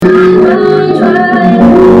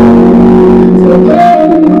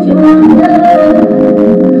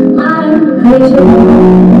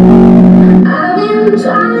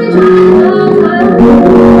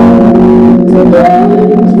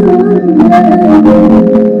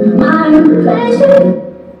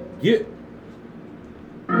Get.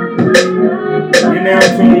 You're now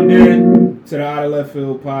tuned in to the Out of Left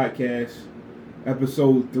Field podcast,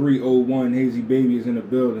 episode 301. Hazy Baby is in the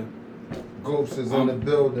building. Ghost is in the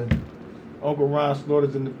building. Uncle Ron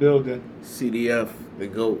Slaughter's in the building. CDF, the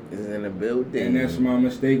GOAT, is in the building. And that's my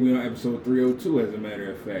mistake. We on episode 302, as a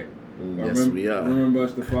matter of fact. Yes, we are. Remember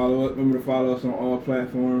to follow us on all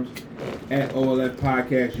platforms at OLF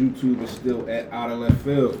Podcast. YouTube is still at Out of Left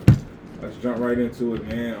Field. Let's jump right into it,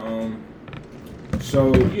 man.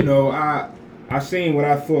 So I seen what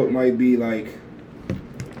I thought might be like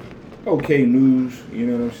okay news. You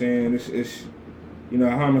know what I'm saying? It's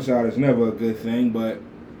homicide is never a good thing, but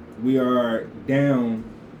we are down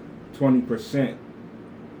 20%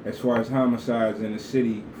 as far as homicides in the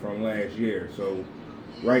city from last year. So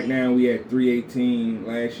right now we at 318.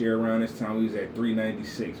 Last year around this time we was at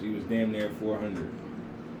 396. We was damn near 400.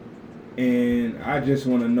 And I just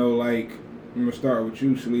want to know, like, I'm gonna start with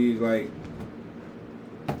you, Sleeves. Like,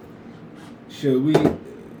 should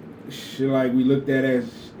that be looked at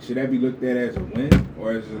as a win,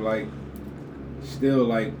 or is it like still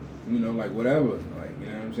like like whatever, like, you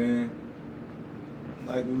know what I'm saying?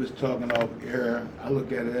 Like we was talking off air, I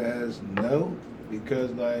look at it as no,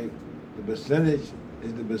 because like the percentage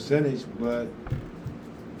is the percentage, but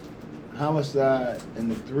homicide in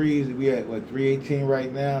the threes, we at 318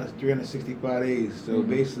 right now. It's 365 days. So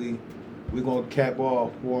basically, we're gonna cap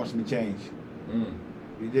off 4 some change.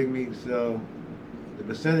 You dig me? So the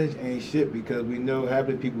percentage ain't shit because we know half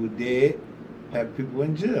the people dead, half the people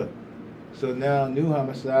in jail. So now new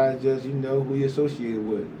homicide just who you associated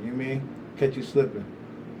with. You know what I mean? Catch you slipping.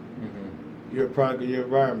 You're a product of your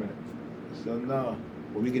environment. So no,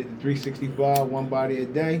 when we get to 365, one body a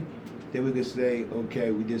day, then we could say,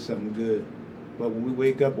 okay, we did something good. But when we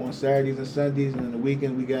wake up on Saturdays and Sundays and on the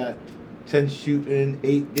weekend we got 10 shooting,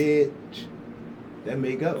 8 dead, that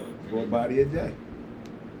make up for a body a day.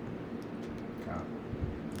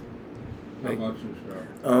 How about you, Star?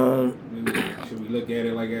 Should we look at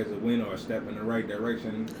it like as a win or a step in the right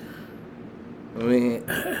direction? I mean,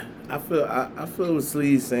 I feel what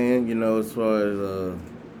Slee's saying, as far as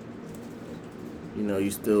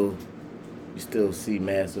you still see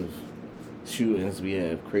massive shootings. We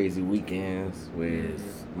have crazy weekends where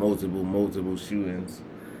it's multiple shootings,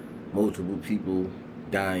 multiple people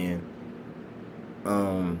dying.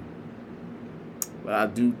 But I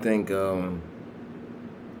do think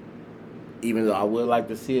even though I would like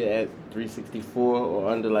to see it at 364 or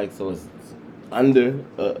under, so it's under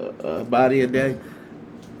a body a day,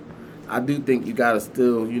 I do think you gotta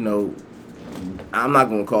still, I'm not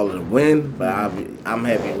gonna call it a win, but I'm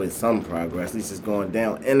happy with some progress. At least it's going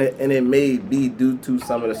down, and it may be due to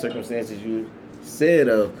some of the circumstances you said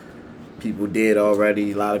of people dead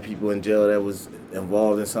already, a lot of people in jail that was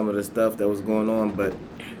involved in some of the stuff that was going on, but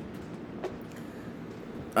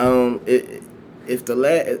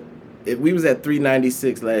if we was at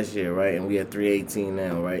 396 last year, right, and we at 318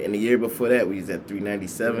 now, right, and the year before that we was at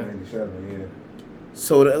 397. 397, yeah.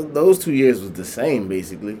 So those 2 years was the same,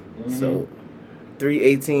 basically. So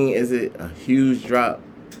 318, is it a huge drop?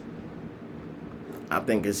 I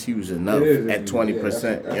think it's huge enough at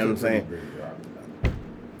 20%. You know what I'm saying?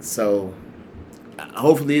 So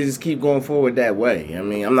hopefully it just keep going forward that way. I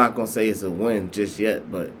mean, I'm not going to say it's a win just yet,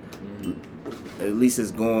 but at least it's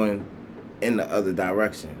going in the other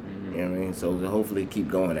direction. You know what I mean? So hopefully keep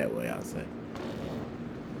going that way, I'll say.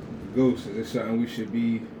 Ghost, is it something we should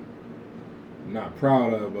be not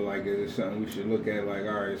proud of, but like, is it something we should look at like,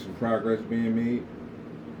 all right, some progress being made?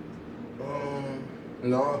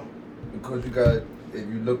 No, because you got, if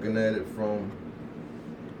you're looking at it from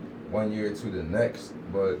 1 year to the next,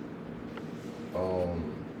 but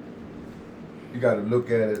you got to look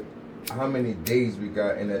at it how many days we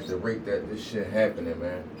got and at the rate that this shit happening,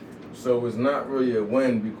 man. So it's not really a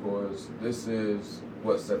win because this is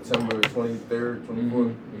September 23rd,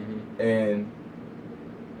 24th, and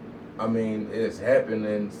I mean it's happened.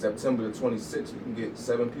 And September the 26th, we can get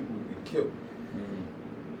 7 people who get killed.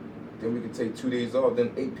 Then we can take 2 days off.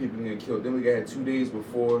 Then 8 people can get killed. Then we got 2 days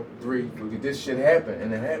before 3. This shit happen,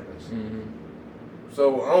 and it happens.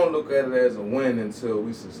 So I don't look at it as a win until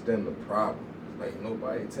we sustain the problem. Like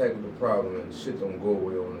nobody tackled the problem, and shit don't go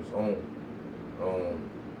away on its own.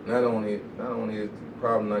 Not only is the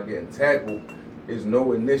problem not getting tackled, is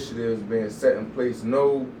no initiatives being set in place,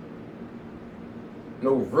 no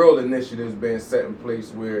real initiatives being set in place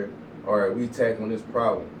where, all right, we tackling this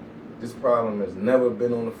problem. This problem has never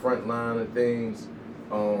been on the front line of things,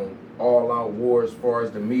 all out war as far as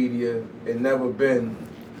the media. It never has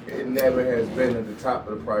been at the top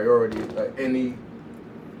of the priority of any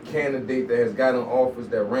candidate that has gotten office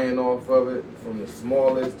that ran off of it, from the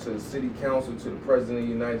smallest to the city council to the president of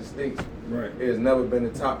the United States. Right. It has never been a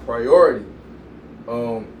top priority.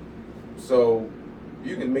 So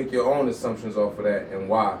you can make your own assumptions off of that and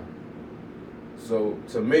why. So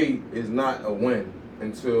to me, it's not a win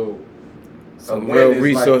until some real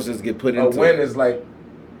resources get put into it. A win is like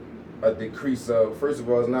a decrease of, first of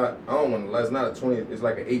all, it's not, I don't want to, it's not a 20, it's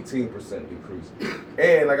like an 18% decrease.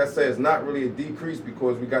 And like I said, it's not really a decrease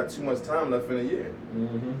because we got too much time left in a year.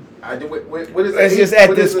 Mm-hmm. What is it's just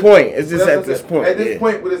at this point. It's just at this point. At this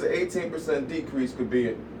point, what is an 18% decrease could be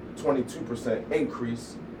a 22%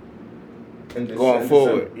 increase. Going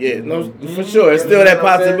forward, no, for sure. It's still that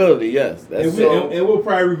possibility. Yes, that's and we'll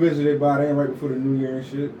probably revisit it by then, right before the new year and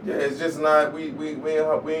shit. Yeah, it's just not. We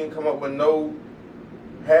ain't come up with no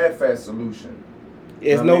half-ass solution.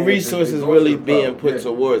 There's no resources really being put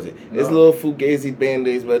towards it. It's little fugazi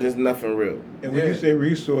band-aids, but there's nothing real. And when you say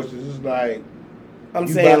resources, it's like I'm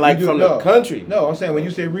saying like from the country. No, I'm saying when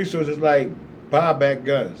you say resources, like buy back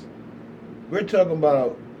guns. We're talking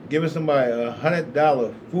about giving somebody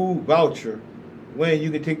 $100 food voucher when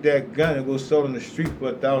you can take that gun and go sell it on the street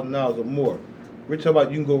for $1,000 or more. We're talking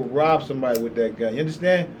about you can go rob somebody with that gun. You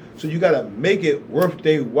understand? So you got to make it worth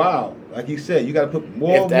their while. Like he said, you got to put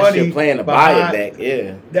more if that's money your plan to buy it back,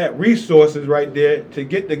 yeah. That resources right there to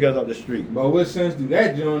get the guns off the street. But what sense do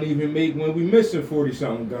that John even make when we missing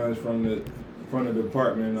 40-something guns from the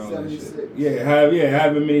department and all that shit? Yeah,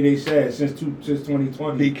 however many they said since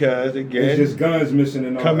 2020. Because again, it's just guns missing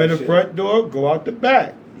and all come that in the shit. front door, go out the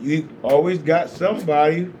back. You always got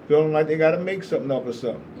somebody feeling like they got to make something up or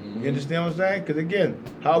something. You understand what I'm saying? Because again,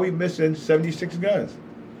 how we missing 76 guns?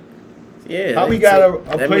 Yeah. How we got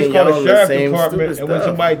a place called a sheriff department, and when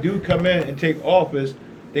somebody do come in and take office,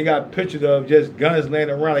 they got pictures of just guns laying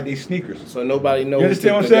around like they sneakers. So nobody knows. You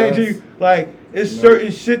understand what I'm saying, G? Like, it's certain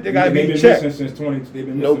shit that got to be checked. Since 20, they've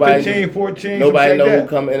been nobody, 15, 14, nobody know like who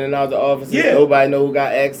come in and out the offices. Yeah. Nobody know who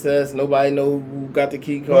got access. Nobody know who got the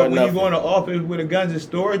key card. But when you go in the office where the guns and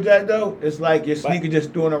storage at, though, it's like your sneaker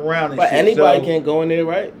just throwing around and but shit. Anybody can go in there,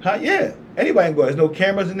 right? Yeah. Anybody can go. There's no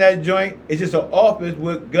cameras in that joint. It's just an office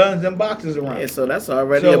with guns and boxes around. Yeah, so that's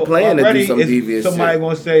already a plan to do some devious shit. Somebody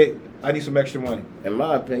gonna say, I need some extra money. In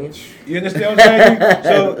my opinion. You understand what I'm saying?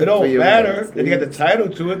 So it don't matter that they got the title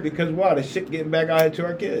to it because, wow, the shit getting back out here to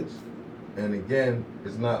our kids. And again,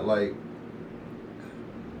 it's not like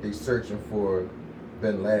they searching for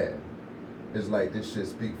Bin Laden. It's like this shit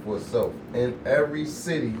speak for itself. In every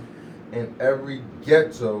city, in every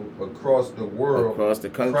ghetto across the world, across the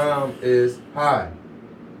country, crime is high.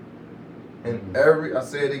 In every, I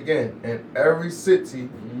say it again, in every city,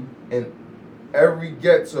 in every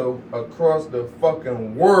ghetto across the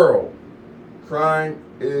fucking world, crime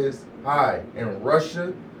is high. In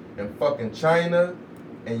Russia, in fucking China,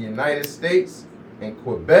 in United States, in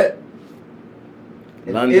Quebec,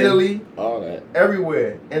 in London, Italy, all that,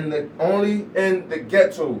 everywhere. Only in the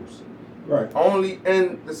ghettos. Right. Only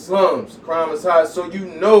in the slums, crime is high, so you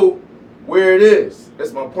know where it is.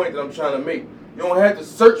 That's my point that I'm trying to make. You don't have to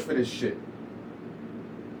search for this shit.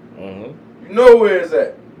 You know where it's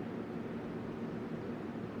at.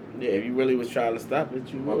 Yeah, if you really was trying to stop it,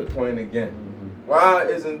 you would. My point again. Why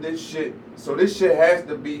isn't this shit? So this shit has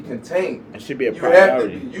to be contained. It should be a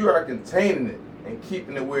priority. You are containing it and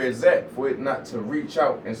keeping it where it's at for it not to reach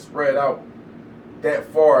out and spread out that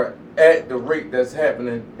far at the rate that's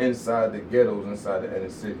happening inside the ghettos, inside the inner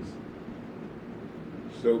cities.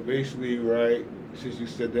 So basically, right, since you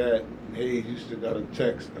said that, Hayes, you sent out a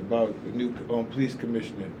text about the new police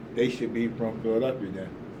commissioner. They should be from Philadelphia then.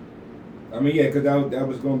 I mean, yeah, because that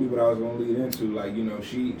was going to be what I was going to lead into. Like, you know,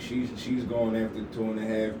 she's going after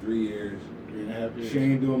 2.5, 3 years. 3.5 years. She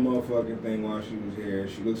ain't doing motherfucking thing while she was here.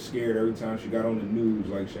 She looked scared every time she got on the news.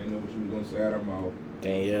 Like, she didn't know what she was going to say out her mouth.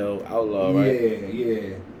 Danielle Outlaw, right?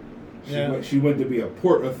 Yeah. She went to be a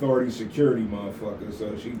Port Authority security motherfucker,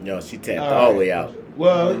 so she... She tapped all the way out.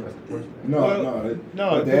 No.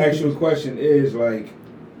 But the actual question is, like,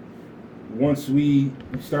 once we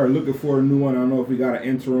start looking for a new one, I don't know if we got an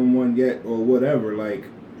interim one yet or whatever, like...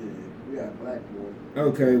 Yeah, we got a black boy.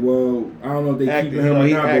 Okay, well, I don't know if they keeping him or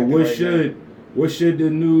not, but what should the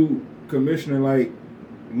new commissioner, like,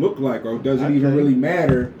 look like? Or does it even really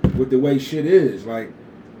matter with the way shit is? Like,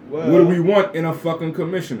 what do we want in a fucking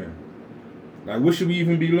commissioner? Like, what should we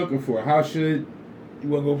even be looking for? How should... You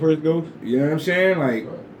want to go first, Ghost? You know what I'm saying? Like,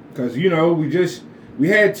 because, you know, we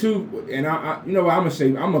had two, and I you know what, I'm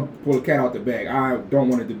going to pull a cat out the bag. I don't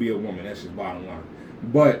want it to be a woman. That's just bottom line.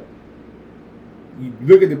 But you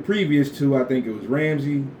look at the previous two, I think it was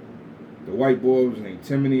Ramsey, the white boy was named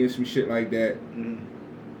Timothy or some shit like that.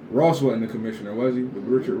 Ross wasn't the commissioner, was he?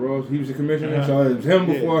 Richard Ross, he was the commissioner. Uh-huh. So it was him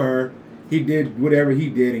before her. He did whatever he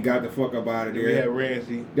did and got the fuck up out of there. We had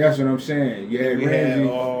Ramsey. That's what I'm saying. You had We Ramsey.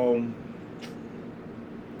 had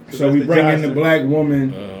So we bring in the Johnson. black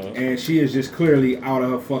woman, and she is just clearly out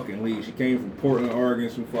of her fucking league. She came from Portland, Oregon,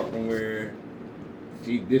 some fucking where.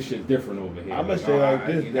 This shit different over here. I'm gonna say like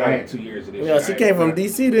this. I had 2 years of this. Yeah, shit. she came from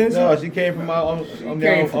DC, didn't she? No, she came from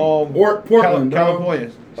Portland, California.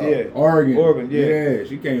 Yeah, Oregon, yeah.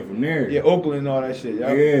 She came from there. Yeah, Oakland and all that shit.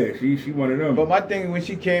 Yeah, she one of them. But my thing, when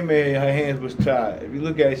she came in, her hands was tied. If you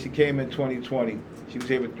look at it, she came in 2020. She was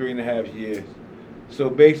here for 3.5 years. So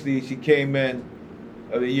basically, she came in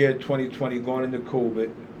of the year 2020, going into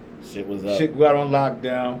COVID. Shit was up. Shit got on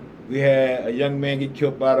lockdown. We had a young man get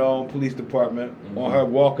killed by the own police department on her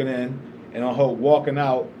walking in, and on her walking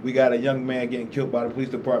out, we got a young man getting killed by the police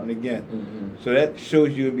department again. So that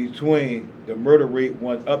shows you in between the murder rate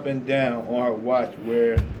went up and down on her watch,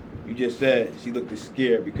 where you just said she looked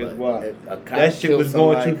scared because why? That shit was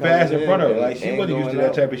going too fast in front of her. Like she wasn't used to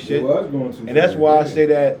that type of shit. It was going too fast. And that's why I say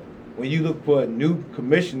that when you look for a new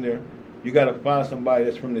commissioner, you got to find somebody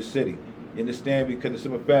that's from the city. You understand? Because the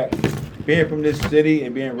simple fact, being from this city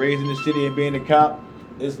and being raised in the city and being a cop,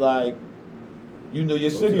 it's like you know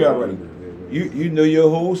your city already. You know your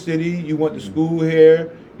whole city. You went to school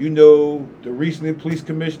here. You know the recent police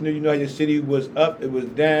commissioner. You know how your city was up, it was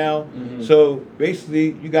down. So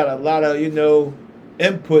basically, you got a lot of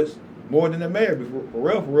inputs more than the mayor.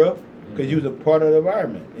 For real. Because you was a part of the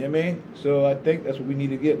environment, you know what I mean? So I think that's what we need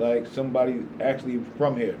to get, like somebody actually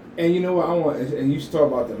from here. And you know what I want, and you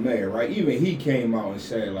talk about the mayor, right? Even he came out and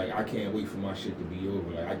said, like, I can't wait for my shit to be over.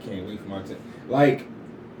 Like, I can't wait for my time. Like,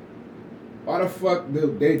 why the fuck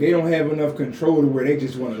they don't have enough control to where they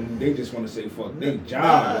just want to say fuck their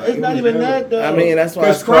job? Like, it's not even that though. I mean, that's why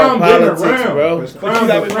it's crime called politics, bro.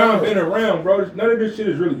 Because crime been around, bro. None of this shit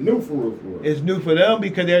is really new for real. It's new for them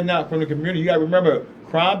because they're not from the community. You gotta remember,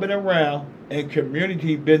 crime been around and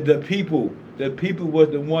community been the people. The people was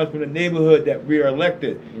the ones from the neighborhood that we are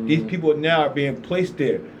elected. These people now are being placed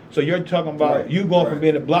there. So you're talking about you going from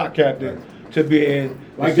being a block captain to being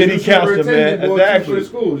like city councilman. Exactly.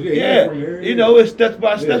 Schools. Yeah. You know, it's steps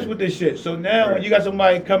by steps with this shit. So now when you got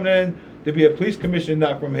somebody coming in to be a police commissioner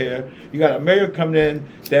not from here, you got a mayor coming in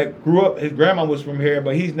that grew up, his grandma was from here,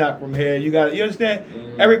 but he's not from here. You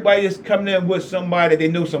understand? Everybody is coming in with somebody that they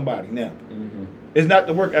know somebody now. It's not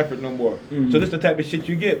the work effort no more. So this is the type of shit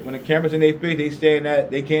you get. When the camera's in their face, they saying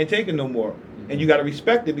that they can't take it no more. And you got to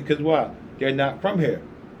respect it because why? They're not from here.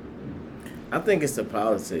 I think it's the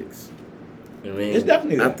politics. I mean, It's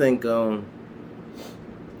definitely that. I think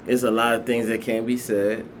it's a lot of things that can't be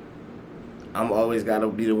said. I'm always got to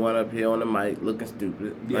be the one up here on the mic looking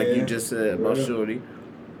stupid, like you just said about Shorty.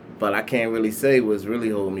 But I can't really say what's really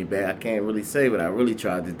holding me back. I can't really say what I really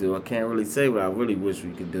tried to do. I can't really say what I really wish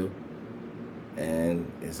we could do. And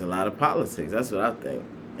it's a lot of politics. That's what I think.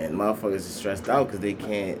 And motherfuckers are stressed out because they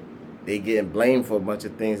getting blamed for a bunch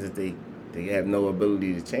of things that they have no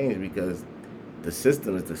ability to change because the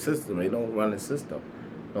system is the system. They don't run the system.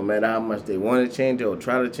 No matter how much they want to change it or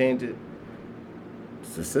try to change it,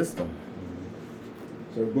 it's the system.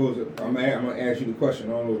 So, I'm gonna ask you the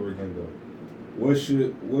question all over again, though. What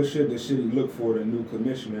should the city look for in a new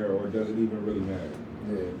commissioner, or does it even really matter?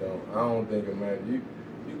 Yeah, I don't think it matters.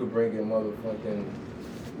 You could bring in motherfucking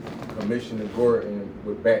Commissioner Gordon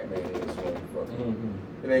with Batman in this motherfucker.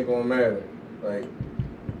 It ain't gonna matter. Like,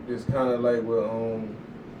 it's kind of like what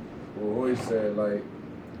Roy said. Like,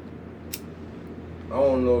 I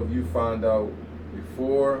don't know if you find out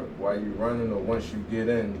before while you running or once you get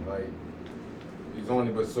in. Like, there's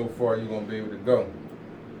only but so far you're gonna be able to go.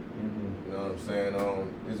 You know what I'm saying?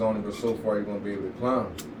 There's only but so far you're gonna be able to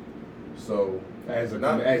climb. So as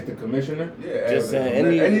the commissioner, just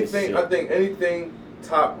anything. I think anything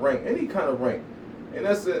top rank, any kind of rank, and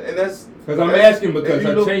that's because I'm asking because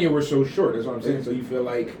her tenure was so short. That's what I'm saying. So you feel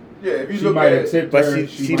like if you she look might at have tipped but her.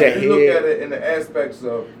 she if you look at it in the aspects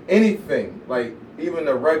of anything, like even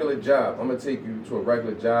a regular job. I'm gonna take you to a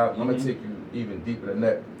regular job. I'm gonna take you even deeper than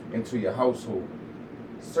that into your household.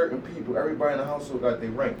 Certain people, everybody in the household got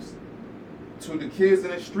their ranks. To the kids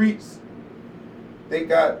in the streets, they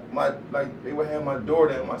got they would have my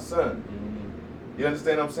daughter and my son. You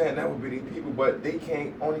understand what I'm saying? That would be the people, but they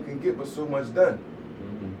only can get but so much done.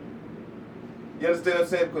 You understand what I'm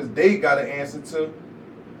saying? Because they got to answer to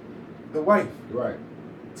the wife. Right.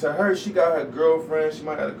 To her, she got her girlfriend. She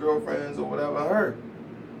might have girlfriends or whatever. Her,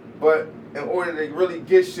 but in order to really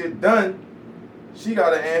get shit done, she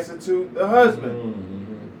got to answer to the husband.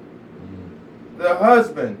 The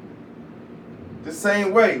husband. The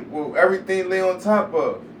same way, will everything lay on top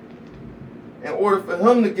of. in order for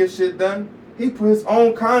him to get shit done, he put his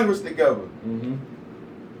own Congress together. Mm-hmm.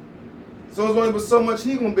 So it's only but so much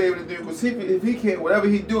he gonna be able to do. Because if he can't, whatever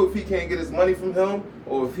he do, if he can't get his money from him,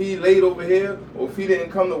 or if he laid over here, or if he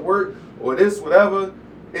didn't come to work, or this, whatever,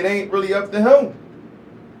 it ain't really up to him.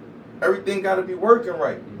 Everything got to be working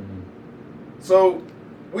right. Mm-hmm. So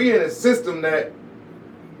we in a system that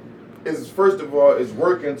is, first of all, is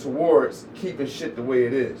working towards keeping shit the way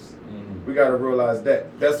it is. Mm-hmm. We got to realize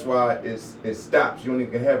that. That's why it stops. You only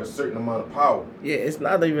can have a certain amount of power. Yeah, it's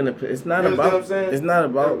not even it's not You understand about what I'm saying? it's not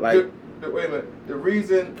about wait a minute. The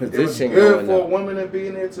reason it was Position good going for a up. woman to be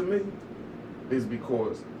in there to me is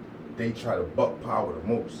because they try to buck power the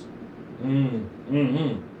most.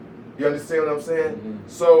 Mm-hmm. You understand what I'm saying? Mm-hmm.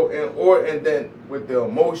 So and then with the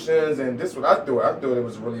emotions and this what I thought it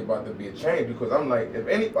was really about to be a change, because I'm like, if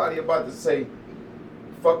anybody about to say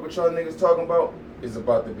fuck what y'all niggas talking about, it's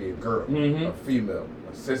about to be a girl, Mm-hmm. a female,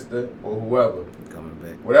 a sister, or whoever, coming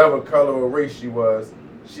back. whatever color or race she was,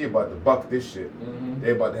 she about to buck this shit. Mm-hmm.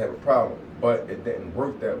 They about to have a problem, but it didn't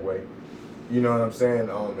work that way. You know what I'm saying?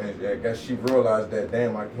 And I guess she realized that,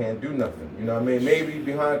 damn, I can't do nothing. You know what I mean? Maybe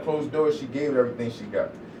behind closed doors she gave everything she got,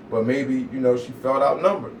 but maybe, you know, she felt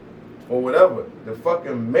outnumbered or whatever. The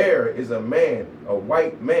fucking mayor is a man, a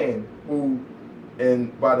white man who,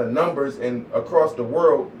 and by the numbers and across the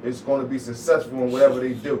world, is going to be successful in whatever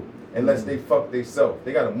they do. Unless they fuck theyself.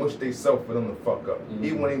 They got to mush theyself for them to fuck up. Mm-hmm.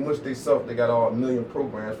 Even when they mush theyself, they got all a million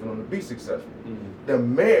programs for them to be successful. Mm-hmm. The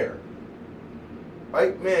mayor,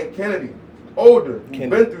 white man Kennedy, older, who Kennedy.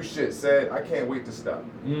 been through shit, said, I can't wait to stop.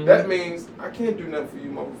 Mhm. That means I can't do nothing for you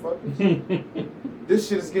motherfuckers. This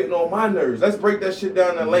shit is getting on my nerves. Let's break that shit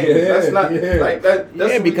down in layman's. Yeah, That's not yeah. like that.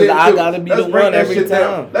 That's Yeah, what we because didn't I do. gotta be Let's the break one that every shit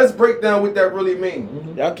down. time. Let's break down what that really means.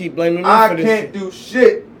 Mm-hmm. Y'all keep blaming me I for this can't shit. do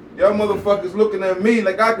shit. Y'all motherfuckers looking at me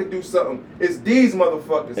like I could do something. It's these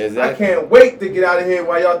motherfuckers. I Exactly. can't wait to get out of here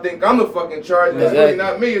while y'all think I'm the fucking charge. And it's really Exactly.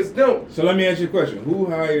 not me, it's them. So let me ask you a question. Who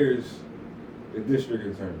hires the district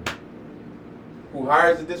attorney? Who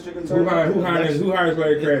hires the district attorney? Who hires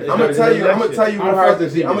Larry Craft? I'm gonna tell you who hires the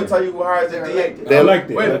DA. I'm gonna tell you who hires the DA. They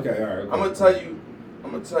elected. Wait, Okay, all right. I'm gonna tell you.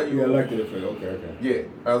 You elected official. Okay. Yeah,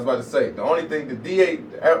 I was about to say the only thing the DA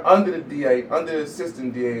under the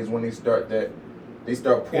assistant DA is when they start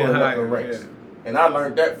pulling up the ranks. Yeah. And I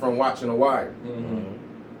learned that from watching The Wire. Mm-hmm.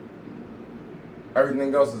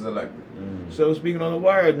 Everything else is elected. Mm-hmm. So speaking on The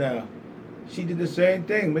Wire now, she did the same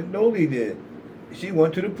thing McNulty did. She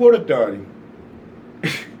went to the Port Authority.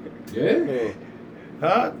 Yeah.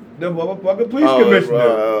 Huh? The motherfucking police Oh, commissioner.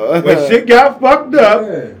 bro. When shit got fucked up,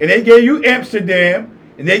 Yeah. and they gave you Amsterdam,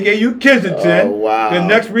 and they gave you Kensington, Oh, wow. the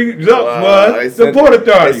next result Wow. was the Port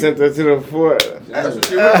Authority. They sent her to the fort. That's what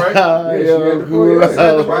she went, right? Yeah, she Yo, had the Port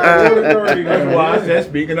Authority. That's why I said,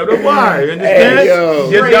 speaking of The Wire, you understand? Hey, yo.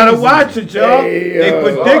 You just gotta Crazy. watch it, y'all. Hey, They yo.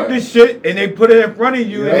 predict the shit, and they put it in front of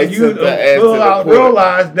you, Yeah, and they you sent the ass to the port.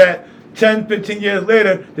 realize that 10, 15 years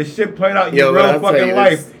later, the shit played out in Yo, your but real I'll tell fucking you,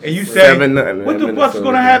 life. it's And you say, 7-0 what the in fuck's Minnesota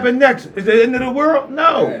gonna game. happen next? Is it the end of the world?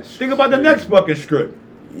 No. That's Think about the next fucking script.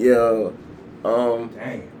 Yo,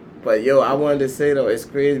 Dang. but yo, I wanted to say though, it's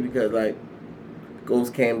crazy because like,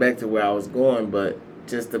 Ghost came back to where I was going, but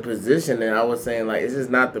just the position, and I was saying like, it's just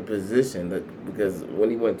not the position because when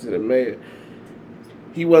he went to the mayor,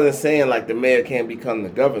 he wasn't saying like the mayor can't become the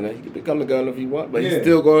governor. He can become the governor if he wants, but Yeah. he's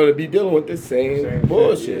still going to be dealing with the same Same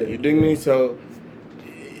bullshit. shit, yeah. You dig me? So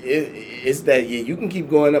it's that you can keep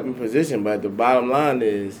going up in position, but the bottom line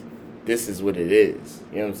is this is what it is.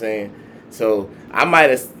 You know what I'm saying? So I might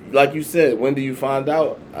have, like you said, when do you find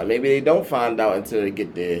out? Maybe they don't find out until they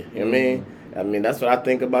get there. You know what I mean? I mean, that's what I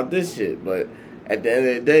think about this shit. But at the end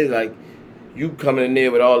of the day, like, you coming in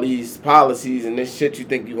there with all these policies and this shit you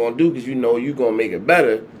think you're going to do because you know you're going to make it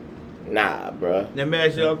better. Nah, bruh. Let me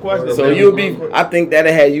ask you a question. So you'll be, I think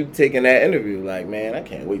that'll have you taking that interview. Like, man, I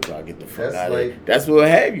can't wait till I get the fuck That's out of here. like- That's what'll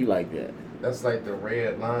have you like that. That's like the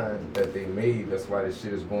red line that they made. That's why this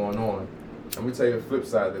shit is going on. Let me tell you the flip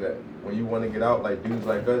side of that. When you want to get out like dudes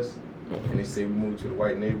like us, and they say we move to the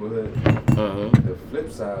white neighborhood, the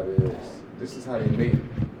flip side is, this is how they made it.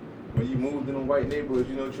 When you moved in a white neighborhood,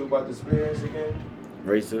 you know what you're about to experience again?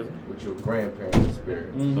 Racism. What your grandparents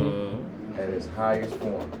experienced Mm-hmm. at its highest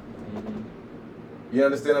form. Mm-hmm. You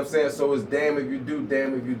understand what I'm saying? So it's damn if you do,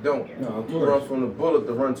 damn if you don't. No, of You course. run from the bullet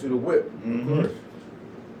to run to the whip. Of course.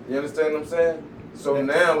 You understand what I'm saying? So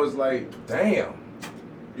now it's like, damn.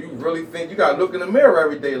 You really think you gotta look in the mirror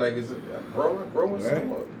every day like, is it growing Right. some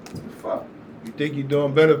more? Fuck. You think you're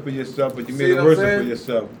doing better for yourself, but you See made it what I'm worse for saying?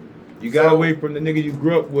 yourself. You gotta So- wait from the nigga you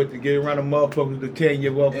grew up with to get around the motherfuckers to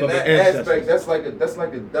 10-year In motherfucking that ancestors. aspect, that's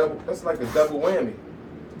like a double whammy.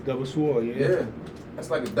 Double sword, yeah. Yeah. That's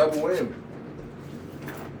like a double whammy.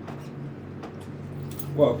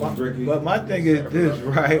 Welcome, Ricky. But my thing is this,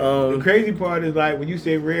 right? The crazy part is like when you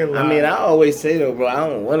say real life. I mean, I always say though, bro, I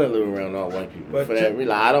don't want to live around all white people. But for that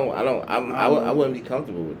reason, I wouldn't be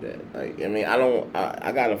comfortable with that. Like, I mean,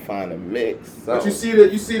 I gotta find a mix. But you see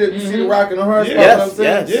the rock and the hard spot. Yes, You know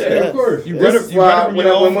what I'm saying? yes. Of course. You This better, is you why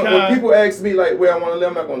better when people ask me like where I want to live,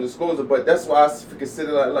 I'm not going to disclose it. But that's why I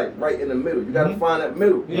consider like right in the middle. You got to find that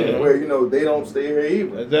middle where they don't stay here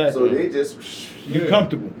either. Exactly. So they just You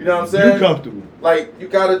comfortable. You know what I'm saying? You comfortable. Like you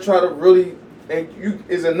got to try to really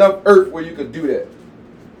is enough earth where you could do that.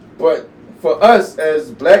 But for us as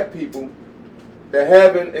black people that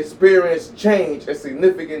haven't experienced change, a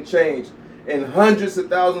significant change in hundreds of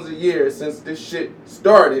thousands of years since this shit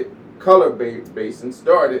started, color-based and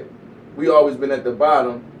started, we always been at the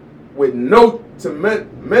bottom with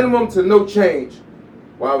minimum to no change.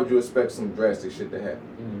 Why would you expect some drastic shit to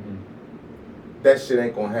happen? That shit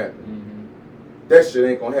ain't gonna happen. That shit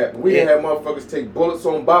ain't gonna happen. We didn't have motherfuckers take bullets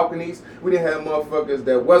on balconies. We didn't have motherfuckers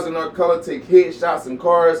that wasn't our color take headshots in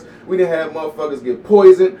cars. We didn't have motherfuckers get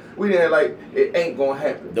poisoned. We didn't have it ain't gonna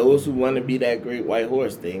happen. Those who want to be that great white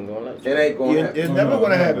horse, they ain't gonna let you. It ain't gonna happen. It's never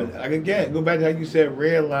gonna happen. Like again, go back to how you said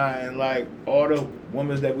red line, like all the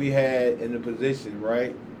women that we had in the position,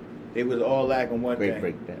 right? They was all lacking one Great thing.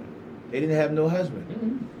 breakdown. They didn't have no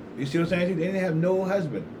husband. You see what I'm saying? They didn't have no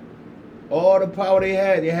husband. All the power they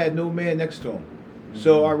had no man next to them.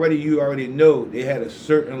 So you already know they had a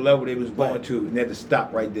certain level they was going to, and they had to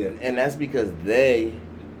stop right there. And that's because the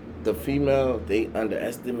female, they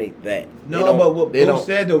underestimate that. No, but what Bo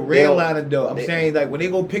said though, redlining though, I'm saying like when they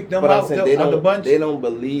go pick them out the bunch, they don't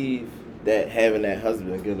believe that having that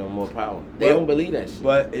husband give them more power. They don't believe that shit.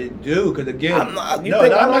 But it do, because again, I'm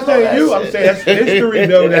not saying you. I'm saying that's history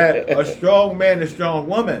though, that a strong man is a strong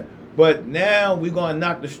woman. But now we're gonna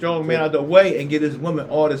knock the strong man out of the way and get this woman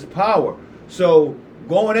all this power. So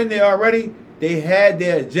going in there already, they had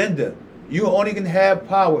their agenda. You only can have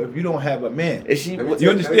power if you don't have a man. Is she? You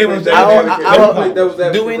understand what I'm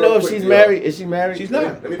saying? Do we know if she's married? Is she married? She's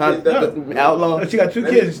not. Let me play outlaw. She got 2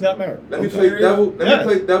 kids. She's not married. Let me play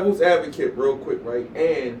devil's advocate real quick, right?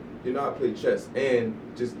 And I play chess, and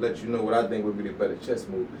just let you know what I think would be the better chess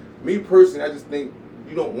move. Me personally, I just think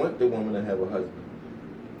you don't want the woman to have a husband,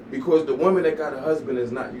 because the woman that got a husband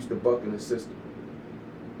is not used to bucking the system.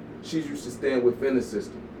 She's used to staying within the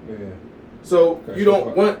system. Yeah. So you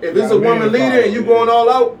don't want, if it's a woman leader and you going all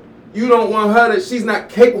out, you don't want her to, she's not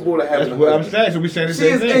capable of having That's a what I'm husband. saying. So we saying the She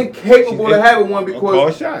same is thing. incapable of having one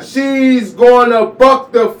because shot. she's going to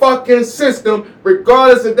buck the fucking system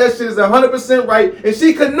regardless if that shit is 100% right, and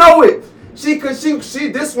she could know it.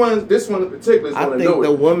 This one in particular is going to know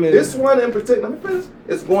it. This one in particular, let me finish,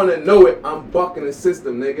 is going to know it. I'm bucking the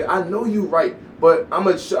system, nigga. I know you right, but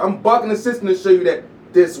I'm bucking the system to show you that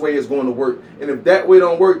this way is going to work, and if that way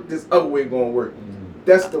don't work, this other way going to work.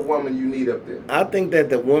 That's the woman you need up there. I think that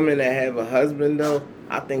the woman that have a husband though,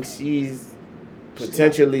 I think she's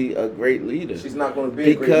potentially a great leader. She's not going to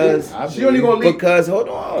be a great leader. She only going to lead. Because hold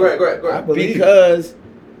on. Go ahead. Because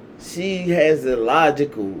she has the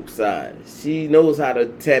logical side. She knows how to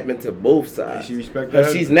tap into both sides. She respects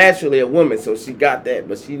her. She's naturally a woman, so she got that.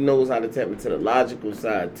 But she knows how to tap into the logical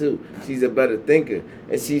side too. She's a better thinker,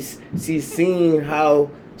 and she's seen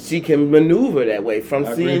how she can maneuver that way from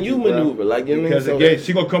seeing you maneuver. Like you know what I mean? Because again,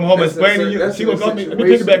 she gonna come home and explain to you. She gonna come. Let me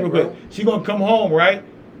take it back real quick. She gonna come home, right?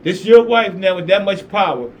 This your wife now with that much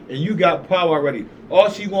power, and you got power already. All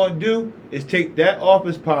she gonna do is take that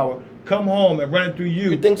office power, come home and run it through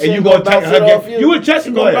you, think and she you gonna gonna take bounce it off her. you? You a chess She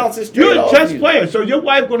gonna player. bounce it straight You a off chess you. player. So your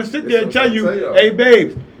wife gonna sit there and tell you, "Hey,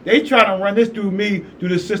 babes, they trying to run this through me, through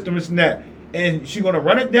the system, and that," and she gonna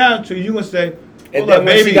run it down to you and say. And Hold then up,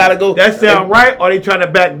 when baby, she gotta go, that sound right, or they trying to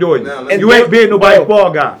backdoor you? Now, You ain't being nobody's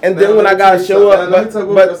fall guy. And then when I gotta show up,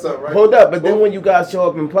 right? hold up. But then when you gotta show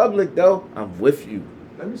up in public, though, I'm with you.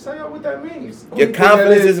 Let me tell y'all what that means. Your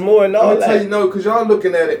confidence is more than all Let me that. tell you, no, because y'all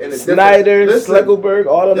looking at it in a Snyder, different... Schleckelberg,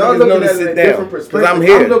 all of them y'all niggas looking know at to it in sit a down. different Because perspective. I'm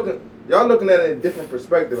here. Y'all looking at it in a different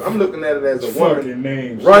perspective. I'm looking at it as a Fucking woman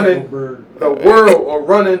name, running Schleckelberg. the world or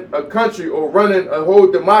running a country or running a whole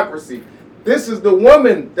democracy. This is the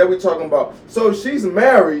woman that we're talking about. So if she's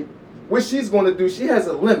married, what she's going to do, she has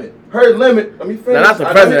a limit. Her limit, let me finish. No, not the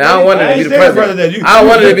president. I don't want her to be the president. I don't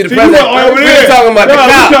want her to be the See, president. We're talking about the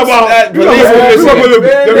cops. Police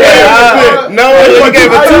commissioner. No, you gave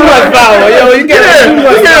her too much power. Yo, you gave her too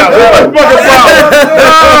much power.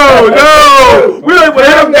 No, we don't even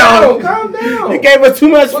have him down. Calm down. down. You gave us too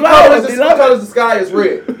much What flowers. color is the sky is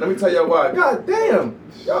red? Let me tell y'all why. God damn.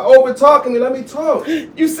 Y'all over talking me. Let me talk.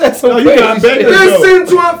 You said some you crazy got shit. Listen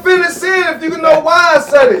to I'm finished saying if you can know why I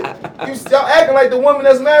said it. Y'all acting like the woman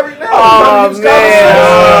that's married now. Oh, I'm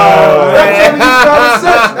man. telling you common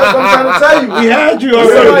sense. That's what I'm trying to tell you. We had you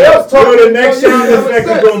Somebody already. else talking. The next shit in effect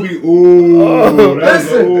is gonna be ooh. That's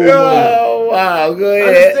Listen. a ooh moment. Oh, wow. Go ahead.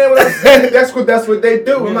 Understand what I'm saying? That's what they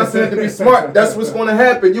do. I'm not saying it to be smart. That's what's going to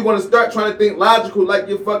happen. You're going to start trying to think logical like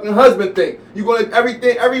your fucking husband think. You're going to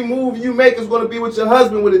every move you make is going to be what your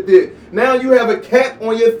husband would have did. Now you have a cap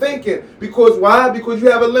on your thinking because why? Because you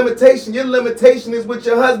have a limitation. Your limitation is what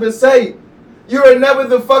your husband say. You're never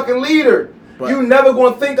the fucking leader. You never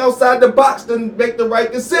going to think outside the box to make the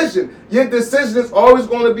right decision. Your decision is always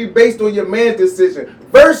going to be based on your man's decision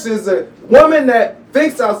versus a woman that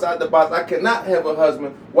thinks outside the box. I cannot have a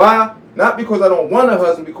husband. Why? Not because I don't want a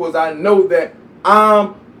husband, because I know that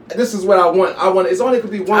this is what I want. It's only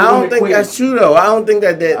could be one. I don't think queen. that's true though. I don't think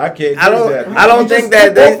that. I can't I don't. do that. I don't think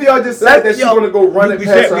that. Both of y'all just said that she's going to go run it past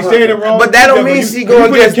her We husband. said it wrong. But that don't mean she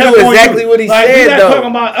gonna just do exactly what he We're said not though. talking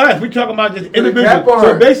about us. We're talking about just Put a cap individuals. on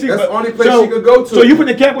So her. basically, That's the only place she could go to. So you put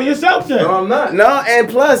the cap on yourself then? No, I'm not. No, and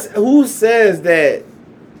plus, who says that?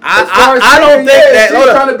 As far as I don't saying, think yeah, that. she's Hold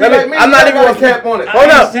trying to up. be like me. I'm not even got a gonna cap on it. Hold I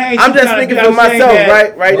up. ain't saying I'm she's just trying to speaking be- for I'm saying myself,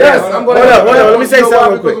 that- right Yes, now. I'm Hold going to up. Let me say You know why?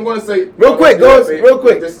 something Because I'm real going to say Real quick, go baby, real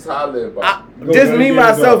quick. This is how I live, bro. Just Go, me go.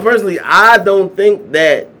 myself personally, I don't think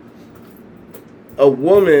that a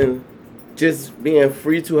woman just being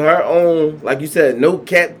free to her own, like you said, no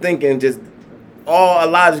cap thinking, just all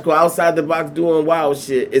illogical, outside the box doing wild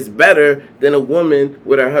shit is better than a woman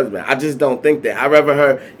with her husband. I just don't think that. I'd rather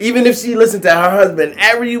her, even if she listened to her husband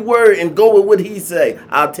every word and go with what he say,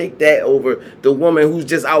 I'll take that over the woman who's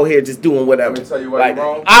just out here just doing whatever. Let me tell you why you're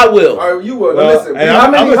wrong. I will. All right, you would. Well, Listen, and how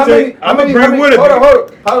many, with it. hold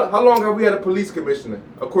on. How long have we had a police commissioner?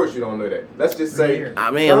 Of course you don't know that. Let's just say. I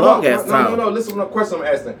mean, a long ass time. No. Listen to the question I'm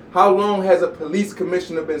asking. How long has a police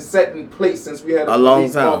commissioner been set in place since we had a long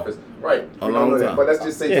police time. office? Right. A We don't long know that, time. But let's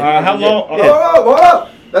just say. Yeah. 300 How long- years. Hold up.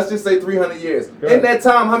 Let's just say 300 years. Right. In that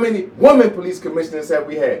time, how many women police commissioners have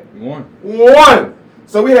we had? One.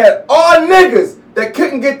 So we had all niggas that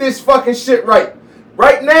couldn't get this fucking shit right.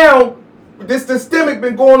 Right now, this systemic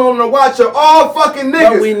been going on in the watch of all fucking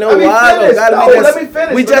niggas. But we know Let me why, though. finish. Gotta No, be just- let me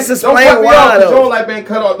finish. we just Don't explain cut me why, off. though. You don't like being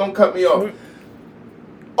cut off. Don't cut me off.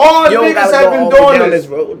 All You don't niggas gotta have go been all the way doing down this. this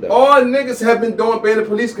road, though. All niggas have been doing being a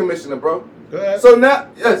police commissioner, bro. Go ahead. So now,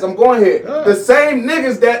 yes, I'm going here. Go ahead. The same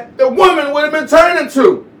niggas that the woman would have been turning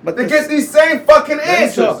to But to the- get these same fucking Let me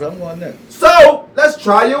answers. talk. I'm on next. So let's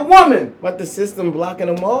try your woman. But the system blocking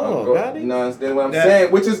them all, got it? You understand what I'm Yeah.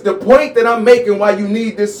 saying? Which is the point that I'm making why you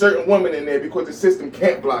need this certain woman in there, because the system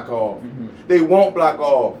can't block her off. They won't block her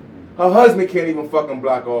off. Her husband can't even fucking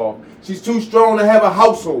block her off. She's too strong to have a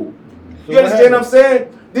household. So You understand what what I'm saying?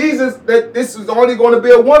 This is only going to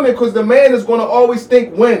be a woman because the man is going to always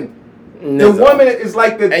think win. The woman is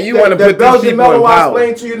like the And you wanna the put these Belgian people in Malinois I power.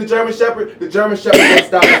 explained to you, the German Shepherd. The German Shepherd won't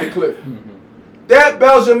stop at the cliff. That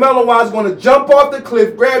Belgian Malinois is going to jump off the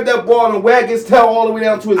cliff, grab that ball, and wag his tail all the way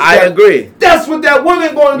down to his I chest. agree. That's what that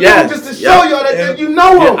woman going to Yes. do, just to show y'all that you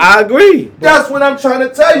know him. I agree. That's what I'm trying to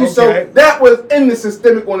tell you. Okay. So that was in the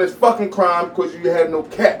systemic on this fucking crime because you had no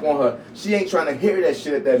cap on her. She ain't trying to hear that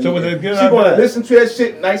shit at that So was meeting. it good She or going to bad? listen to that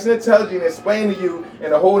shit nice and intelligent and explain to you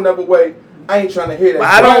in a whole nother way. I ain't trying to hear that. But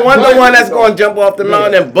I don't want the one that's going to jump off the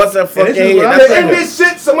mountain and bust her fucking this is what head. I'm That's saying. In this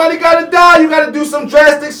shit, somebody gotta die. You gotta do some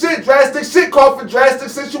drastic shit. Drastic shit called for drastic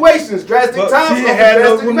situations. Drastic But times she call ain't for had no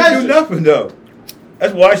drastic room to do measures. nothing though.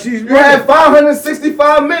 That's why she's You had running.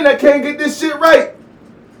 565 men that can't get this shit right.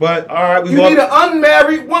 But all right, we You need an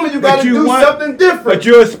unmarried woman. You gotta do something different. But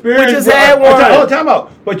you're a spirit. We just had one. Hold on, time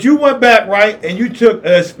out. But you went back, right, and you took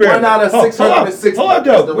a spirit. 1 out of 660. Hold on, That's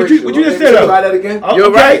though. the What ratio. you just Okay, said, we though. try that again? Oh, You're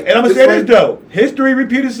okay, right. and I'm gonna This say way. this though. History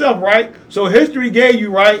repeat itself, right? So history gave you,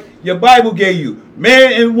 right? Your Bible gave you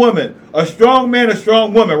man and woman, a strong man, a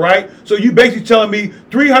strong woman, right? So you basically telling me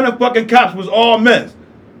 300 fucking cops was all men,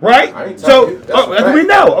 right? I ain't So telling you. That's a that's what we fact.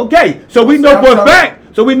 know. Okay, so we That's know what for I'm a telling fact.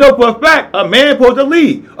 So we know for a fact a man supposed to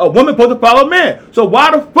lead, a woman supposed to follow man. So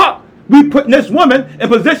why the fuck we putting this woman in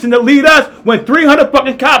position to lead us when 300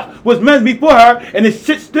 fucking cops was men before her and this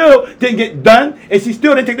shit still didn't get done and she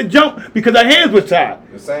still didn't take the jump because her hands were tied?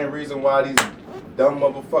 The same reason why these dumb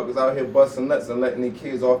motherfuckers out here busting nuts and letting their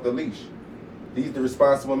kids off the leash. These the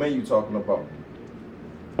responsible men you talking about.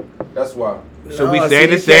 That's why. So No, we see, saying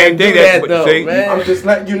the you same can't do thing. that, though, See, man. I'm just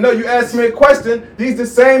letting you know. You asked me a question. These the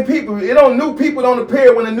same people. New people don't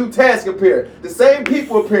appear when a new task appear. The same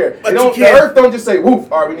people appear. But The earth don't just say,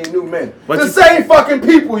 "Woof, all right, we need new men." But The you same fucking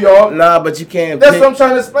people, y'all. Nah, but you can't. That's pick, what I'm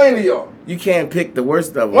trying to explain to y'all. You can't pick the worst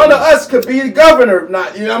of them. One of us could be the governor.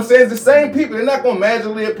 Not, you know what I'm saying? It's the same people. They're not gonna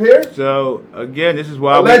magically appear. So again, this is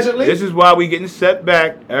why Allegedly. this is why we getting set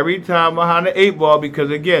back every time behind the 8 ball,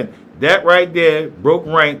 because again, that right there broke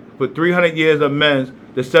rank for 300 years of men's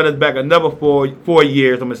to set us back another four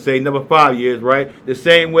years. I'm gonna say another 5 years, right? The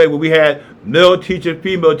same way where we had male teacher,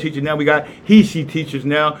 female teacher. Now we got he/she teachers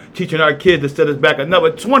now teaching our kids to set us back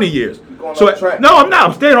another 20 years. Going So off track. no, I'm not.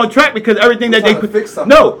 I'm staying on track because everything We're that they trying to fix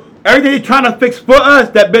something. no. Everything they're trying to fix for us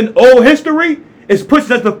that been old history is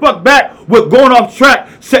pushing us the fuck back with going off track,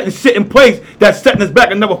 setting shit in place that's setting us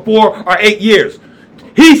back another 4 or 8 years.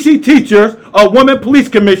 He/she teachers, a woman police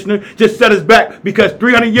commissioner just set us back because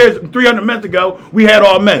 300 months ago we had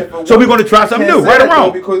all men. So we're going to try something new, right or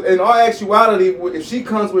wrong? Because in all actuality, if she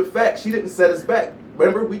comes with facts, she didn't set us back.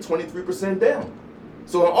 Remember, we 23% down.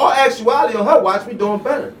 So in all actuality, on her watch, we doing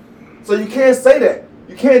better. So you can't say that.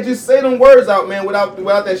 You can't just say them words out, man, without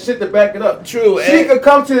that shit to back it up. True. She could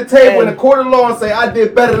come to the table in a court of law and say, I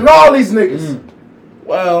did better than all these niggas.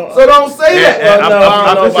 Well, So don't say that. well, no,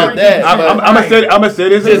 I don't know about that. I'm gonna say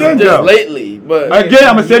this again, just though. lately, but Again,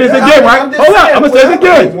 I'm gonna say this again, right? I'm just Hold up, saying, I'm gonna say this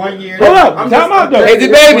again. 1 year. Hold up, I'm time out though. Hey,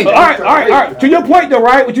 the baby. All right. To your point though,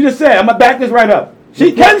 right? What you just said, I'm gonna back this right up.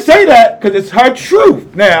 She can say that because it's her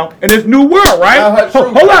truth now in this new world, right? Not her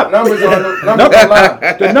truth. Hold up. Numbers don't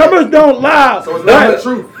lie. The numbers don't lie. So it's not the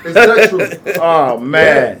truth. It's the truth. Oh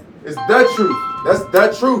man. It's the truth. That's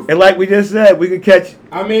the truth. And like we just said, we could catch.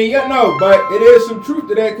 I mean, yeah, no, but it is some truth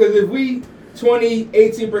to that because if we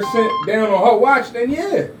 18% down on her watch, then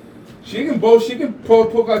yeah, she can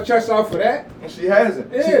pull her chest out for that. And she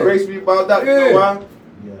hasn't. She Yeah. gracefully bowed out. You Yeah. know why?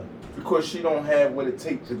 Yeah. Because she don't have what it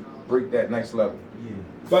takes to break that next level.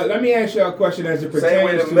 But let me ask y'all a question as it Same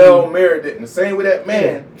way pertains the to male mirror didn't. The same way that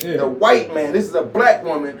man, Yeah. the white man. This is a black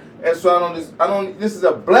woman, and so This is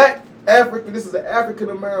a black African. This is an African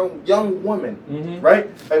American young woman, right?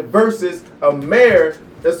 Versus a mayor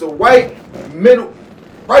that's a white middle,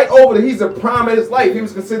 right over there. He's a prime of his life. He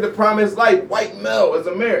was considered the prime of his life. White male as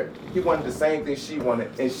a mayor. He wanted the same thing she wanted,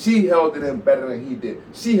 and she held it in better than he did.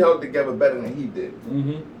 She held it together better than he did.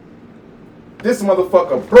 This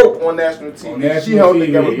motherfucker broke on national TV. On national she held it TV,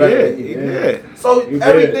 together better than he He did. did. So He did.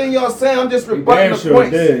 everything y'all saying, I'm just rebutting the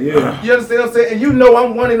points. Yeah. You understand what I'm saying? And you know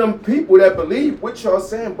I'm one of them people that believe what y'all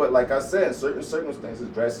saying, but like I said, in certain circumstances,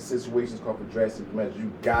 drastic situations call for drastic measures.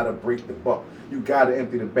 You gotta break the buck. You gotta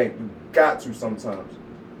empty the bank. You got to sometimes.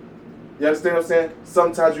 You understand what I'm saying?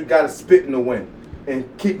 Sometimes you gotta spit in the wind and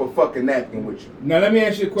keep a fucking napkin with you. Now let me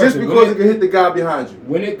ask you a question. Just because it can hit the guy behind you.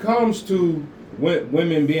 When it comes to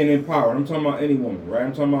women being in power, I'm talking about any woman, right?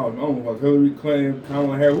 I'm talking about Hillary Clinton,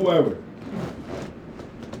 Kamala Harris, whoever.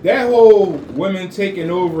 That whole women taking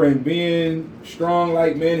over and being strong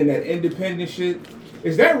like men and that independent shit,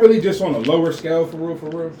 is that really just on a lower scale for real?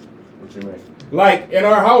 What you mean? Like in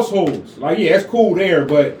our households, like yeah, it's cool there,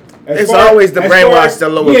 but It's always the brainwash the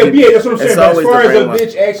lower people. Yeah, that's what I'm saying. It's But as always far the as a brainwash.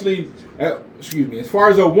 bitch actually, as far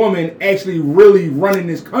as a woman actually really running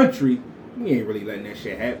this country, we ain't really letting that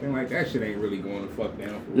shit happen. Like that shit ain't really going to fuck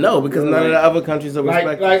down. No, because none of the other countries are Like,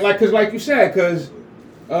 respected. because like you said, because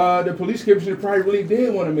the police commissioner probably really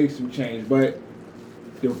did want to make some change, but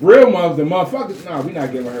the real motherfuckers, nah, we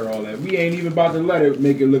not giving her all that. We ain't even about to let her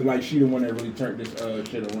make it look like she the one that really turned this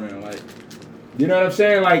shit around. Like, you know what I'm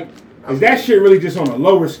saying? Like, is that shit really just on a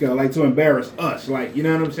lower scale, like to embarrass us? Like, you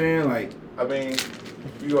know what I'm saying? Like, I mean,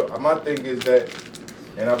 my thing is that,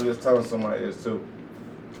 and I was just telling somebody this too.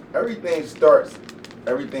 Everything starts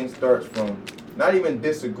from not even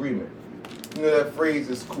disagreement. You know that phrase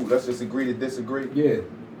is cool. Let's just agree to disagree. yeah.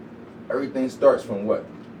 Everything starts from what?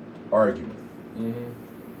 Argument.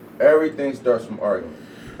 Everything starts from argument.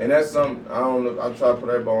 And that's something, I don't know, I'm trying to put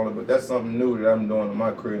everybody on it, but that's something new that I'm doing in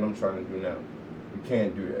my career and I'm trying to do now. You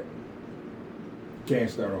can't do that. Can't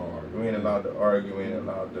start on argument. You ain't allowed to argue, you ain't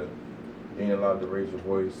allowed to raise your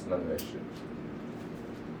voice, none of that shit.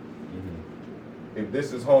 If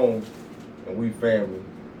this is home and we family,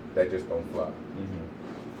 that just don't fly.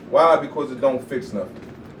 Why? Because it don't fix nothing.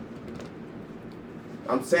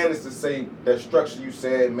 I'm saying this to say that structure you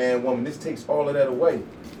said, man, woman, this takes all of that away.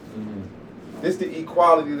 This the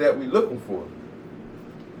equality that we're looking for.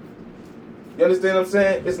 You understand what I'm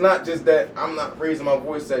saying? It's not just that I'm not raising my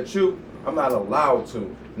voice at you. I'm not allowed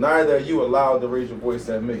to. Neither are you allowed to raise your voice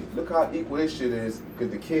at me. Look how equal this shit is,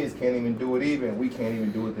 because the kids can't even do it even, we can't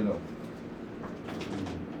even do it to them.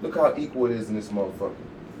 Look how equal it is in this motherfucker.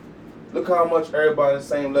 Look how much everybody the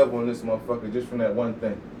same level in this motherfucker just from that one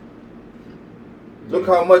thing. Look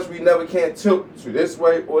how much we never can tilt to this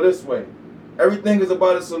way or this way. Everything is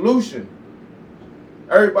about a solution.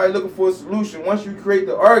 Everybody looking for a solution. Once you create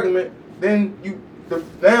the argument, then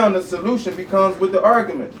the solution becomes with the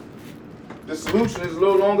argument. The solution is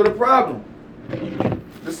no longer the problem.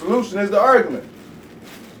 The solution is the argument.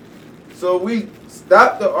 So we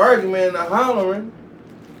stop the argument and the hollering,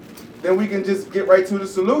 then we can just get right to the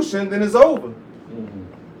solution, then it's over. Mm-hmm.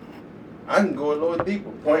 I can go a little deeper.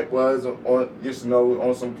 Point was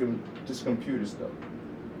on some just computer stuff.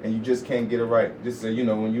 And you just can't get it right. Just say,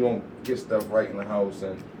 when you don't get stuff right in the house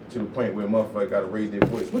and to the point where motherfucker gotta raise their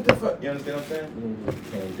voice. What the fuck? You understand what I'm saying? Mm-hmm.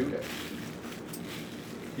 You can't do that.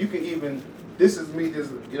 You can even, this is me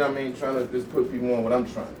just, trying to just put people on what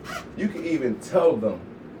I'm trying. You can even tell them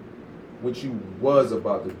what you was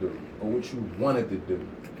about to do or what you wanted to do.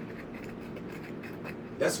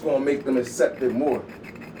 That's gonna make them accept it more.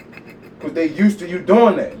 Because they used to you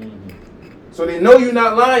doing that. Mm-hmm. So they know you're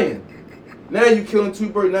not lying. Now you killing two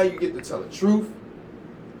birds, now you get to tell the truth.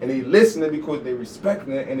 And they listening because they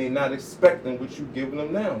respecting it and they not expecting what you giving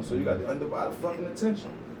them now. So you got the undivided fucking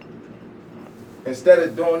attention. Instead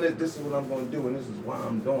of doing this is what I'm gonna do and this is why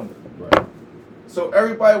I'm doing it. Right. So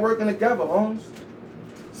everybody working together, Holmes.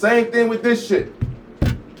 Same thing with this shit.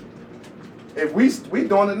 If we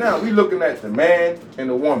doing it now, we looking at the man and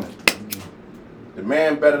the woman. The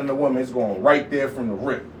man better than the woman. It's going right there from the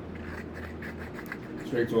rip.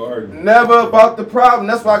 Straight to an argument. Never about the problem.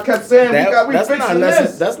 That's why I kept saying we fixing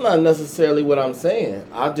this. That's not necessarily what I'm saying.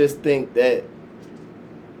 I just think that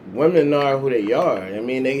women are who they are. I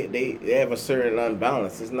mean, they have a certain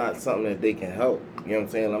unbalance. It's not something that they can help. You know what I'm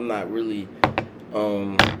saying? I'm not really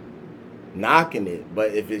knocking it,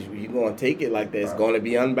 but if you're going to take it like that, it's going to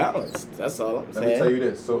be unbalanced. That's all I'm saying. Let me tell you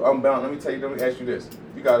this. So unbalanced. Let me ask you this.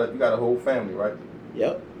 You got a whole family, right?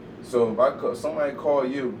 Yep. So if somebody call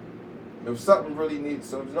you, if something really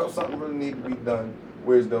needs to be done,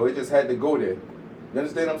 whereas though it just had to go there. You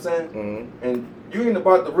understand what I'm saying? Mm-hmm. And you ain't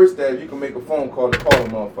about to risk that if you can make a phone call to call a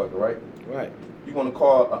motherfucker, right? Right. You gonna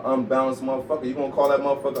call an unbalanced motherfucker? You gonna call that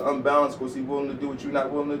motherfucker unbalanced because he willing to do what you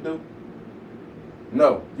not willing to do?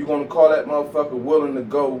 No. You gonna call that motherfucker willing to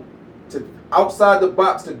go to outside the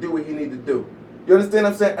box to do what he need to do. You understand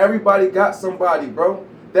what I'm saying? Everybody got somebody, bro.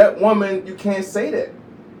 That woman, you can't say that.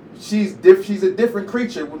 She's a different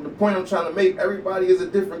creature. The point I'm trying to make, everybody is a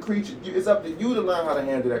different creature. It's up to you to learn how to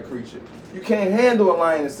handle that creature. You can't handle a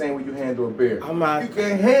lion the same way you handle a bear. You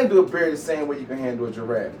can't handle a bear the same way you can handle a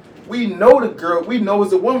giraffe. We know the girl, we know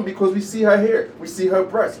as a woman because we see her hair, we see her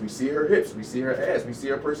breasts, we see her hips, we see her ass, we see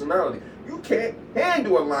her personality. You can't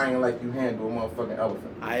handle a lion like you handle a motherfucking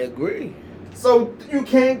elephant. I agree. So you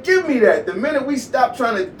can't give me that. The minute we stop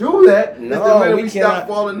trying to do that, is the minute we stop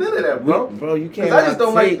falling into that, bro. Bro, you can't. Because I just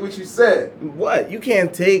don't like what you said. What? You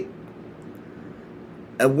can't take.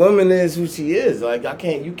 A woman is who she is. Like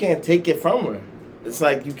you can't take it from her. It's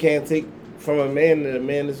like you can't take from a man that a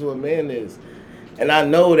man is who a man is. And I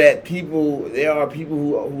know that there are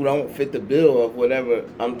people who don't fit the bill of whatever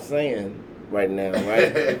I'm saying right now,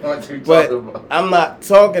 right? But I'm not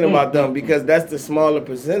talking about them because that's the smaller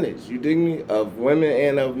percentage, you dig me, of women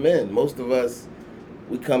and of men. Most of us,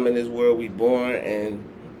 we come in this world, we born, and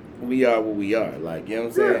we are what we are, like, you know what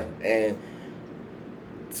I'm saying? Yeah. And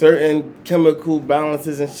certain chemical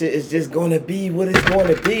balances and shit is just going to be what it's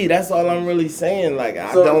going to be. That's all I'm really saying. Like,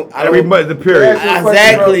 I don't everybody's the period.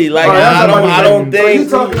 Exactly. Like, I don't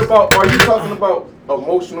think. Are you talking about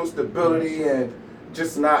emotional stability and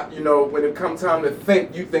just not, when it comes time to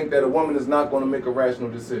think, you think that a woman is not going to make a rational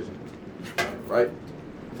decision, right?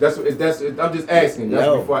 I'm just asking.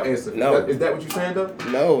 That's before I answer. No. Is that what you're saying, though?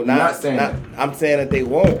 No, not saying that. I'm saying that they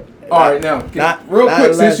won't. All right, now, can I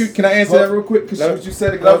answer that real quick? Because what you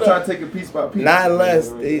said, because I was trying to take it piece by piece. Not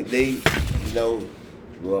unless they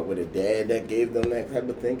grew up with a dad that gave them that type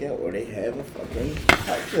of thinking, or they have a fucking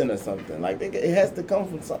husband or something. Like, it has to come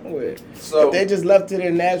from somewhere. So if they just left to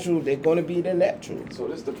their natural, they're going to be their natural. So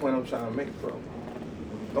this is the point I'm trying to make, bro.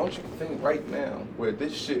 Don't you think right now, where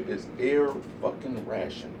this shit is fucking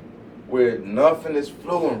ration, where nothing is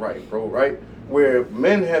flowing right, bro, right? Where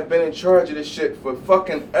men have been in charge of this shit for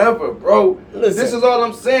fucking ever, bro. Listen, this is all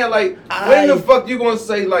I'm saying. Like, when the fuck you gonna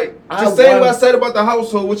say, like, just saying what I said about the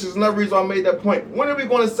household, which is another reason I made that point. When are we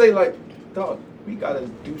gonna say, like, dog, we gotta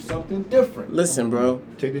do something different? Listen, bro.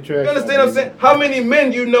 Take the trash. You understand what I'm saying? How many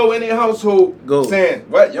men you know in their household saying,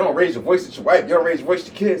 what? You don't raise your voice at your wife. You don't raise your voice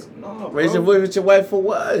to kids. No, bro. Raise your voice with your wife for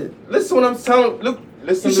what? Listen what I'm telling. Look,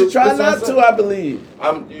 listen. You should try not to, I believe.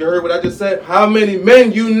 You heard what I just said? How many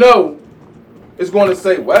men you know is going to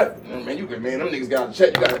say, what? Man, them niggas got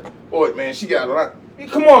to check. Or man, she got a lot.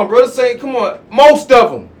 Come on, bro. Come on. Most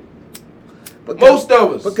of them. Most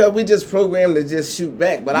of us. Because we just programmed to just shoot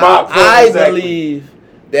back. But My I exactly. believe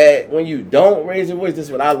that when you don't raise your voice, this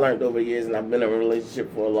is what I learned over the years, and I've been in a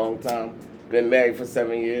relationship for a long time, been married for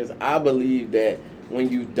 7 years. I believe that when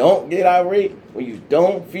you don't get irate, when you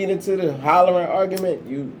don't feed into the hollering argument,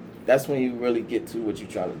 that's when you really get to what you're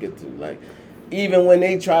trying to get to. Like, even when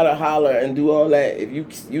they try to holler and do all that, if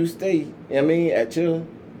you stay, you know what I mean, at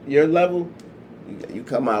your level, you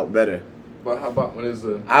come out better. But how about when there's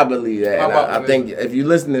a... I believe that. And I think if you're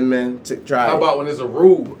listening, man, try How it. about when there's a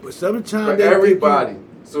rule Sometimes for everybody?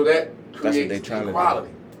 So that That's what they creates trying to do.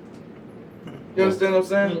 equality. You understand what I'm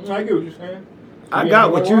saying? I get what you're saying. I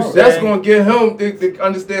got what you said. That's going to get him to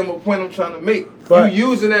understand what point I'm trying to make. But- you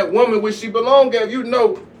using that woman where she belong at, you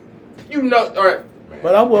know, all right. Man,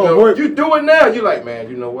 But I will work. You do it now. You like, man,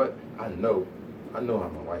 you know what? I know how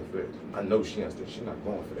my wife is. I know she understands. She's not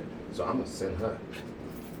going for that. So I'm going to send her.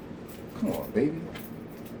 Come on, baby.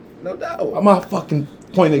 No doubt. My fucking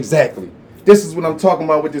point exactly. This is what I'm talking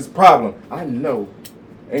about with this problem. I know,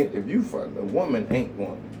 if you fuck a woman ain't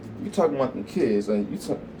going. You talking about them kids, and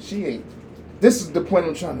she ain't. This is the point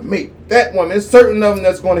I'm trying to make. That woman, there's certain of them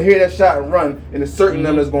that's going to hear that shot and run, and there's certain of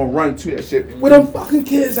them that's going to run to that shit. Where them fucking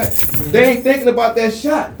kids at? They ain't thinking about that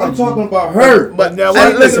shot. I'm talking about her. But now, I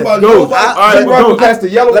ain't listen, thinking about Ghost, nobody. all right, She rocking Ghost. past the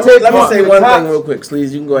yellow Let tape. me say the one top. thing real quick,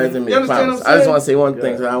 Sleaze. You can go after me. You I understand promise. what I'm I just saying? want to say one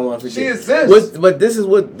thing, so I don't want to forget. She exists. But this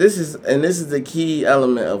is the key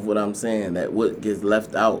element of what I'm saying. That what gets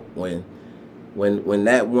left out when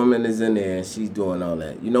that woman is in there and she's doing all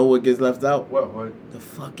that. You know what gets left out? What? The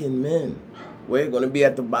fucking men. We're gonna be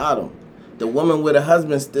at the bottom. The woman with a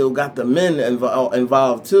husband still got the men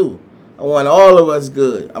involved too. I want all of us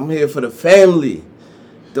good. I'm here for the family.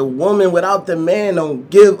 The woman without the man don't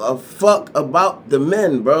give a fuck about the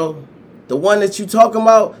men, bro. The one that you talking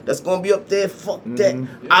about that's gonna be up there, fuck that.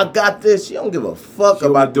 I got this. She don't give a fuck She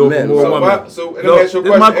about would do the it for men. more bro. women. So let No, me ask you a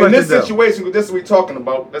this is my question. In this question, though. situation, because this is what we're talking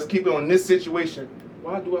about. Let's keep it on this situation.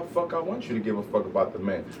 Why do I want you to give a fuck about the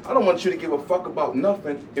man? I don't want you to give a fuck about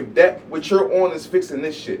nothing if that what you're on is fixing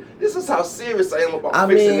this shit. This is how serious I am about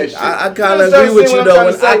fixing this shit. I kind of agree with you though.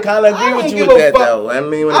 I kind of agree with you with that though. I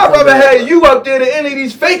mean, when it I'd comes rather to that, have you up there than any of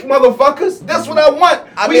these fake motherfuckers. That's what I want.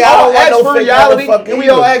 I We mean, I all don't want ask no for fake reality, motherfucker and we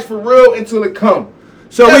all either. ask for real until it come.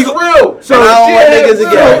 So That's we real. so And I don't want she niggas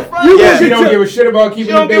had again. real You friends. She don't give a shit about keeping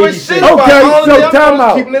She don't the give a baby shit safe. about okay, all so them time motherfuckers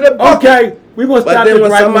out. keeping it a buck. Okay, we're gonna But stop then this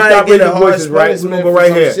when right. We're gonna somebody stop get a raising harsh voices right. We're gonna punishment go for right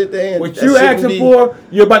some here. shit, then What that you shit asking would be- for,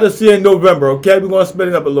 you're about to see in November. Okay, we're gonna split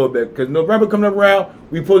it up a little bit because November coming around,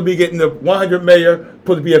 we supposed to be getting the 100 mayor,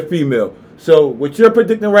 supposed to be a female. So what you're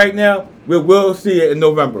predicting right now, we will see it in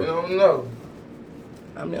November. You don't know.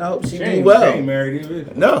 I mean, I hope she She do ain't well. married either.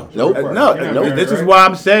 No, Nope. no. You're not married, This is right? why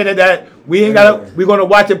I'm saying that we ain't gotta. We're gonna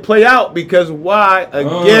watch it play out because why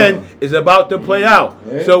again is about to play out.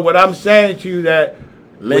 Yeah. So what I'm saying to you that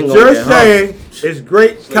Men what gonna you're get saying is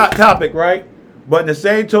great topic, right? But in the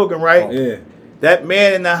same token, right? Yeah. That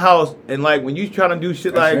man in the house and like when you trying to do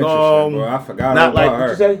shit That's like interesting, bro. I forgot not all like about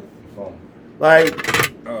what her. you say,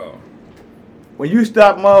 like Oh. when you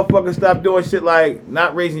stop doing shit like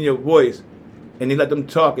not raising your voice and they let them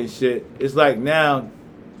talk and shit, it's like now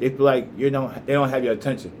they feel like they don't have your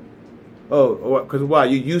attention. Oh, because why?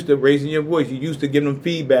 You used to raising your voice. You used to giving them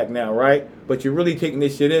feedback now, right? But you're really taking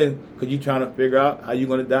this shit in because you're trying to figure out how you're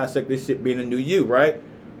going to dissect this shit being a new you, right?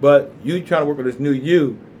 But you trying to work with this new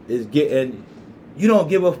you is getting, you don't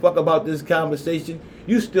give a fuck about this conversation.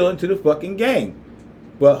 You still into the fucking game.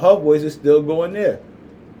 But her voice is still going there.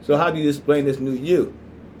 So how do you explain this new you?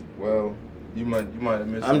 Well, you might have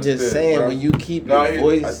missed. I'm just saying, when you keep your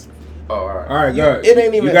voice, all right. All right, good. it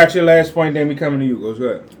ain't even. You got your last point, then we coming to you. Goes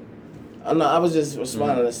good. I was just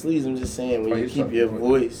responding to Sleaze. I'm just saying, when Oh, you you keep talking your about-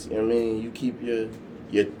 voice, you know what I mean, you keep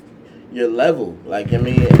your level. Like, I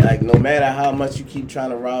mean, like, no matter how much you keep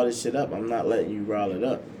trying to rile this shit up, I'm not letting you rile it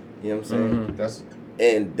up. You know what I'm saying?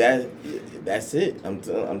 And that's it.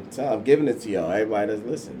 I'm giving it to y'all. Everybody that's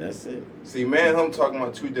listening, that's it. See, man, I'm talking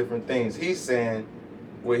about two different things.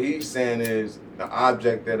 What he's saying is the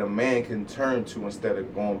object that a man can turn to instead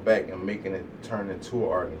of going back and making it turn into an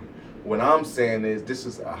argument. What I'm saying is this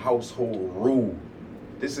is a household rule.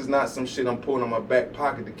 This is not some shit I'm pulling on my back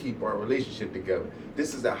pocket to keep our relationship together.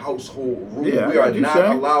 This is a household rule. Yeah, we I are get you not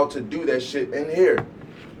saying. allowed to do that shit in here.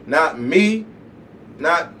 Not me,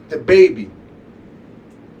 not the baby.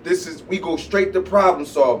 We go straight to problem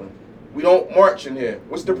solving. We don't march in here.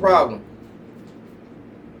 What's the problem?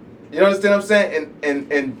 You understand what I'm saying?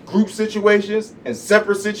 In group situations, in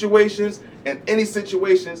separate situations, in any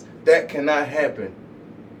situations, that cannot happen.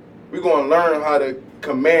 We're going to learn how to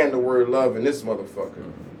command the word love in this motherfucker.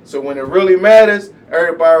 So when it really matters,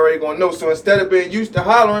 everybody already gonna know. So instead of being used to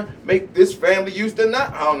hollering, make this family used to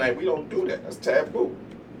not hollering. We don't do that. That's taboo.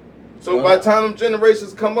 So by the time them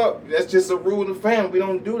generations come up, that's just a rule of the family. We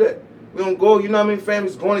don't do that. We don't go, you know how many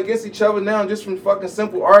families going against each other now just from fucking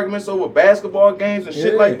simple arguments over basketball games and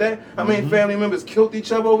shit like that? How many family members killed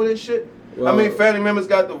each other over this shit? Well, how many family members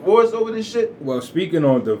got divorced over this shit? Well, speaking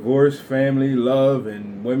on divorce, family, love,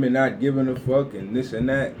 and women not giving a fuck and this and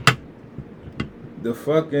that, the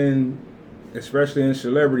fucking, especially in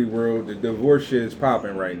celebrity world, the divorce shit is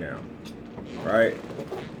popping right now, right?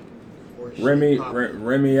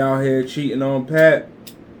 Remy out here cheating on Pat.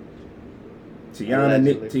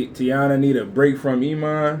 Tiana need a break from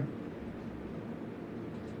Iman.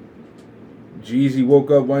 Jeezy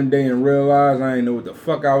woke up one day and realized I didn't know what the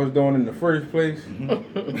fuck I was doing in the first place.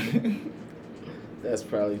 That's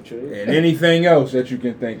probably true. And anything else that you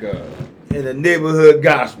can think of. In the neighborhood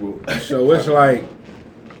gospel. So it's like,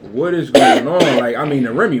 what is going on? Like, I mean,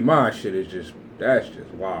 the Remy Ma shit is just, that's just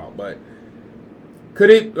wild. But could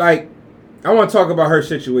it, like, I want to talk about her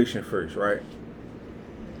situation first, right?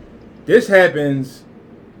 This happens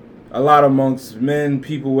a lot amongst men,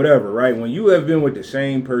 people, whatever, right? When you have been with the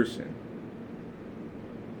same person,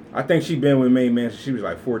 I think she been with Main Man since she was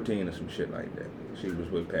like 14 or some shit like that. She was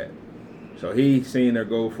with Pat. So he seen her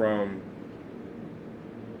go from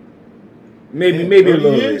maybe a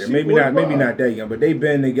little later, maybe not that young, but they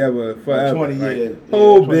been together forever. 20 years.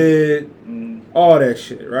 Whole bit, all that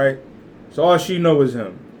shit, right? So all she know is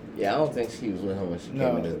him. Yeah, I don't think she was with him when she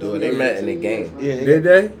came in the door. They met in the game. Yeah, Did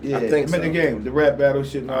they? Yeah, I think they met in the game, the rap battle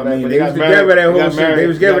shit and all I that. mean, But they was got together that married- whole got shit. married- They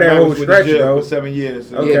was together got that married whole with the stretch, jail though. For 7 years.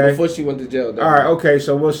 So. Okay. Yeah, before she went to jail. Though. All right, okay,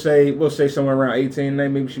 so we'll say somewhere around 18,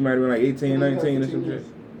 maybe she might have been like 18, 19 or some shit.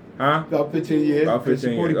 Huh? About 15 years. About 15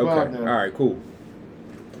 years. 45 Okay. now. All right, cool.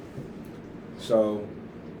 So,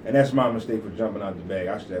 and that's my mistake for jumping out the bag.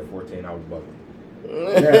 I should have 14. I was bugging.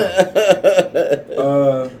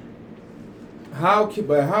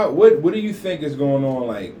 What do you think is going on,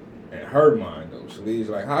 like, in her mind though? So these,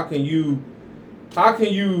 like, how can you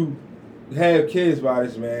have kids by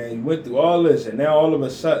this man? You went through all this, and now all of a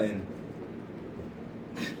sudden,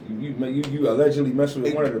 you allegedly messing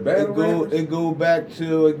with one of the battle rappers? It go back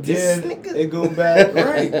to again. It go back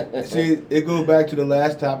right. See, it go back to the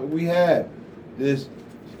last topic we had. This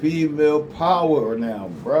female power now,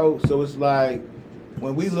 bro. So it's like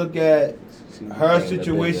when we look at her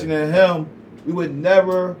situation and him, we would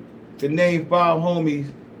never could name 5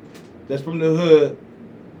 homies that's from the hood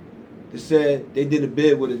that said they did a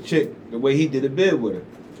bid with a chick the way he did a bid with her.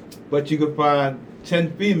 But you could find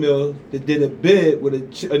 10 females that did a bid with a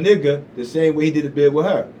nigga the same way he did a bid with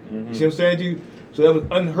her. Mm-hmm. You see what I'm saying to you? So that was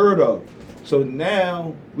unheard of. So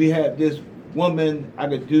now we have this woman, I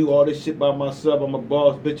could do all this shit by myself, I'm a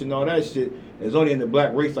boss bitch and all that shit. It's only in the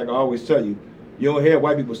black race, like I always tell you. You don't hear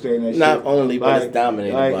white people saying that shit. Not only, but it's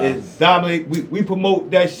dominated by it's dominate. We promote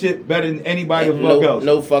that shit better than anybody else.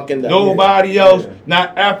 No fucking doubt. Nobody else. Yeah.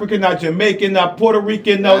 Not African, not Jamaican, not Puerto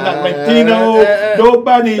Rican, no, not Latino.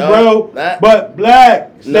 Nobody, bro. But black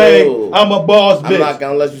say I'm a boss bitch. I'm not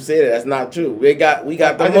gonna let you say that. That's not true. We got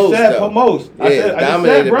the I most. Just said promote. Yeah, I just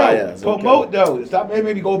said, bro. Us, promote okay. though. Stop making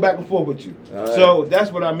me go back and forth with you. Right. So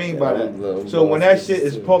that's what I mean by that. So when that shit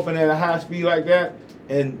is pumping at a high speed like that,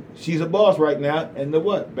 and she's a boss right now, and the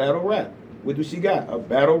what? Battle rap. What do she got? A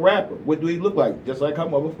battle rapper. What do he look like? Just like her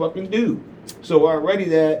motherfucking dude. So already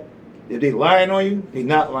that, if they lying on you, they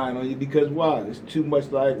not lying on you because why? There's too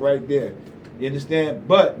much like right there. You understand?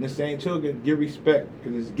 But in the same token, give respect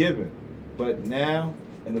because it's given. But now,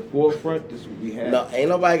 in the forefront, this is what we have. No, ain't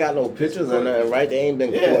nobody got no pictures or nothing, right? They ain't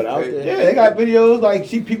been caught out there. Yeah, they got videos like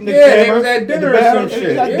she peeping the they camera. was at dinner or some shit.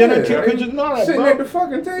 They got dinner, took pictures and all that, Sitting bro. at the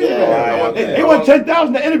fucking table. Yeah, They want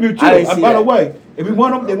 10,000 to interview too. I didn't see By the that. way, if we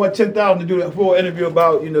want them, they want 10,000 to do that full interview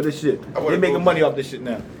about this shit. I wanna They making go- money off this shit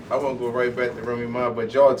now. I want to go right back to Remy Ma,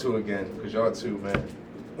 but y'all two again, because y'all two, man.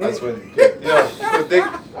 That's what,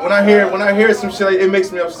 when I hear some shit, it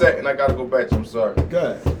makes me upset, and I gotta go back to. I'm sorry.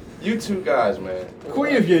 Good. You two guys, man.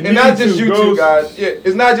 Queen, if you And not just you two guys. Yeah,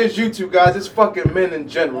 it's not just you two guys. It's fucking men in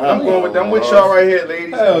general. I'm going with them. I'm with y'all right here,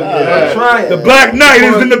 ladies. Hell yeah. I'm trying. The Black Knight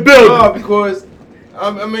is in the building. No, because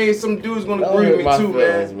I mean, some dudes gonna Don't agree hurt with my me too,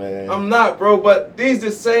 feelings, man. man. I'm not, bro. But these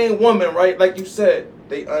the same women, right? Like you said,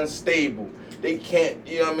 they unstable. They can't.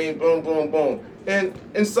 You know what I mean? Boom, boom, boom. And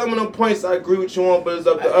some of them points I agree with you on, but it's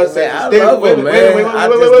up to us Man, as I the stable. love them, man. I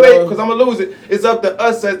just Wait, love- because I'm gonna lose it. It's up to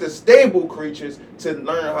us as the stable creatures to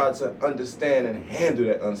learn how to understand and handle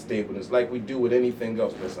that unstableness, like we do with anything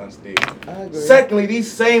else that's unstable. I agree. Secondly,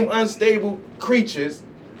 these same unstable creatures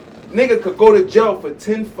Nigga could go to jail for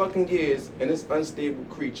 10 fucking years, and this unstable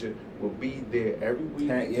creature will be there every week.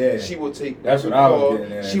 Yeah. She will take That's every what I was call.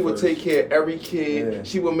 getting at She will first. take care of every kid. Yeah.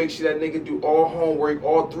 She will make sure that nigga do all homework,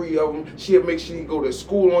 all 3 of them. She'll make sure he go to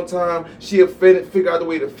school on time. She'll figure out the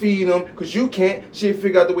way to feed him, because you can't. She'll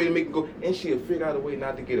figure out the way to make him go. And she'll figure out a way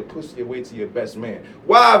not to get a pussy away to your best man.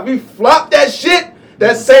 Why? If we flop that shit,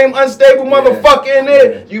 that same unstable motherfucker in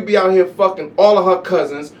there, you be out here fucking all of her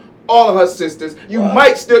cousins, all of her sisters.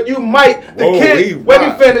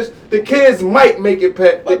 The kids might make it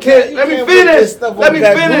past. The kids, let me finish. I'm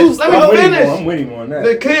with him on that.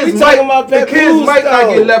 The kids might not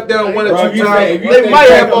get left down 1 or 2 times. They They might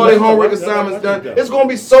have all their that's- homework that's- assignments that's- done. It's gonna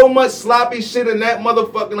be so much sloppy shit in that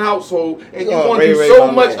motherfucking household, and you're gonna do Ray, so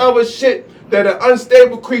my much man. other shit that an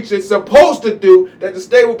unstable creature is supposed to do, that the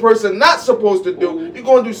stable person not supposed to do. You're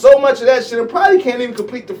gonna do so much of that shit and probably can't even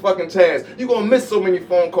complete the fucking task. You're gonna miss so many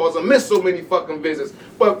phone calls and miss so many fucking visits.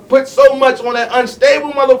 But put so much on that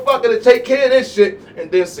unstable motherfucker to take care of this shit,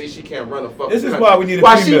 and then say she can't run a fucking This is country. why we need a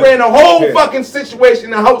Why she female. ran the whole Yeah. fucking situation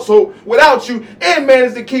in the household without you and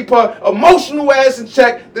managed to keep her emotional ass in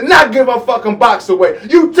check to not give her fucking box away.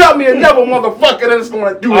 You tell me another motherfucker that's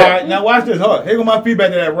gonna do All that. right, now watch this. Hold on. Here go my feedback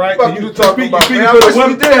to that, right? Fuck you talking about, speaking man? I for the wish we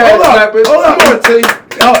women. did have Hold up, slappers. hold up. I'm gonna tell you.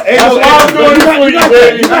 Oh, hey, That's no, why I'm hey, doing you this got- for you you, got baby.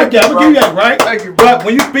 that, you got that. I'm gonna give you that, right? Thank you, bro. But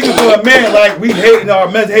when you speaking for a man like we hating or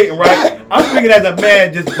men's hating, right? I'm speaking as a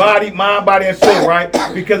man, just body, mind, body, and soul, right?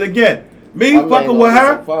 Because again, me I'm fucking not with gonna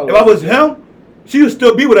her, follow if I was you. him, she would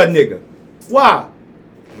still be with that nigga. Why?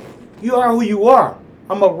 You are who you are.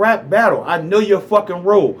 I'm a rap battle. I know your fucking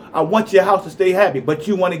role. I want your house to stay happy, but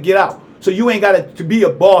you want to get out. So you ain't got to be a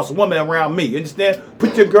boss woman around me. You understand?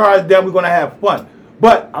 Put your guards down. We're going to have fun.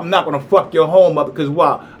 But I'm not going to fuck your home up because,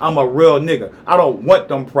 why? I'm a real nigga. I don't want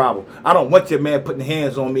them problems. I don't want your man putting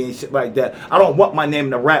hands on me and shit like that. I don't want my name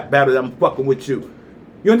in the rap battle that I'm fucking with you.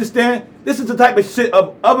 You understand? This is the type of shit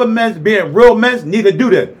of other men being real men need to do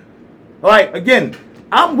that. Like, again,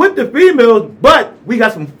 I'm with the females, but we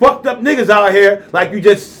got some fucked up niggas out here, like you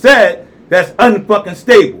just said, that's unfucking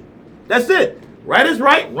stable. That's it. Right is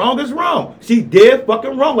right, wrong is wrong. She dead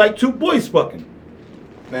fucking wrong, like 2 boys fucking.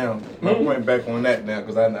 Now, I'm going back on that now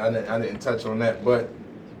because I didn't touch on that, but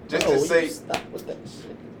just to say, Stop with that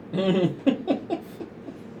shit.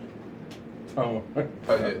 Oh.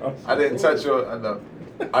 I didn't touch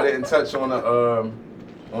on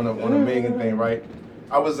the Megan thing, right?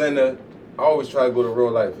 I always try to go to real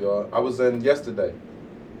life, y'all. I was in yesterday.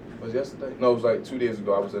 Was it yesterday? No, it was like 2 days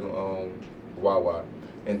ago. I was in Wawa,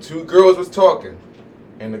 and 2 girls was talking,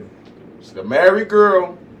 and the married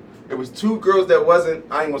girl. It was 2 girls that wasn't.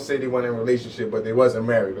 I ain't gonna say they weren't in a relationship, but they wasn't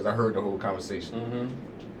married because I heard the whole conversation.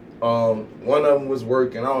 One of them was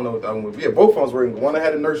working. I don't know what the other one was. Yeah, both of them was working. One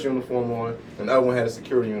had a nurse uniform on, and the other one had a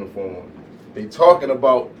security uniform on. They talking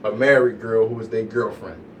about a married girl who was their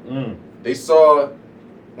girlfriend. They saw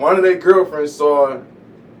one of their girlfriends saw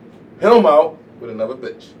him out with another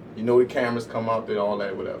bitch. You know the cameras come out there, all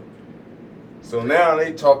that, whatever. So now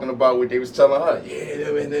they talking about what they was telling her.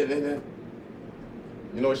 Yeah,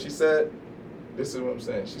 you know what she said? This is what I'm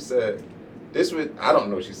saying. She said, this what I don't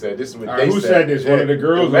know what she said. This is what they who said. said this? One of the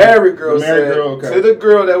girls? The married girl said okay. to the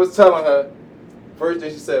girl that was telling her, first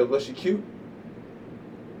thing she said, was she cute?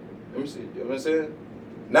 Let me see. You know what I'm saying?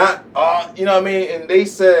 Not, you know what I mean? And they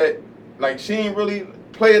said, like, she ain't really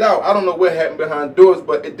play it out. I don't know what happened behind doors,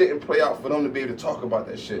 but it didn't play out for them to be able to talk about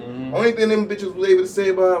that shit. Only thing them bitches was able to say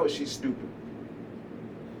about her was she's stupid.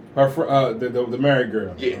 Her, the married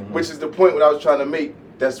girl. Yeah, which is the point what I was trying to make.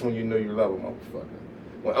 That's when you know you love a motherfucker.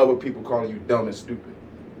 When other people calling you dumb and stupid,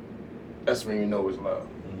 that's when you know it's love.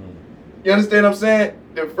 You understand what I'm saying?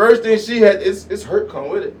 The first thing she had, it's hurt come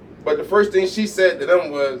with it. But the first thing she said to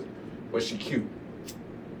them was she cute?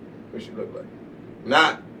 What she look like?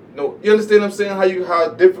 Not, no, you understand what I'm saying? How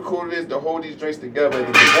difficult it is to hold these drinks together at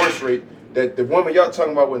the divorce rate, that the woman y'all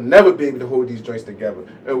talking about would never be able to hold these drinks together.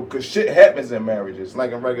 Because shit happens in marriages,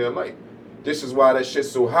 like in regular life. This is why that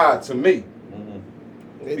shit's so high to me.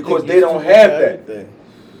 Because they don't have that.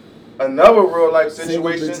 Another real life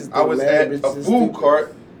situation, I was at a food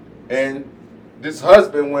cart and this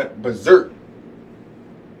husband went berserk.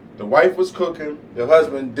 The wife was cooking, the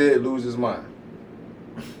husband did lose his mind.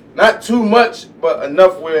 Not too much, but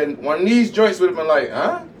enough where one of these joints would have been like,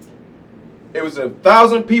 huh? It was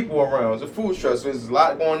 1,000 people around. It was a food truck, so there's a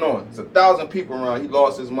lot going on. There's 1,000 people around. He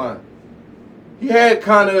lost his mind. He had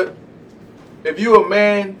kind of, if you a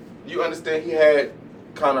man, you understand he had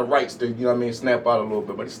kind of rights to, you know what I mean, snap out a little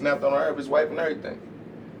bit. But he snapped on her, his wife and everything.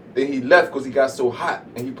 Then he left because he got so hot.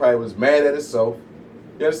 And he probably was mad at himself.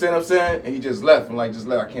 You understand what I'm saying? And he just left. And like, just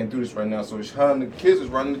left. I can't do this right now. So her and the kids was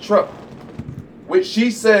running the truck. what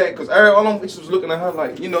she said, because all them bitches was looking at her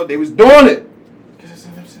like, you know, they was doing it.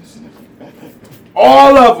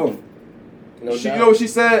 All of them. No You doubt. know what she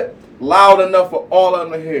said? Loud enough for all of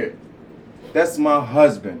them to hear. That's my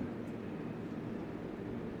husband.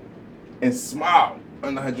 And smiled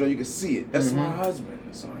under her jaw. You can see it. That's my husband.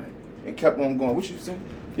 That's all right. And kept on going. What you saying?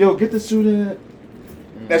 Yo, get the suit in.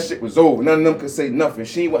 That shit was over. None of them could say nothing.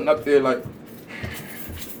 She wasn't up there like.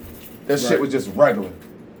 That shit was just regular.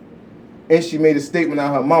 And she made a statement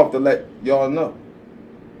out her mouth to let y'all know.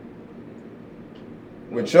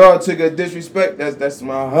 When y'all took a disrespect, that's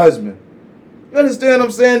my husband. You understand what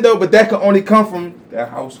I'm saying though? But that can only come from that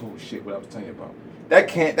household shit what I was telling you about. That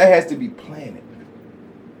has to be planted.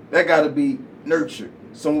 That gotta be nurtured.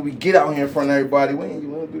 So when we get out here in front of everybody, you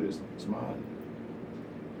wanna do this? It's my husband.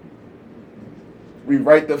 We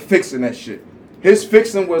right there fixing that shit. His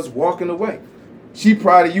fixing was walking away. She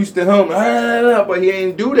probably used to him, but he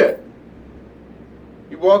ain't do that.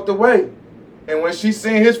 He walked away. And when she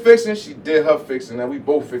seen his fixing, she did her fixing. Now we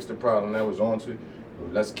both fixed the problem. That was on to,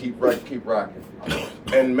 let's keep rocking.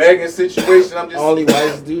 And Megan's situation, I'm just Only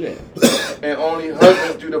wives do that. and only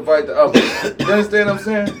husbands do the fight the other. You understand what I'm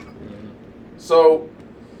saying? So,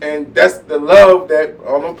 and that's the love that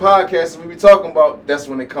on them podcasts we be talking about, that's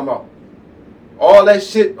when they come out. All that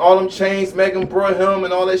shit, all them chains Megan brought him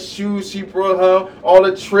and all that shoes she brought him, all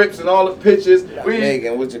the trips and all the pictures.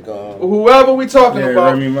 Megan, what you call? Whoever we talking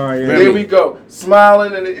about, Remy Ma, yeah. there we go.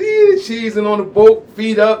 Smiling and cheesing on the boat,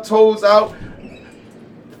 feet up, toes out.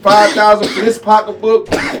 5,000 for this pocketbook,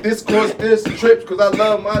 this course, this trips, because I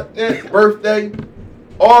love my birthday.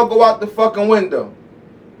 All go out the fucking window.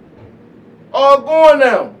 All going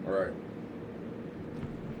now. Right.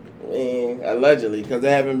 Allegedly, because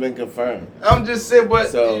they haven't been confirmed. I'm just saying, but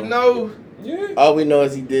So- you know. Yeah. All we know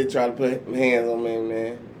is he did try to put hands on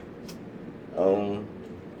man.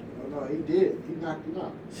 No, he did. He knocked him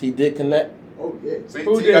out. She did connect. Oh, yeah. See,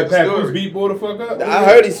 Who T did got the Pat? story. Who's beat boy the fuck up? I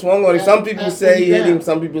heard he swung on him. Some people Pat say put he him hit him. down.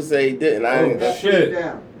 Some people say he didn't. I ain't. Oh, Pat put him shit.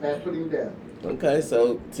 down. Pat put him down. Okay,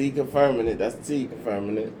 so T confirming it. That's T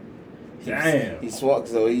confirming it. Damn. He swung,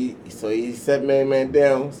 so he set man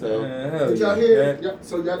down. So Hell Did y'all yeah. hear?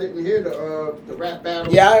 So y'all didn't hear the rap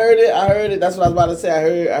battle? yeah, I heard it. That's what I was about to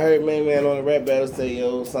say. I heard man on the rap battle say,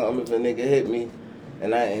 yo, something if a nigga hit me,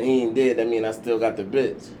 and he ain't dead. That mean I still got the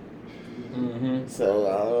bitch. Mm-hmm.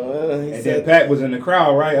 So he And said, then Pat was in the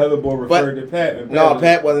crowd, right? Other boy referred to Pat. And no, was-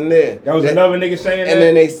 Pat wasn't there. That was another nigga saying And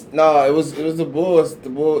that. then it was the Bulls. The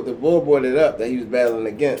bull brought it up that he was battling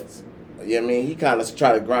against. Yeah, I mean, he kind of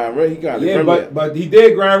tried to grind. He kind of Yeah, but he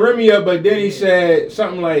did grind Remy up. But then he said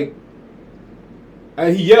something like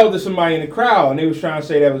he yelled at somebody in the crowd, and they was trying to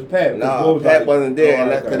say that was Pat. No, Pat wasn't there, and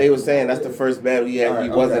that's okay. because they were saying that's the first battle he had. All right, he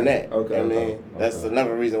wasn't okay, at. okay, I mean, okay, that's okay.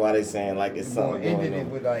 another reason why they saying like it's something ended going it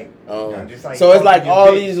on. with like, just like So it's like your all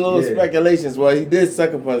bitch. these little Yeah. speculations. Well, he did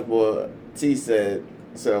second punch boy. T said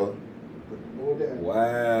so. Go down.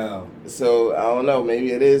 Wow. So I don't know.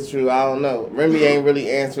 Maybe it is true. I don't know. Remy ain't really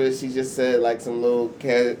answered. She just said like some little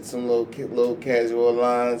casual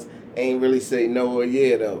lines. Ain't really say no or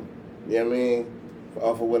yeah though. You know what I mean?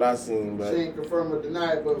 Off of what I seen, but She ain't confirm or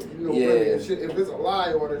deny it, but you know, Yeah. really, if it's a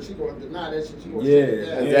lie on her, she gonna deny that shit. She gonna Yeah. say it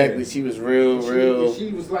down. exactly. She was real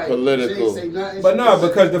She was like political. She ain't say nothing. But She no, just-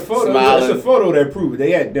 because the photo, Smiling. it's a photo that proved it.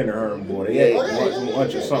 They had dinner, her and boy. They had Yeah. Oh, yeah,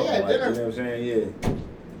 lunch or yeah, something they had like that. You dinner. know what I'm saying? Yeah.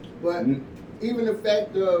 But even the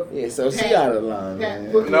fact of Yeah, so she Pat- out of line, Pat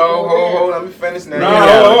man. putting No, it on hold, there. let me finish now.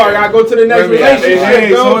 No, I gotta go to the next Wait a minute. relationship. Hey,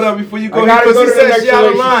 yo. hold up before you go. I gotta Because go he to the said next she out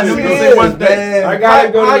of line. Let me relationship. say one She is, thing. man. I gotta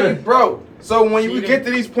go to the. Bro. So when we get to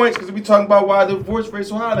these points, because we talking about why the divorce rate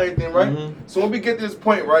so high and everything, right? Mhm. So when we get to this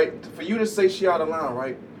point, right, for you to say she out of line,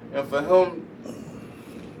 right, and for him,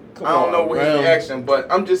 I don't know what his reaction, but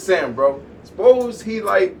I'm just saying, bro. Suppose he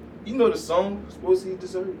like, you know the song. Suppose he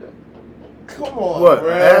deserved that. Come on, What? bro.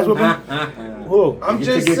 That's what Who? I'm You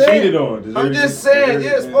just get saying. cheated on. I'm Deserve just it. saying. Deserve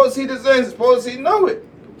Yeah, it, suppose he deserves it. Suppose he know it.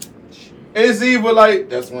 It's either like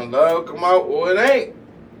that's when love come out or it ain't.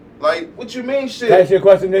 Like, what you mean, shit? Can I ask you a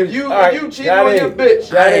question, nigga? If you All right, you cheating got on it. your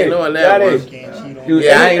bitch, I ain't knowing that Got one. it. Can't cheat on You-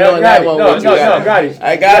 Yeah, I ain't knowing that one. No, What you no, got? got it.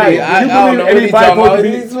 I got it. Do I you don't believe know what he's anybody talking about. supposed to be-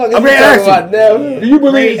 He's I'm talking gonna ask about now. Do you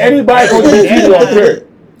believe anybody supposed to be cheated on, period?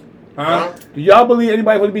 Huh? Do y'all believe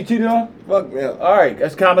anybody supposed to be cheated on? Fuck me. All right,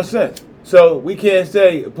 that's common sense. So we can't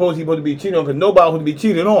say supposed he's supposed to be cheated on because nobody supposed to be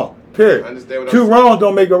cheated on, period. I understand what Two I'm wrongs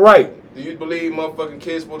don't make it right. Do you believe motherfucking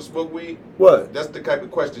kids supposed to smoke weed? What? That's the type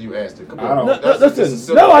of question you asked it. Come I on. don't. No, That's- listen, that's a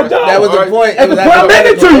simple no, I question. don't. That was the All right? point. That's It was the point I'm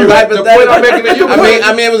making to you. The point I'm making to you.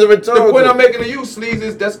 I mean, it was a rhetorical. The point I'm making to you, Sleaze,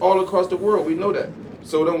 is that's all across the world. We know that.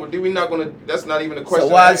 So don't we not gonna? That's not even a question.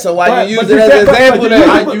 So why But you use you it as said- an but example you then?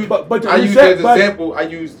 used- I used but I you used said- it as an but- example. I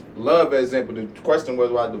used love as example. The question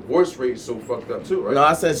was why divorce rate is so fucked up too, right? No,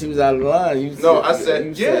 I said she was out of line. I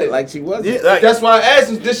said like she wasn't. Yeah, like, that's why I asked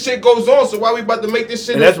him. This shit goes on, so why we about to make this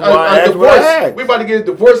shit And that's why I a asked what I divorce? asked. We about to get a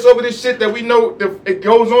divorce over this shit that we know it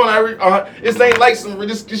goes on. This ain't like some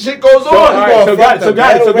this shit goes on. all right, so got it.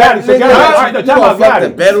 All right, no, time out, got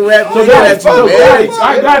it. Battle rap. So got it. All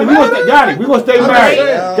right, got it. We gonna stay married.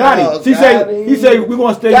 Got it. He said we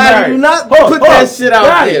gonna stay married. Do not put that shit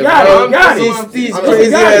out there. Got it. These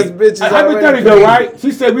crazy ass bitches. Hypothetical, right?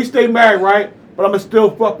 She said we stay married, right? But I'ma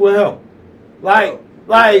still fuck with him. Like.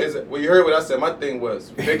 Well, you heard what I said. My thing was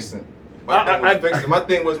fixing. My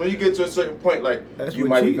thing was when you get to a certain point, like you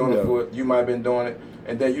might be doing it for it, you might have been doing it,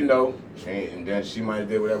 and then and then she might have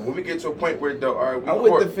did whatever. When we get to a point where all right, we I'm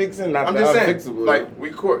court. with the fixing. I'm just saying, fixable. like we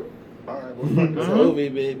court. All right, well, fuck this up. Movie,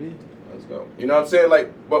 baby. Let's go. You know what I'm saying?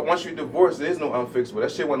 Like, but once you divorce, there is no unfixable.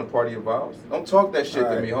 That shit wasn't a part of your vows. Don't talk that shit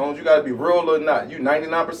to me, Holmes. You gotta be real or not. You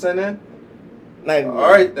 99% in? 99. All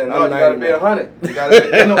right, then. No, you gotta be 100. You gotta be.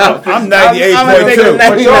 I'm 98.2.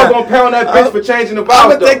 But y'all gonna pound that bitch for changing the vows. I'm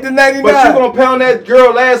gonna take the 99. But you gonna pound that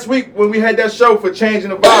girl last week when we had that show for changing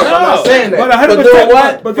the vows. I'm not saying that. But 100%.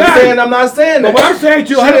 What? But saying I'm not saying that. But what I'm saying to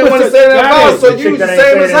you, she didn't want to say that vows, so you the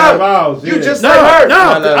same as her. You just like her.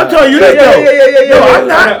 No, I'm telling you this though. Yeah. No, I'm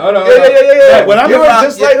not. Yeah. When I'm You're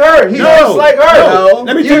just like her. He's just like her.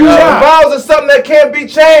 Let me tell you why. Vows are something that can't be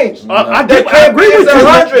changed. I agree with you.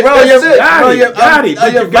 100. Got it.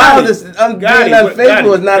 Your vows is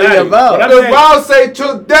unfaithful is not in your vows. The vows say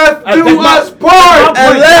to death do us part.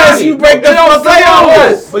 Unless you break the fuck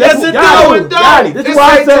vows. Yes, it do. This is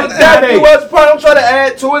why I said death do us part. I'm trying to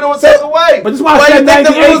add to it or take away. But this is why I said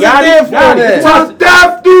 98. Got it. To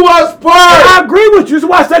death do us part. I agree with you. This is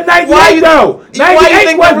why I said 98 though.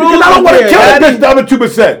 98 was because I don't want to kill this the other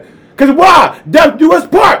 2%. Because why? Death do us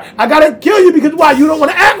part. I gotta kill you because why? You don't want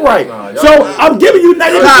to act right. So I'm giving you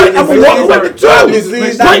 90%. I'm gonna walk away with 2. I'm going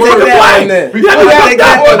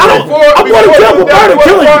to kill for murder,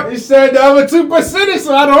 killing you. You said the other 2%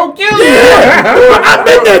 so I don't kill you. Yeah, I've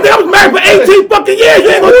been there. I was married for 18 fucking years. You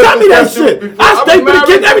ain't gonna tell me that shit. I stay for the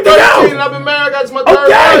kids and everything else. I've been married. I got to my third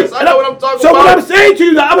wife. I know what I'm talking about. So what I'm saying to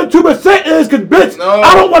you, the other 2% is because bitch,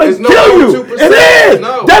 I don't want to kill you. It is.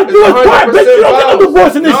 Death do us part, bitch. You don't get no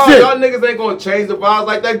divorce in this shit. Y'all niggas ain't gonna change the vows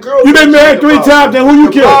like that girl. You been married 3 times, then who you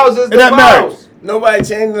killed in that marriage? Nobody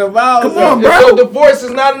changing the vows. Come on, bro. So divorce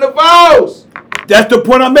is not in the vows. That's the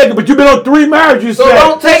point I'm making. But you've been on 3 marriages. So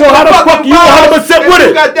don't take so the how the fuck fucking you 100% vows with if it?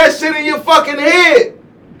 you got that shit in your fucking head.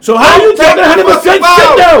 So how you take 100% shit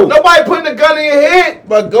though? Nobody putting a gun in your head.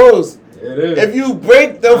 But Ghost, It is. if you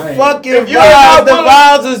break the fucking you vows, the not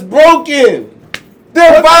vows is broken. The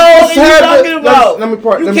vows have you talking about?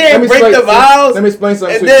 You can't break the vows. Let me explain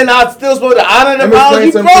something. And then I'm still supposed to honor the vows.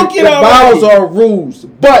 You broke it already. The vows are rules,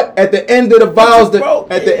 but at the end of the vows,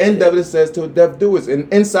 at the end of it says till death do us. And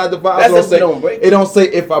inside the vows, it don't say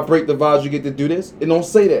if I break the vows, you get to do this. It don't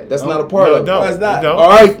say that. That's not a part of it. No, it's not.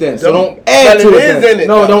 All right then. So don't add to it.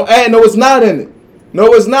 No, don't add. No, it's not in it.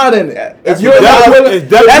 No, it's not in it. If you're not willing,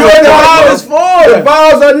 that's what the vows is for. The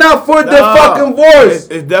vows are not for the fucking voice.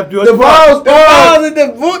 It's death do us The vows are.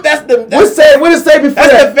 That's the. What it say before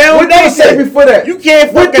that? That's the foundation. What do it say before that? You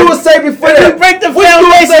can't. What do it say before that? You break the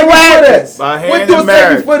foundation. What happens? What do it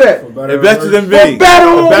say before that? Invested in For V. better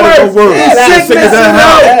or worse. Sickness and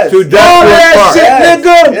health. To death All do us that part. shit,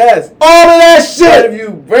 nigga. Yes. All of that But shit. if you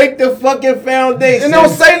break the fucking foundation, It don't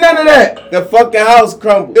say none of that. the fucking house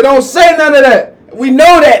crumbles. It don't say none of that. We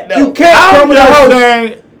know that though. You can't crumble the house.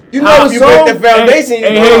 You know the you break song? the foundation.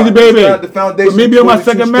 Hey, you Hazy baby. The foundation For me being my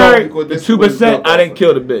before second you marriage, strong, the because this is 2%, what I didn't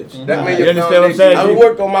kill the bitch. That made You your understand what I'm foundation. saying? I'm gonna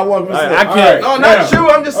work on my 1%. I can't. No, not you.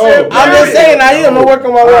 I'm just saying. I'm just saying. I am gonna work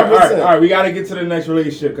on my All 1%. right, we got to get to the next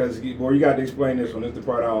relationship because, boy, you got to explain this one. This is the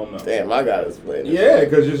part I don't know. Damn, I gotta explain this. Yeah,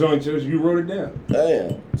 because you wrote it down.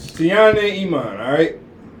 Damn. Tiana and Iman, all right?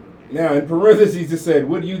 Now, in parentheses, it said,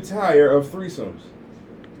 would you tire of threesomes?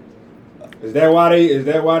 Is that why this is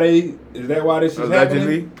Allegedly.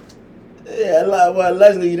 happening? Yeah, well,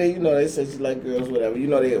 allegedly, they say she like girls, whatever.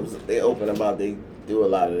 They open about they do a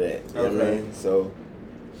lot of that. You know what I mean? So.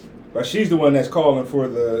 But she's the one that's calling for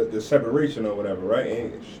the separation or whatever,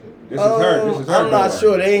 right? This is her. I'm not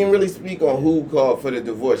sure. They ain't really speak on who called for the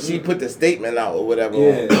divorce. She put the statement out or whatever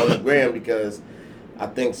on the gram because I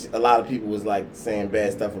think a lot of people was like saying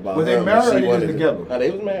bad stuff about her. Was they married or they just together? No, they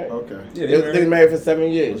was married. Okay. Yeah, They was married for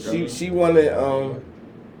 7 years. Okay. She wanted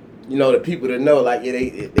the people to know like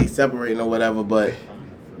they separating or whatever, but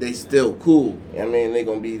they still cool. I mean, they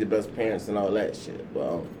gonna be the best parents and all that shit.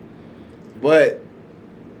 But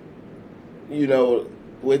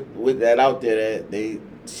with that out there that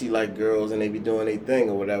she like girls and they be doing their thing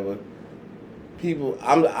or whatever. people.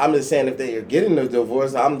 I'm just saying if they are getting a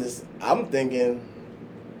divorce, I'm thinking,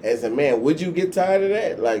 as a man, would you get tired of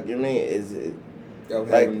that? Like, you mean, is it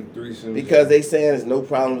like because they saying there's no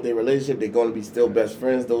problem with their relationship, they're going to be still best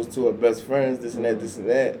friends. Those two are best friends. This and that, this and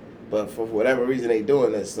that. But for whatever reason, they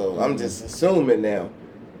doing this. So I'm just assuming now.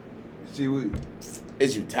 See,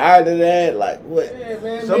 is you tired of that? Like what? Yeah,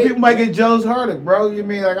 man, some people might get jealous hearted, bro. You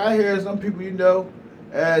mean like I hear some people, you know,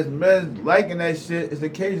 as men liking that shit. It's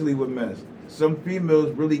occasionally with men. Some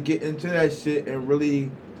females really get into that shit and really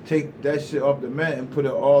take that shit off the man and put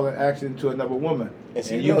it all in action to another woman. And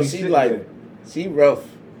she, you be she sitting like, there. she rough.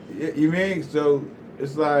 You mean? So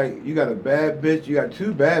it's like you got a bad bitch, you got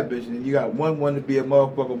two bad bitches, and you got one to be a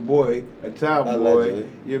motherfucking boy, a child boy. Allegedly.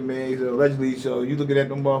 You mean? So allegedly, so you looking at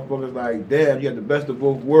them motherfuckers like, damn, you got the best of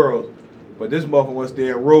both worlds. But this motherfucker wants to stay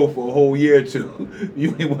enrolled for a whole year or two. You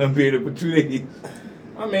ain't want to be there for 2 days.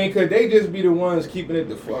 I mean, could they just be the ones keeping it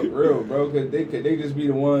the fuck real, bro? Could they just be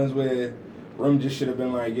the ones where Rum just should have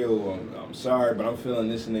been like, yo, I'm sorry, but I'm feeling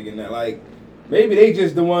this nigga and that. Like, maybe they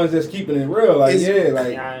just the ones that's keeping it real. Like, It's- yeah,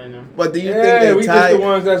 like, I don't know. But do you yeah, think we they just the tired?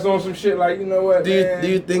 ones that's on some shit like, you know what, man? Do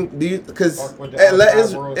you because Fuck what the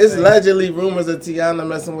outside world it's say. allegedly rumors of Tiana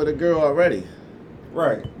messing with a girl already.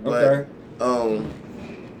 Right, But okay.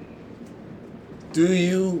 do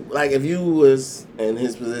you like if you was in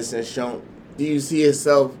his position, Sean? Do you see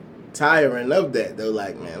yourself tiring of that though?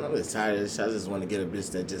 Like, man, I'm just tired of this shit. I just want to get a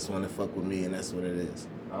bitch that just want to fuck with me, and that's what it is.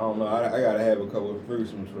 I don't know. I gotta have a couple of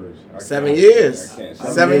threesomes first. 7 years. I can't.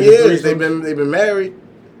 7 years of years. They've threesomes? been married,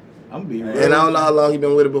 I'm being Man. real. and I don't know how long he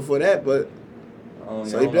been with her before that, but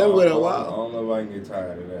So he been with her a while. I don't know if I can get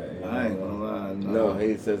tired of that. You I ain't know? gonna lie. no,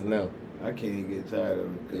 he says no. I can't get tired of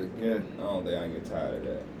it. 'Cause again, I don't think I can get tired of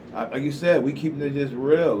that. like you said, we keeping it just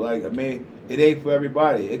real. Like, I mean, it ain't for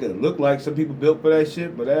everybody. It could look like some people built for that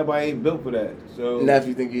shit, but everybody ain't built for that. So Now, if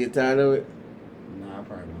you think you get tired of it, Nah, I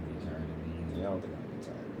probably won't be tired of Yeah, I don't think I can get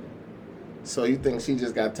tired of that. so you think she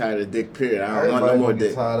just got tired of dick, period. I don't want Everybody no more gonna get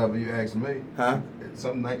dick. tired of it, you ask me. Huh?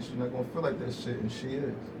 Some nights you're not gonna feel like that shit, and she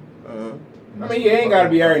is. Uh-huh. And I that's mean, you what ain't gotta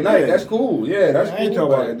be every night. Yeah. That's cool. Yeah, that's I cool. ain't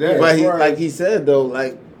talking about that. But he, as far like as- he said though,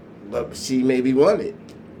 like, but she maybe want it.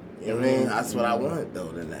 You know what I mean? That's what I want though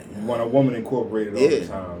tonight. You want a woman incorporated all Yeah. the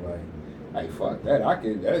time, like fuck that. I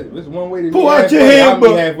could. There's one way to Pull be out your halfway. I'll handbook.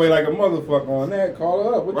 be halfway like a motherfucker on that. Call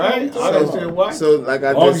her up. What right? you I talking don't about? see why. So like I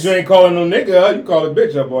As long as just you ain't calling no nigga up, you call a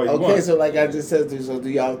bitch up all you okay. want. So like I just said to you, so do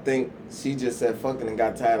y'all think she just said fucking and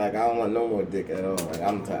got tired? Like I don't want no more dick at all. Like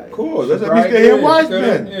I'm tired. Cool. She Let's let me probably stay here and did. watch She coulda-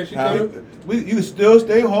 then. Yeah, she Huh? could. You still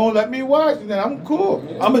stay home, let me watch, and then I'm cool.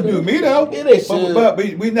 Yeah, I'm gonna do me though. Yeah, they should. But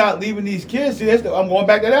we not leaving these kids. See, I'm going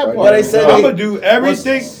back to that But part. they said I'm they- gonna do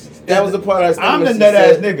everything. That was the part I was I'm the thinking nut she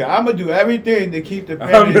ass said- nigga. I'm gonna do everything to keep the I'm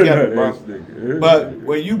family the together, nut bro. ass nigga. But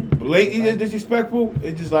when you blatantly disrespectful,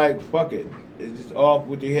 it's just like fuck it. It's just off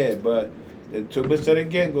with your head. But the two said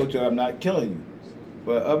again, go to I'm not killing you.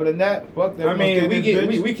 But other than that, fuck that. I mean,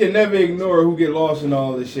 we can never ignore who get lost in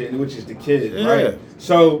all this shit, which is the kids, Yeah. right?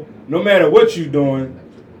 So no matter what you doing,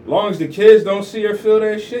 long as the kids don't see or feel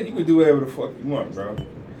that shit, you can do whatever the fuck you want, bro.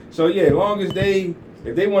 So yeah, as long as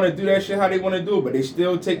if they want to do that shit how they want to do it, but they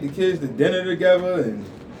still take the kids to dinner together and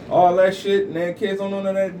all that shit, and their kids don't know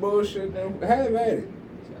none of that bullshit, then have at it.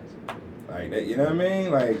 Like that, you know what I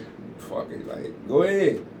mean? Like, fuck it, like go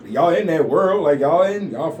ahead. Y'all in that world, like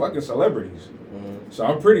y'all fucking celebrities. So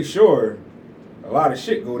I'm pretty sure a lot of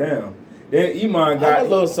shit go down. Then Iman I'm got. a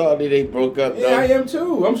little salty they broke up though. Yeah, I am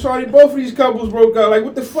too. I'm sorry both of these couples broke up. Like,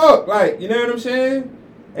 what the fuck? Like, you know what I'm saying?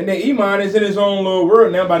 And then Iman is in his own little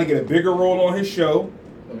world. Now, about to get a bigger role on his show,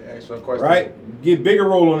 Let me ask you a question. right? Get bigger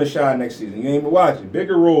role on the show next season. You ain't even watching.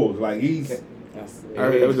 Bigger roles. Like, he's. That's- I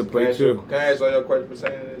heard that was a Can I play ask you- too. Can I ask all your questions for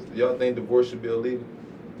saying this? Do y'all think divorce should be illegal?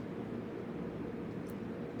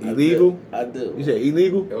 Illegal? I do. You said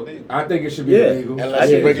illegal? Illegal. I think it should be Yeah. illegal. Unless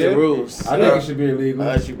you Yeah, break yeah. the rules. I think it should be illegal.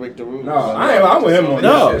 Unless you break the rules. No, I'm with him on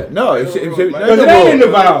No, this shit. no. Because Because it ain't in the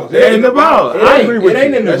vows. It ain't in the vows. It I ain't. agree with It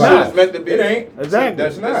ain't you. in the That That's shit vows. is meant to be. It ain't. Exactly.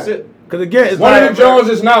 That's not. it. Because again, it's One like of the Jones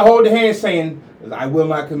is not holding hands saying, I will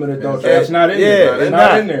not commit adultery. That's not in Yeah, there. it's It's not.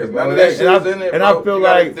 not in there, None bro. of that shit And I- is in there, and I bro. feel You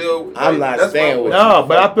gotta like deal- I'm not that's staying my with point. no,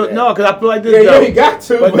 but I feel no, because I feel like this. Yeah, though. you got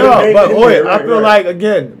to. But it no, ain't but in boy, there, I feel right. like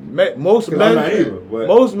again, most 'Cause I'm not men, either, but-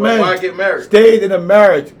 most But why men get married? stayed in a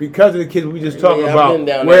marriage because of the kids we just talking Yeah, I've about. been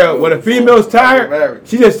down Where that when a road female's before. tired, Married.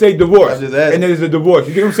 she just say divorce, I just asked. and then there's a divorce.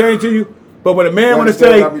 You get what I'm saying to you? But when a man You want to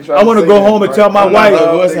understand say, what I be trying I to want to say go then, home and right? tell my I'm not wife,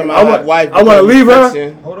 divorcing my I want, wife I want to leave her,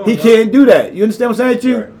 protection. Hold on, he now. can't do that. You understand what I'm saying to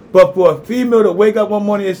you? Right. But for a female to wake up one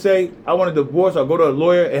morning and say, I want a divorce, I'll go to a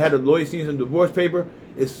lawyer and have the lawyer see some divorce paper,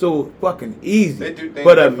 it's so fucking easy. They do things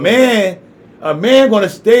But a differently. man gonna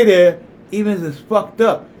stay there even if it's fucked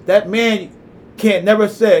up. That man can't never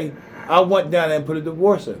say, I went down there and put a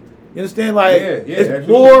divorce in. You understand? Like, it's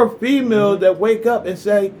more poor females that wake up and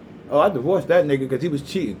say, oh, I divorced that nigga because he was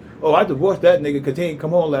cheating. Oh, I divorced that nigga because he ain't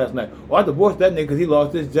come home last night. Oh, I divorced that nigga because he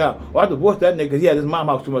lost his job. Oh, I divorced that nigga because he had his mom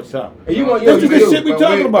house too much time. And you want This is the shit we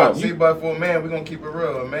talking about. But for a man, we're going to keep it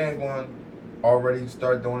real. A man going to already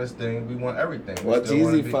start doing his thing. We want everything. Well,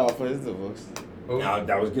 Jeezy filed for his divorce. Now,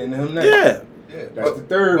 that was getting him next. Yeah. That's the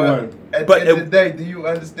third one. At the end of the day, do you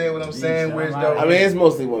understand what I'm saying? Where's though? I mean, it's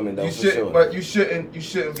mostly women though. You shouldn't, but you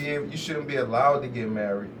shouldn't be allowed to get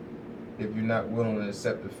married if you're not willing to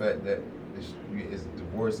accept the fact that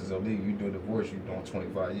divorce is illegal. You do a divorce, you're doing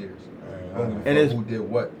 25 years. And who did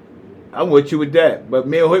what? I'm with you with that. But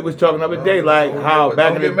me and Hoyt was talking the other day, like how back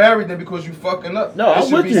in don't the get married then because you fucking up. No,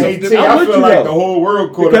 I'm with you. I feel like the whole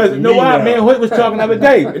world caught because up to you know me why? now. Me and Hoyt was talking the other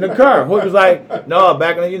day in the car. Hoyt was like, no,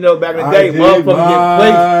 back in the day, motherfuckers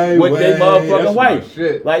get placed with their motherfucking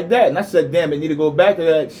wife. Like that. And I said, damn, it need to go back to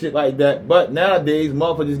that shit like that. But nowadays,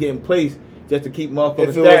 motherfuckers just getting placed just to keep motherfuckers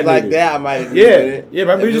If it was like that, I might agree with it. Yeah,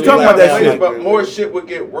 remember we If just it talking was about that like shit. But more shit would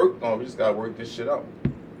get worked on. We just gotta work this shit out.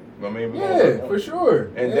 I mean, for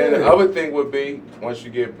sure. And then the other thing would be, once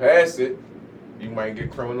you get past it, you might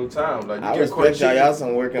get criminal time. Like I respect y'all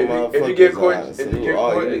some working motherfuckers. If you get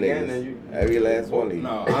caught again, then you every last one of you.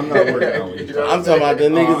 No, I'm not working on you. I'm talking about the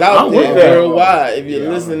niggas out there worldwide. If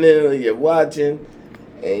you're listening or you're watching,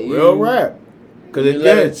 and you real rap. Because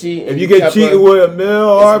if you get kept cheated with a male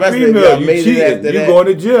or a female, you cheating. You going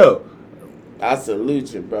to jail. I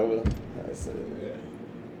salute you, brother.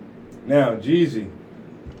 Now, Jeezy.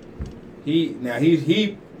 He's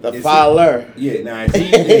the filer. Yeah, nah,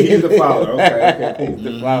 he's the filer. Okay, cool.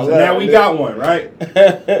 The filer. So now we got one, right?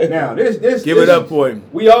 Now this give it up for him.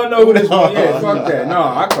 We all know who this one. Yeah, fuck that. No,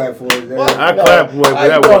 I clap for it. I clap for it for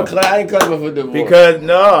that one. I ain't clapping for divorce. Because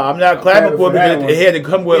no, I'm not clapping for it because it had to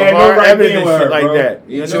come with hard evidence and shit like that.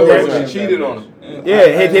 You know, she cheated on him. Yeah,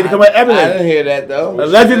 he had to come with evidence. I didn't hear that though.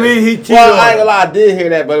 Allegedly, he cheated Well, on I ain't gonna lie, I did hear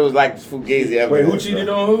that, but it was like fugazi evidence. Wait, who cheated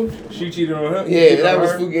on who? She cheated on him? Yeah, that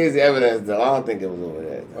was fugazi evidence though. I don't think it was over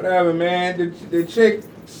that. Whatever, man. The chick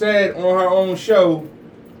said on her own show,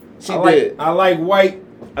 she did. I like white.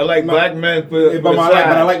 I like black men but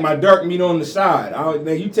I like my dark meat on the side.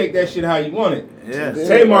 Now you take that shit how you want it. Yeah.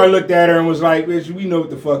 Tamar looked at her and was like, "Bitch, we know what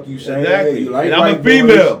the fuck you saying. Exactly. Hey, you like and white I'm a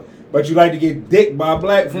female, boys, but you like to get dick by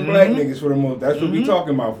black black niggas for the most. That's what we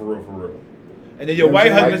talking about for real. And then your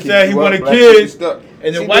white husband said he wanted kids.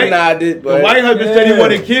 And the white husband said he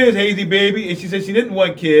wanted kids, Hazy baby, and she said she didn't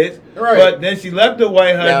want kids. Right. But then she left the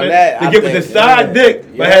white husband that, to get with the side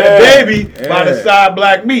dick, but had a baby by the side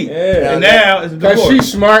black meat. Yeah. And now it's a divorce. Cause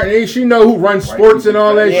she's smart and she know who runs sports and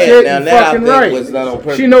all that shit. Now And that fucking I right. think was done on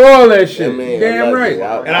purpose. She know all that shit. I mean, Damn right.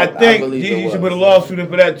 And I think you should put a lawsuit in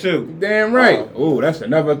for that too. Damn right. Oh, that's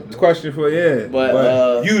another question for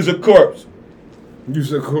But use a corpse.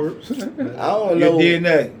 Use a corpse. I don't Your know.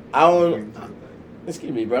 DNA. I don't.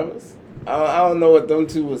 Excuse me, brothers. I don't know what them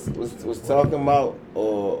two was talking about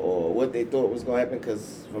or what they thought was gonna happen,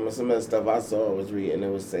 because from some of the stuff I saw, I was reading, it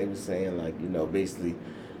was saying like, you know, basically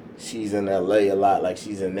she's in LA a lot, like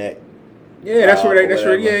she's in that. Yeah, that's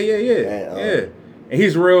where yeah. And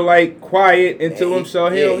he's real like quiet into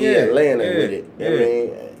himself. Yeah, Atlanta with it. Yeah. I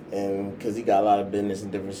mean, and because he got a lot of business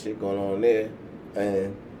and different shit going on there,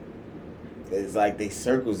 and it's like they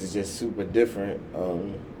circles is just super different,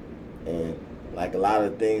 and like a lot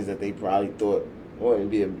of things that they probably thought wouldn't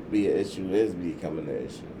be an issue is becoming an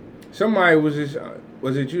issue. Somebody was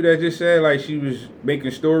it you that just said like she was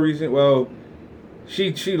making stories and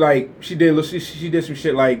she did some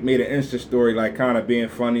shit like made an Insta story like kind of being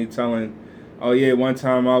funny, telling, oh yeah, one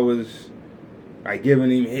time I was like giving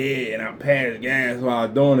him head and I passed gas while I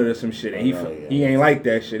was doing it or some shit, and he ain't like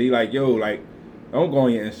that shit. He like, yo, like, don't go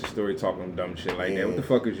on your Insta story talking dumb shit like that. What the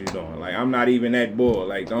fuck is you doing? Like, I'm not even that bull.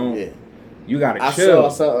 Like, don't. Yeah. You gotta chill. I saw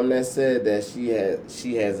something that said that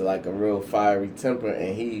she has like a real fiery temper,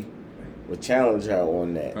 and he would challenge her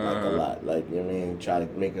on that like a lot. Like, you know what I mean, try to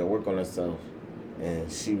make her work on herself,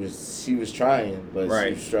 and she was trying, but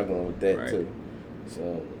she was struggling with that too.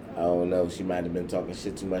 So I don't know. She might have been talking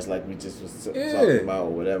shit too much, like we just was talking about or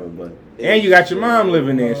whatever. But and you got your mom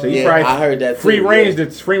living there, so you probably I heard that too, free range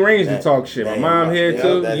to talk shit. My mom here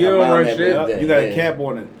too. You don't run shit. You got a cap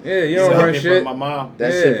on it. Yeah, you don't run shit. My mom.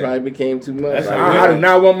 That shit probably became too much. I do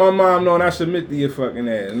not want my mom knowing I submit to your fucking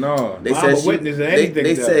ass. No, they said she witness anything.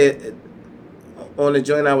 They said on the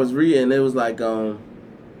joint I was reading, it was like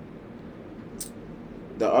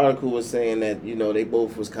the article was saying that, you know, they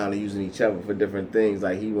both was kind of using each other for different things.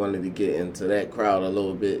 Like, he wanted to get into that crowd a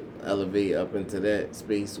little bit, elevate up into that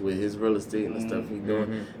space with his real estate and the stuff he's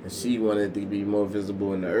doing. And she wanted to be more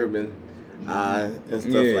visible in the urban and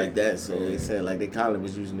stuff like that. So they said like they kind of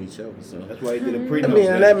was using each other. So That's why he did a I prenup. mean,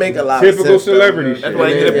 and that make a lot Typical of sense. celebrity shit. That's why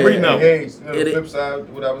he did a Yeah. prenup. Hey, you know It- the flip side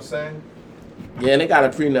of what I was saying? Yeah, and they got a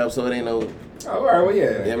prenup, so it ain't no. Oh, all right, well,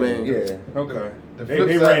 yeah. Yeah, man. Yeah, okay. The They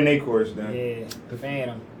flip side, ran their course then. Yeah,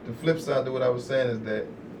 Phantom. the flip side to what I was saying is that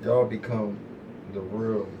y'all become the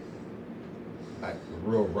real, like the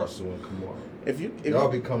real Russell and Kamara. If Y'all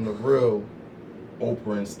become the real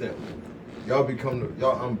Oprah and Stem. Y'all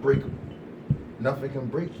unbreakable. Nothing can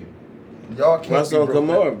break you. Y'all can't Russell be and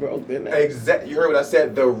broke. Kamara broke, didn't they? Exactly. You heard what I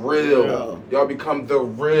said? The real. Yeah. Y'all become the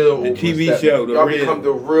real. The Oprah TV Stephen. show, the Y'all real. become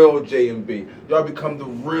the real J&B. Y'all become the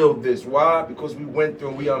real this. Why? Because we went through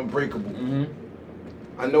and we unbreakable. Mm-hmm.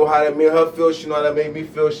 I know how that made her feel. She know how that made me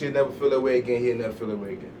feel. She'll never feel that way again. He'll never feel that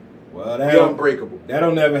way again. Well, We unbreakable.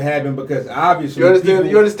 that'll never happen because obviously You understand?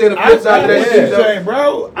 people- You understand the flip side of that yeah. shit, though? saying,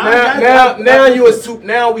 bro.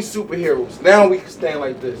 Now we superheroes. Now we can stand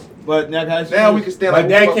like this. But now, guys, Now we can stand But like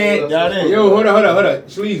that fuck can't. with us. Yo, hold on.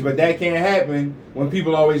 Sleaze, but that can't happen when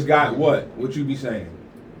people always got what? What you be saying?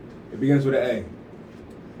 It begins with an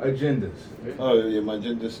A. Agendas. Oh yeah, my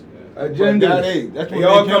agendas. Agendas. That's They what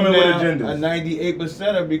all they coming with down agendas. A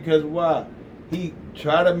 98%er because why? He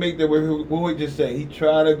tried to make what we just say. He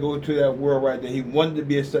tried to go to that world right there. He wanted to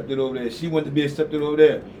be accepted over there. She wanted to be accepted over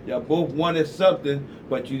there. Y'all both wanted something,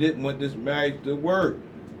 but you didn't want this marriage to work.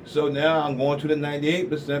 So now I'm going to the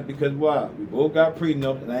 98% because why? We both got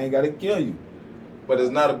prenups and I ain't got to kill you. But it's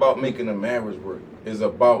not about making a marriage work. It's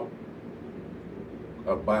about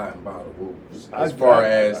abiding by the rules. As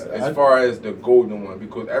far as the golden one,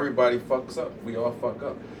 because everybody fucks up. We all fuck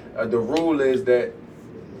up. The rule is that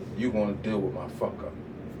you're gonna deal with my fuck up.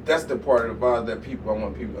 That's the part of the vibe that I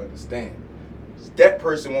want people to understand. That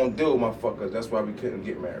person won't deal with my fuck ups. That's why we couldn't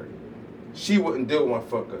get married. She wouldn't deal with my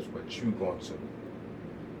fuck ups, but you going to.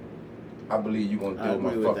 I believe you're gonna deal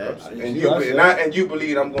with my fuck ups, and you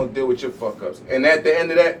believe I'm gonna deal with your fuck ups. And at the end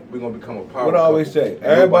of that, we're gonna become a power. What I always couple, say, and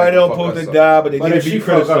everybody nobody don't can supposed fuck to us die, but they But need if to she be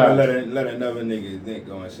fuck up and criticized. let another nigga think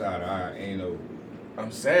go inside, I ain't no.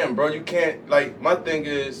 I'm saying, bro, you can't. Like, my thing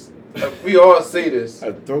is, we all say this,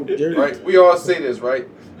 A throat dirty. right? We all say this, right?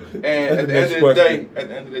 And at the end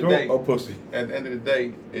of the day, Throat or pussy? at the end of the day,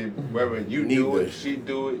 whether you do Neither. it, she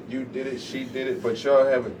do it, you did it, she did it, but y'all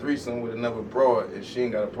have a threesome with another broad and she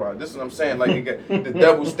ain't got a problem. This is what I'm saying. Like, you got the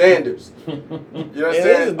double standards. You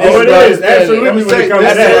understand? Oh, it is. Absolutely when it comes to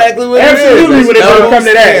That's that. exactly what it is. Absolutely when it That's comes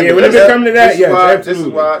to that. Yeah, when it come to that, This is yeah, why.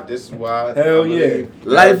 absolutely. This is why. Hell I yeah. believe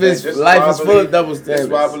Life is this why I full believe- of double This is why I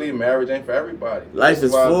standards. believe marriage ain't for everybody. Life This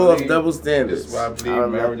is why I full of believe- double This standards. is why I believe I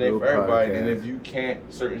marriage ain't for love everybody. podcast. And if you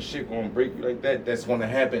can't, certain shit gonna break you like that. That's gonna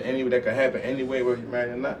happen anyway. That could happen anyway, whether you're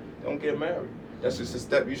married or not. Don't get married. That's just a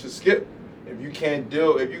step you should skip. If you can't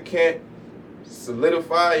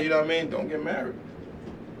solidify, you know what I mean? Don't get married.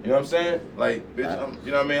 You know what I'm saying? Like, bitch, you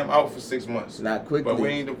know what I mean? I'm out for 6 months. Not quickly. But we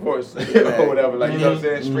ain't divorced or whatever. Like, you know what I'm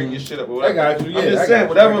saying? Straighten your shit up or whatever. I got you, yeah, I'm just I saying,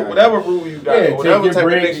 got you, I got you. whatever rule you got, Yeah, or take whatever your type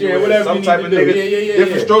breaks, of nigga you yeah, is, whatever some you type need of to do. nigga, Yeah,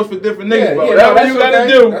 different yeah. strokes for different Yeah, niggas, but yeah, whatever that's you gotta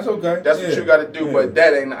okay. do, That's okay. that's what Yeah. you gotta do, Yeah. but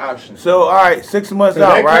that ain't the option. So all right, 6 months So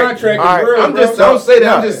out, that right? contract is All right. real. I'm just bro. don't say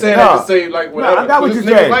that. I'm No, just saying no. that to say like No, whatever. I got what Because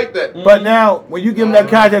you're niggas saying. like that. But now, when you give them that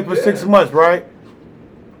contract for Yeah. 6 months, right?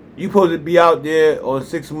 You supposed to be out there on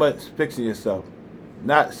 6 months fixing yourself.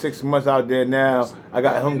 Not 6 months out there now. I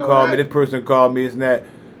got him You know call that. me, this person called me, it's that.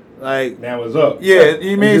 Like, Now it's up. yeah,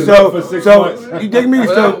 you mean It's so? up for 6 So months. you dig me?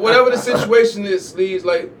 Whatever the situation is, Sleeves,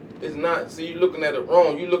 like it's not. See, you looking at it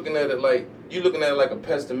wrong. You looking at it like a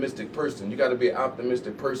pessimistic person. You got to be an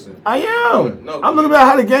optimistic person. I am. No, I'm looking at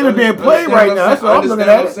how the game is being played Understand right what now. I'm That's saying? all I'm looking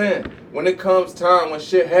Understand at. what I'm saying. When it comes time, when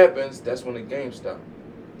shit happens, that's when the game stops.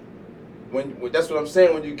 That's what I'm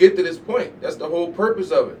saying. When you get to this point, that's the whole purpose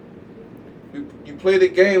of it. You play the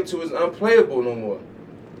game till it's unplayable no more.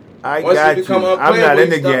 I Once got you you. become I'm not unplayable, in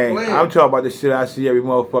the you stop game. playing. I'm talking about the shit I see every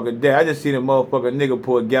motherfucking day. I just seen a motherfucking nigga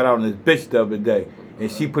pull a gat out on his bitch the other day.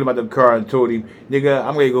 And she put him out the car and told him, nigga,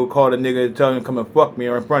 I'm ready to go call the nigga and tell him to come and fuck me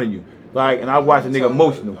in front of you. Like, and I watched the nigga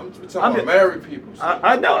emotional. I'm talking about married people.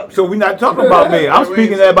 I know. So we're not talking about me. I'm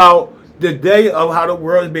speaking about the day of how the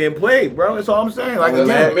world is being played, bro. That's all I'm saying. Like, Don't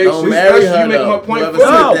again, Don't marry you her, make though. my point Whoever for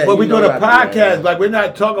said no, that, but you we're know doing a not to marry her. podcast. Like, we're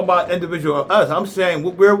not talking about individual us. I'm saying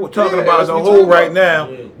we're talking Yeah, about as that's a what whole we're right talking now.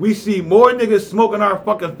 about. Yeah. We see more niggas smoking our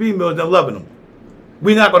fucking females than loving them.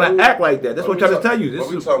 We're not going to act like that. That's what I'm trying to tell you. This But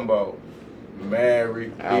we is talking about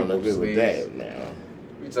married people. I don't agree with Sleeves. that now.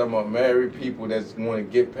 We talking about married people that's going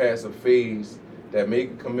to get past a phase, that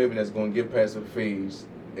make a commitment that's going to get past a phase,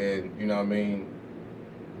 and you know what I mean,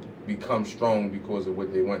 become strong because of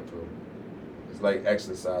what they went through. It's like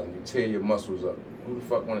exercising. You tear your muscles up. Who the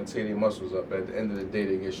fuck want to tear their muscles up? At the end of the day,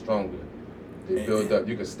 they get stronger. They build up.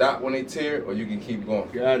 You can stop when they tear, or you can keep going.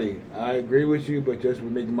 Gotti, I agree with you, but just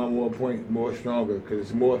would make my point more stronger, because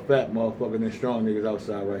it's more fat motherfuckers than strong niggas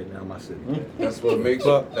outside right now in my city. That's what makes.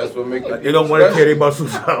 That's what makes. They don't want to tear their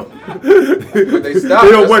muscles out. But they stop.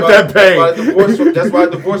 They don't want that pain. That's why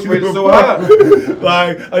divorce rate is so high.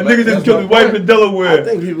 Like a nigga just killed his wife in Delaware. I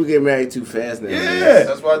think people get married too fast now. Yeah.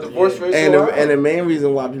 That's why divorce rate is And so high. and the main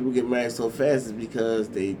reason why people get married so fast is because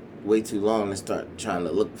they wait too long and start trying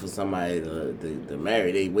to look for somebody to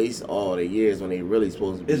marry. They waste all their years when they really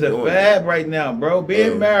supposed to be It's a doing fad right now, bro.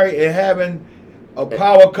 Being Yeah. married and having a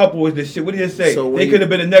power couple is the shit. What do you say? So when They you- could have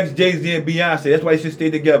been the next Jay-Z and Beyonce. That's why they should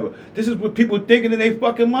stay together. This is what people thinking in their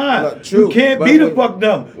fucking mind. Not true, You can't but be the when- fuck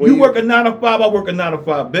them. when You you- work a 9 to 5, I work a 9 to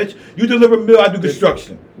 5, bitch. You deliver meal, I do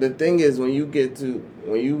construction. The thing is, when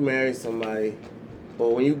you marry somebody,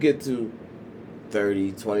 or when you get to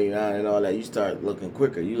 30, 29 and all that, you start looking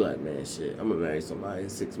quicker. You like, man, shit, I'm gonna marry somebody in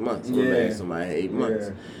 6 months. I'm gonna Yeah. marry somebody in 8 months.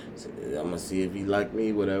 Yeah. So, I'm gonna see if he like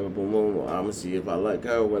me, whatever, boom, boom. Or I'm gonna see if I like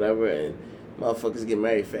her, whatever. And motherfuckers get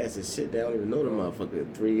married fast as shit. They don't even know the motherfucker.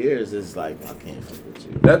 3 years, it's like, I can't fuck with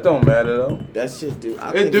you. That don't matter though. That shit, dude.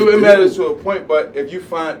 It matters to a point, but if you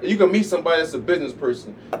can meet somebody that's a business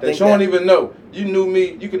person that you don't even know. You knew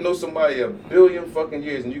me, you can know somebody a billion fucking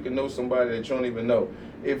years, and you can know somebody that you don't even know.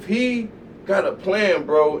 If he got a plan,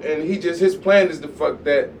 bro, and his plan is the fuck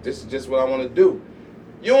that this is just what I want to do.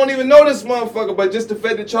 You don't even know this motherfucker, but just the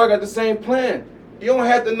fact that y'all got the same plan. You don't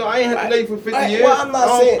have to know. I ain't have to know you for 50 years. Well, I'm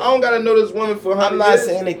not saying. I don't gotta know this woman for 100 I'm not years.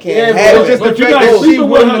 saying it Yeah, can't but happen. it's just but the you fact gotta that sleep she with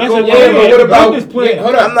willing her. to That's go a- with yeah, him. but What what about business plan?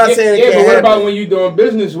 hold up. I'm not saying it Yeah, can't but what happen. about when you doing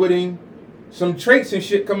business with him? Some traits and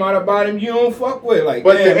shit come out about him you don't fuck with, like.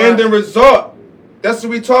 But damn, the ending result, that's what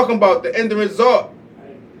we talking about. The ending result.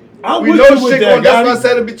 I'm We with know you with shit that, going. That's Gotti. why I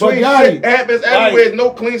said in between. But Gotti, Shit happens everywhere. like, No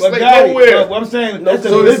clean but slate Gotti, nowhere. what I'm saying, No, that's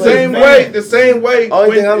So a the business same man. way, the same way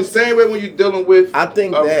when you're dealing with I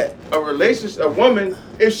think that a relationship, a woman,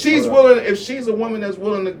 if she's a woman that's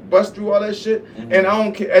willing to bust through all that shit, and I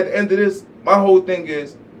don't care. At the end of this, my whole thing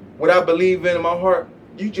is what I believe in my heart.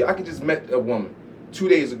 I could just met a woman 2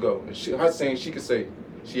 days ago, and she could say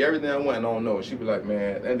she everything I want, and I don't know. And she'd be like,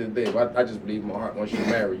 man, at the end of the day, I just believe in my heart. Once you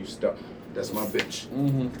marry, you stuck. That's my bitch.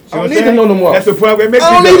 I don't need to know no more. That's the point we're making.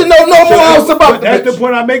 I don't need to know no more else about the That's bitch. the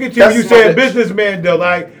point I'm making to you. That's You my said bitch. businessman though,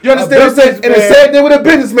 like You understand what I'm saying? And the same thing with a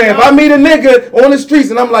businessman. If I meet a nigga on the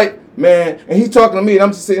streets and I'm like, man, and he talking to me and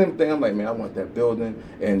I'm just sitting there, I'm like, man, I want that building,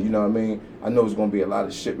 and you know what I mean? I know it's gonna be a lot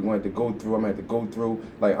of shit we're gonna have to go through. I'm gonna have to go through.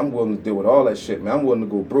 Like, I'm willing to deal with all that shit, man. I'm willing to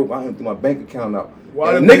go broke. I empty my bank account out.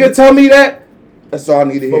 Why And the a nigga tell me that, that's all I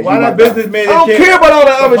need to hear. But why You that my guy. businessman? I don't care about all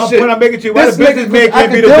that other my shit. point I'm making to you, why This the businessman nigga, I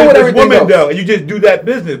can't be can the deal with business everything woman else. though, and you just do that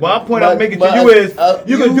business. My point I'm making to but, you is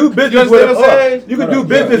you can do you business with understand what I'm saying? you can Hold do up,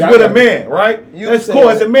 business yeah, with I a got man, right? You That's saying- cool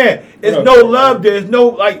as a man. It's Hold no up. love there. It's no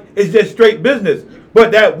like. It's just straight business.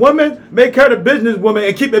 But that woman, make her the business woman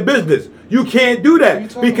and keep it business. You can't do What that are you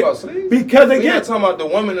talking about, Sleeve? because We again, not talking about the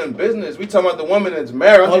woman in business. We talking about the woman that's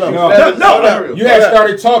married. Hold on. No, no. You had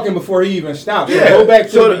started talking before he even stopped. So Yeah. go back to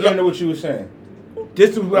So the beginning of what you were saying.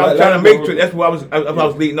 this is what I'm Let trying to him make go. to. That's what I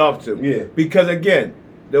was leading off to. Yeah. Because again,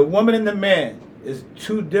 the woman and the man is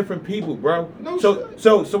two different people, bro. No so shit.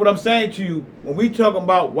 so what I'm saying to you, when we talking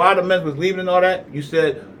about why the men was leaving and all that, you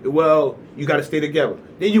said, well, you got to stay together.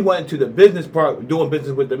 Then you went into the business part, doing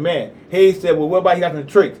business with the man. He said, well, what about he got some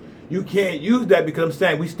tricks? You can't use that because I'm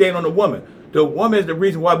saying we stand on the woman. The woman is the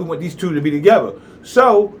reason why we want these two to be together.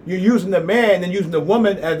 So you're using the man and using the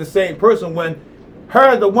woman as the same person when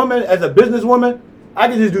her, the woman, as a businesswoman, I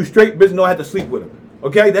can just do straight business, don't have to sleep with her.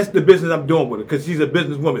 Okay, that's the business I'm doing with her because she's a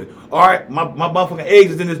businesswoman. All right, my motherfucking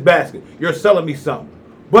eggs is in this basket. You're selling me something.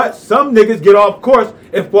 But some niggas get off course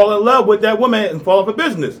and fall in love with that woman and fall off a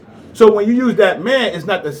business. So when you use that man, it's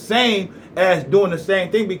not the same as doing the same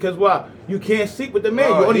thing because why? You can't sleep with the man.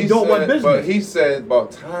 You only doing one business. But he said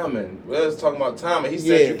about timing. Let's talk about timing. He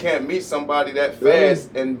said Yeah. you can't meet somebody that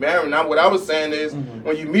fast and marry. Now what I was saying is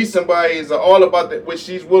when you meet somebody, it's all about what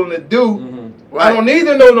she's willing to do. I don't need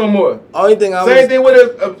to know no more. only thing I Same was, thing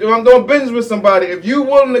with if I'm doing business with somebody. If you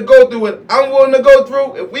willing to go through what I'm willing to go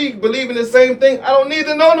through, if we believe in the same thing, I don't need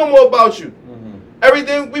to know no more about you.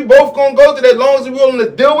 Everything we both gonna go through, as long as we're willing to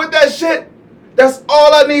deal with that shit, that's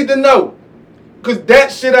all I need to know. Cause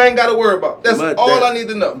that shit I ain't gotta worry about. That's But all that- I need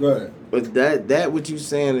to know. Go ahead. but that what you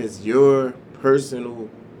saying is your personal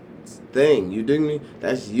thing. You dig me?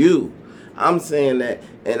 That's you. I'm saying that,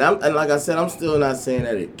 and like I said, I'm still not saying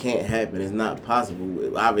that it can't happen. It's not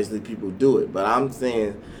possible. Obviously, people do it, but I'm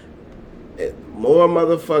saying more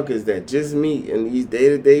motherfuckers that just meet in these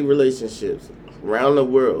day-to-day relationships around the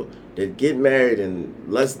world that get married in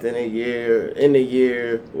less than a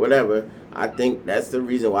year, whatever, I think that's the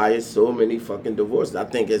reason why there's so many fucking divorces. I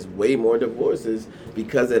think it's way more divorces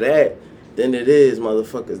because of that than it is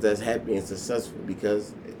motherfuckers that's happy and successful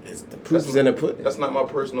because it's the proof's in the pudding. That's not my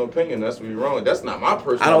personal opinion. That's where you're wrong. That's not my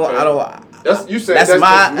personal opinion. I don't. That's you said. That's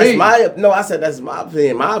me. my. No, I said that's my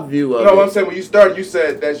opinion. My view of. No, what I'm saying when you started, you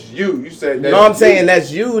said that's you. You said that's no, I'm saying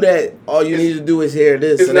that's you. That all you need to do is hear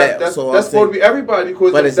this and that. That's so supposed to be everybody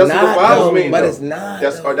because but it's that's not, what the vows though, mean. But though. it's not.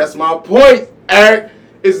 That's my point, Eric.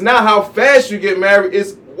 It's not how fast you get married.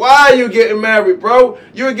 It's why you getting married, bro.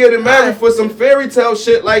 You're getting married for some fairy tale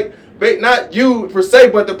shit like. Not you per se,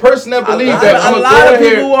 but the person that believes that I'm a lot of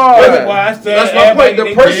people are. That's my point.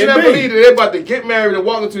 The person that believes that they're about to get married and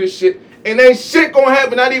walk into this shit, and ain't shit gonna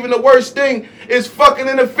happen. Not even the worst thing is fucking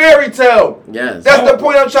in a fairy tale. Yes. That's the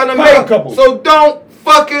point I'm trying to make. So don't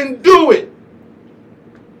fucking do it.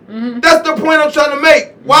 That's the point I'm trying to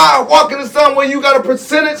make. Why walk into something where you got a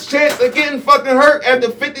percentage chance of getting fucking hurt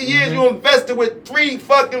after 50 years you invested with 4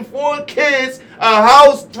 kids, a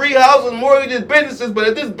house, 3 houses, mortgages, businesses, but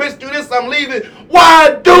if this bitch do this, I'm leaving.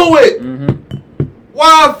 Why do it?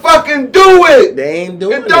 Why fucking do it? They ain't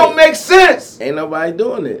doing it. It don't make sense. Ain't nobody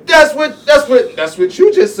doing it. That's what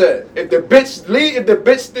you just said. If the bitch leave, if the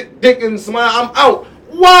bitch stick dick in the smile, I'm out.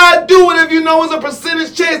 Why do it if you know it's a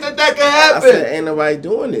percentage chance that can happen? I said ain't nobody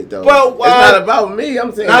doing it though. Well, why? It's not about me.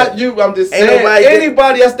 I'm saying not you. I'm just ain't saying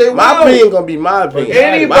anybody. That's their my opinion gonna be my opinion.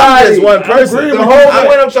 Anybody is one person. The whole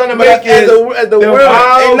point I'm trying to make is the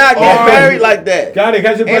world ain't not getting married like that. Got it.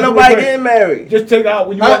 Ain't nobody getting married. Just take out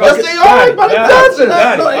when you walk. Let's say all right by the dozen.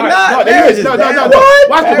 No, they not. No.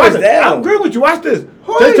 Watch this. I agree with you. Watch this.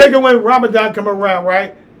 Just take it when Ramadan come around,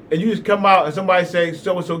 right? And you just come out and somebody say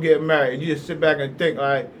so and so getting married, and you just sit back and think, all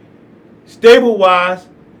right. Stable wise,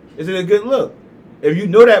 is it a good look? If you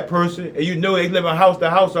know that person and you know they live in house to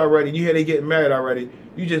house already, and you hear they getting married already,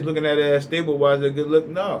 you just looking at it as stable wise, is it a good look?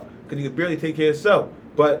 No, because you can barely take care of yourself.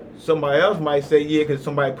 But somebody else might say yeah, because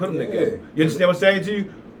somebody put them together. You understand what I'm saying to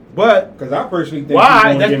you? But because I personally think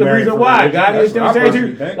why? That's the reason why. God, you understand what I'm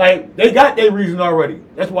saying to you? Like they got their reason already.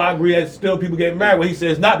 That's why I agree that still people getting married. When he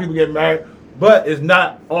says not people getting married, but it's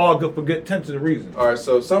not all good for good tension of reasons. All right,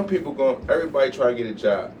 so some people everybody try to get a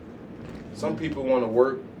job. Some people want to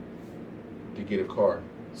work to get a car.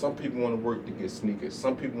 Some people want to work to get sneakers.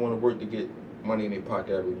 Some people want to work to get money in their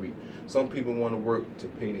pocket every week. Some people want to work to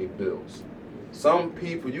pay their bills. Some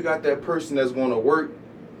people, you got that person that's going to work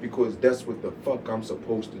because that's what the fuck I'm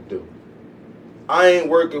supposed to do. I ain't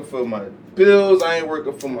working for my bills. I ain't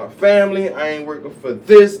working for my family. I ain't working for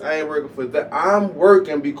this. I ain't working for that. I'm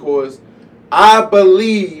working because I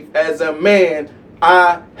believe as a man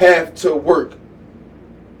I have to work.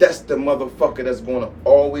 That's the motherfucker that's going to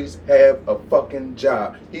always have a fucking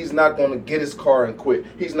job. He's not going to get his car and quit.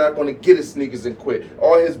 He's not going to get his sneakers and quit.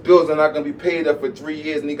 All his bills are not going to be paid up for 3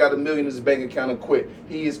 years and he got $1 million in his bank account and quit.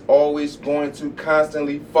 He is always going to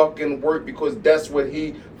constantly fucking work because that's what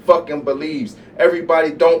he fucking believes. Everybody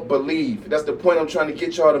don't believe. That's the point I'm trying to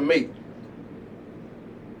get y'all to make.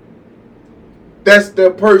 That's the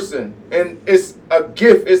person. And it's a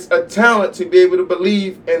gift, it's a talent to be able to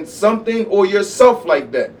believe in something or yourself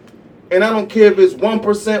like that. And I don't care if it's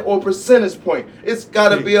 1% or percentage point. It's got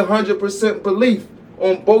to be 100% belief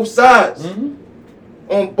on both sides.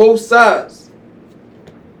 On both sides.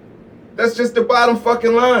 That's just the bottom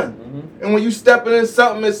fucking line. And when you stepping in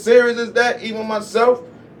something as serious as that, even myself,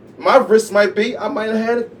 my risk might be, I might have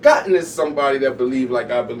had gotten this somebody that believed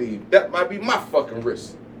like I believe. That might be my fucking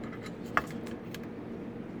risk.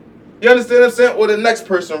 You understand what I'm saying? Or the next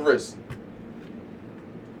person risk.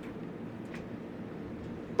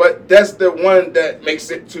 But that's the one that makes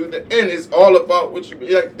it to the end. It's all about what you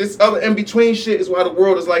like. This other in between shit is why the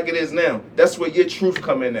world is like it is now. That's where your truth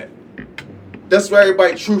come in at. That's where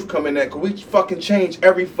everybody's truth come in at. Cause we fucking change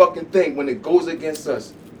every fucking thing when it goes against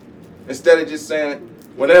us. Instead of just saying,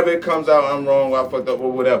 whenever it comes out, I'm wrong, I fucked up,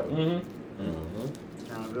 or whatever.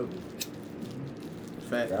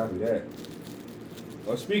 Fact. I'll be that.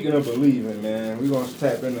 Well, speaking of believing, man, we're going to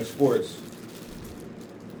tap into sports.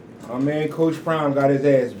 My man, Coach Prime, got his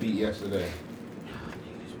ass beat yesterday.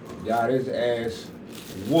 Got his ass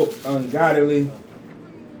whooped ungodly.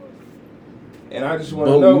 And I just want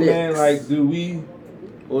to know, man, like, do we...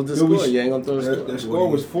 What was the score? You ain't going to throw the score. The score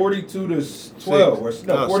was 42 to 12.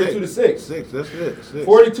 No, 42 to 6. 6, that's it. 6.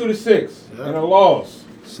 42 to 6 and a loss.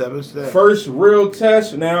 7 steps. First real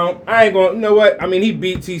test. Now, I ain't going to... You know what? I mean, he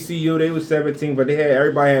beat TCU. They was 17, but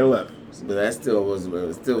everybody had 11. But that still was a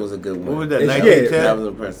good one. What was that, 1910? That was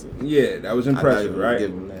impressive. Yeah, that was impressive, right?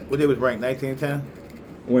 What they was ranked, 1910?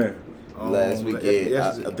 When? Last weekend,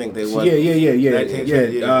 I think they won. Yeah.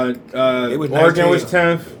 It was Oregon was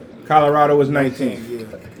 10th. Colorado was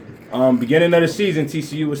 19th. Beginning of the season,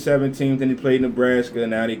 TCU was 17th, then they played Nebraska.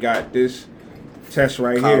 Now they got this test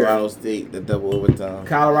right Colorado State, the double overtime.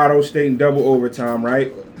 Colorado State in double overtime,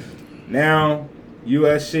 right? Now,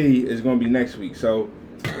 USC is going to be next week. So,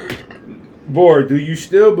 Board, do you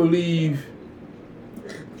still believe,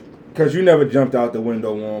 because you never jumped out the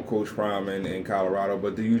window on Coach Prime in Colorado,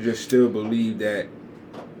 but do you just still believe that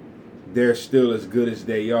they're still as good as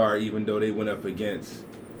they are, even though they went up against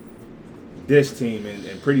this team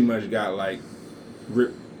and pretty much got like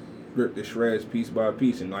ripped to shreds piece by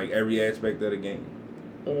piece in like every aspect of the game?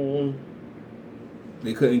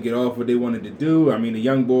 They couldn't get off what they wanted to do. I mean, the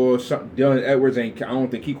young boy, Dylan Edwards, I don't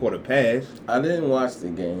think he caught a pass. I didn't watch the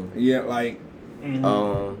game. Yeah, like.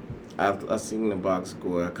 I seen the box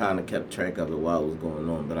score. I kind of kept track of it while it was going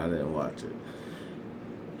on, but I didn't watch it.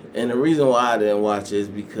 And the reason why I didn't watch it is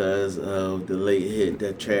because of the late hit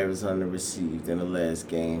that Travis Hunter received in the last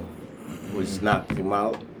game, which knocked him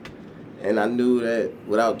out. And I knew that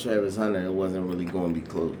without Travis Hunter, it wasn't really going to be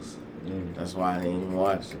close. That's why I didn't even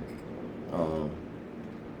watch it.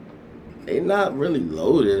 They not really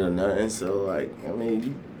loaded or nothing, so like, I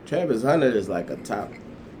mean, Travis Hunter is like a top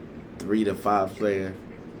 3 to 5 player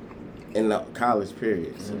in the college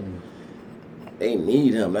period. So they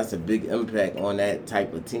need him. That's a big impact on that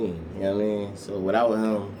type of team. You know what I mean? So without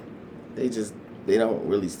him, they don't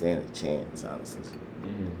really stand a chance, honestly.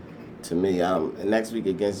 To me, next week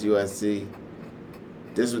against USC,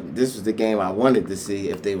 this was the game I wanted to see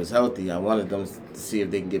if they was healthy. I wanted them to see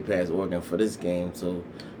if they can get past Oregon for this game, so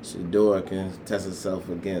Shedeur can test herself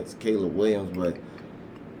against Caleb Williams. But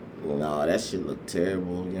no, that shit looked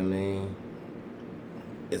terrible. You know what I mean?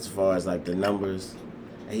 As far as like the numbers,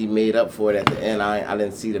 he made up for it at the end. I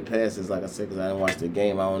didn't see the passes, like I said, because I didn't watch the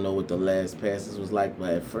game. I don't know what the last passes was like, but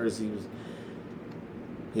at first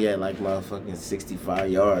he had like motherfucking 65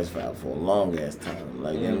 yards for a long ass time.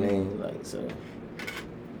 Like, you know what I mean? Like, so.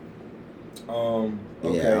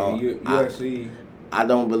 Okay, yeah, USC. I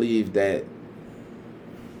don't believe that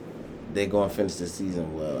they're going to finish the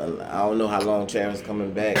season well. I don't know how long Travis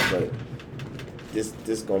coming back, but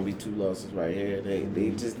this going to be 2 losses right here. They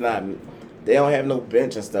just not. They don't have no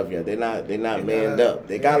bench and stuff yet. They're not manned up.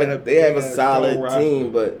 They have a solid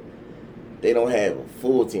team, but they don't have a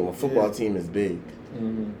full team. A football team is big. You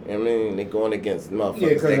know what I mean? They're going against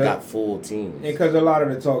motherfuckers that got full teams. Because a lot of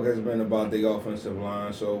the talk has been about the offensive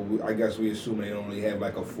line, so I guess we assume they only have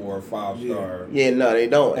like a 4 or 5 star. Yeah, no, they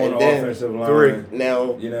don't. On the offensive line. 3.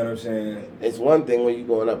 Now, you know what I'm saying? It's one thing when you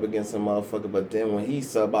going up against a motherfucker, but then when he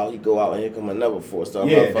sub out, he go out and here come another 4-star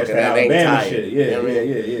motherfucker that ain't tired. Shit. Yeah, you know what I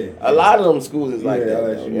mean? Yeah. A lot of them schools is like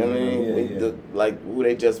that. You know what I mean? Like who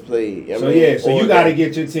they just played. You know what I mean? So you got to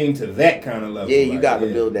get your team to that kind of level. Yeah, you got to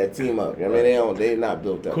build that team up. You know what I mean? They're not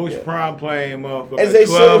built up. Coach Prime playing motherfucker. As they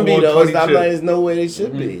shouldn't be though. There's no way they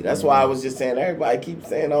should be. That's why I was just saying everybody keeps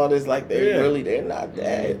saying all this like they're not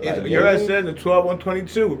that. Like, Your said the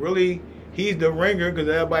 12-1-22. Really, he's the ringer because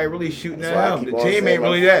everybody really shooting at him. The team ain't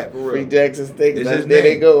really that. Free Jackson State. There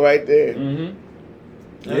they go right there.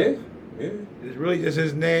 Yeah. It's really just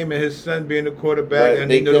his name and his son being the quarterback,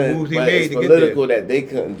 and the moves he made to get there. It's political that they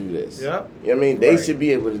couldn't do this. Yep. You know what I mean? They should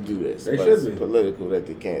be able to do this. They but should it's be. Political that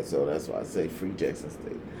they can't, so that's why I say free Jackson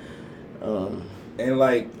State. And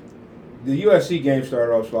like the USC game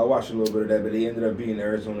started off, so I watched a little bit of that, but they ended up beating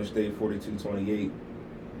Arizona State 42-28.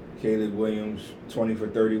 Caleb Williams 20 for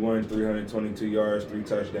 31, 322 yards, 3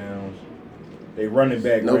 touchdowns. They running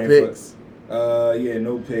back no picks.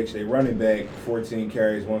 No picks. They running back 14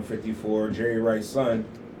 carries, 154. Jerry Rice's son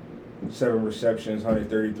 7 receptions,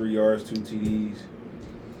 133 yards, 2 TDs.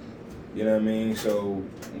 You know what I mean? So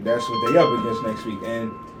that's what they up against next week.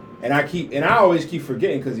 And I always keep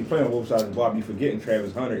forgetting because he playing on both sides of the ball. I be forgetting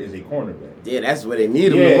Travis Hunter is a cornerback. Yeah, that's where they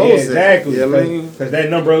need him the most. Yeah, exactly. You know what I mean? Because that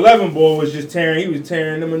number 11 boy was just tearing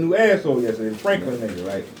them a new asshole yesterday. Franklin nigga,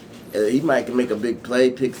 like. He might make a big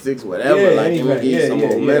play, pick 6, whatever. He can get some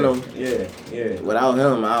momentum. Yeah. Without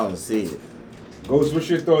him, I don't see it. Ghost, what's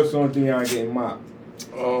your thoughts on Deion getting mopped?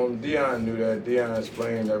 Deion knew that. Deion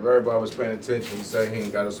explained that if everybody was paying attention. He said he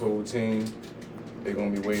ain't got his whole team. They're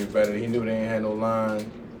going to be way better. He knew they ain't had no line.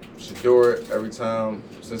 Shedeur, every time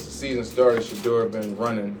since the season started, Shedeur been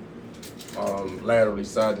running laterally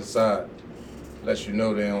side to side. Lets you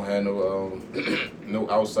know they don't have no no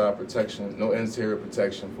outside protection, no interior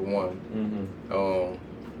protection for one.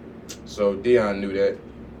 So Deion knew that.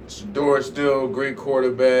 Shedeur still a great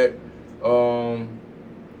quarterback.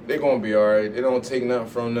 They're gonna be all right. They don't take nothing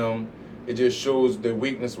from them. It just shows the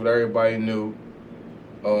weakness what everybody knew.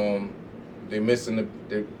 They missing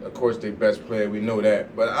of course their best player. We know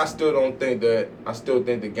that, but I still think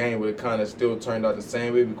the game would have kind of still turned out the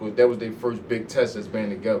same way because that was their first big test as being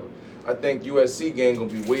together. I think USC game gonna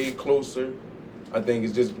be way closer. I think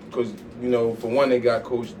it's just because, you know, for one, they got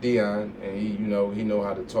Coach Dion, and he know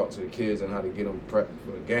how to talk to the kids and how to get them prepped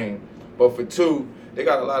for the game. But for two, they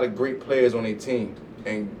got a lot of great players on their team,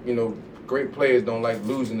 and you know, great players don't like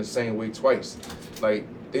losing the same way twice. Like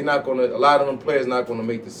a lot of them players not gonna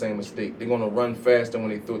make the same mistake. They're gonna run faster when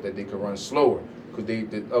they thought that they could run slower. Because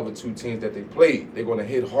the other two teams that they played, they're gonna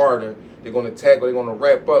hit harder. They're gonna tackle. They're gonna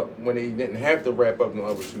wrap up when they didn't have to wrap up in the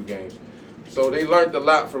other two games. So they learned a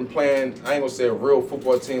lot from playing, I ain't gonna say a real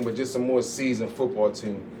football team, but just a more seasoned football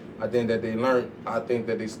team. I think that they learned. I think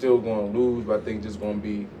that they still gonna lose, but I think just gonna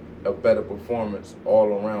be a better performance all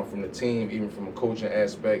around from the team, even from a coaching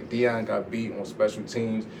aspect. Dion got beat on special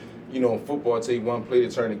teams. You know, in football, it take one play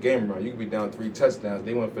to turn the game around. You could be down 3 touchdowns.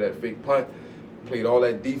 They went for that fake punt, played all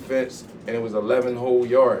that defense, and it was 11 whole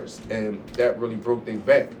yards, and that really broke their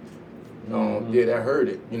back. Yeah, that hurt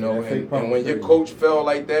it. You know, and when your coach fell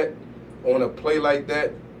like that, on a play like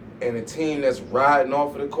that, and a team that's riding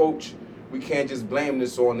off of the coach, we can't just blame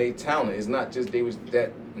this on their talent. It's not just they was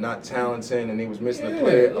that not talented and they was missing a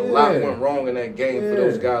player. A lot went wrong in that game for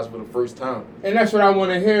those guys for the first time. And that's what I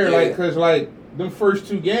want to hear, because them first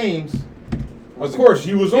 2 games, of course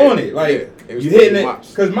you was on it. Like it you hitting it.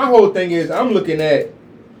 Because my whole thing is I'm looking at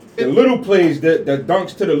the little plays, the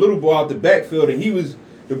dunks to the little ball out the backfield, and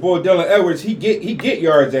the boy Dylan Edwards, he get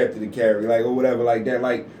yards after the carry, like or whatever like that,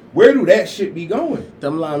 like. Where do that shit be going?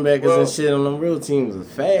 Them linebackers and shit on them real teams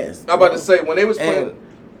is fast. I'm about to say, when they was playing...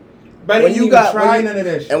 But when you got none of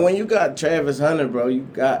that shit. And when you got Travis Hunter, bro, you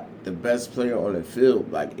got the best player on the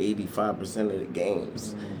field like 85% of the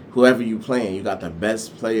games. Mm-hmm. Whoever you playing, you got the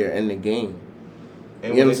best player in the game. You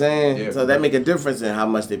know what I'm saying? Yeah. So that make a difference in how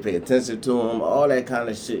much they pay attention to him, all that kind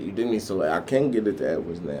of shit. You dig me? So I can get it to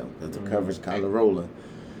Edwards now because the coverage kind of rolling.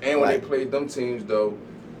 And when they played them teams, though,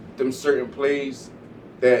 them certain plays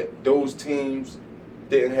that those teams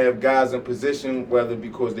didn't have guys in position, whether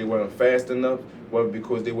because they weren't fast enough, whether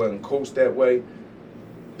because they weren't coached that way.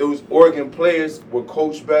 Those Oregon players were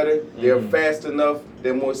coached better. They're fast enough.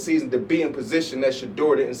 They're more seasoned to be in position that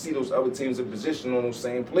Shador didn't see those other teams in position on those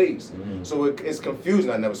same plays. So it's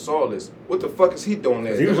confusing. I never saw this. What the fuck is he doing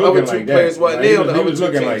there? He was the other looking two like players that. wasn't there on the He other was two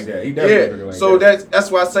looking teams. like that. He definitely looking like so that.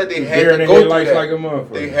 that's why I said they had to go through that. Like a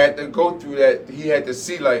motherfucker. They had to go through that. He had to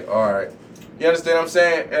see like, all right. You understand what I'm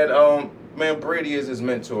saying? And man, Brady is his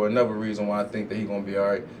mentor. Another reason why I think that he's gonna be all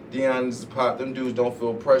right. Deion is pop. Them dudes don't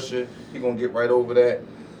feel pressure. He gonna get right over that.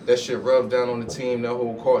 That shit rubs down on the team. That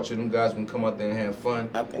whole culture. Them guys can come out there and have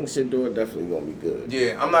fun. I think Shador definitely gonna be good.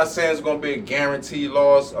 Yeah, I'm not saying it's gonna be a guaranteed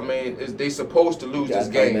loss. I mean, they supposed to lose this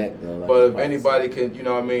game. But if anybody can, you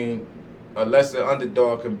know what I mean, unless the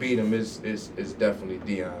underdog can beat him, it's definitely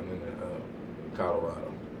Deion in Colorado.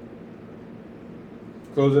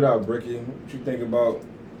 Close it out, Bricky. What you think about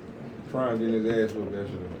trying to get his ass whooped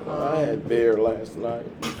yesterday? I had beer last night.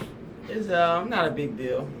 It's not a big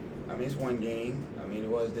deal. I mean, it's one game. I mean, it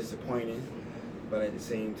was disappointing, but at the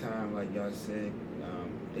same time, like y'all said,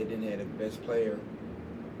 they didn't have the best player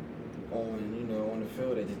on the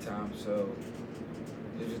field at the time. So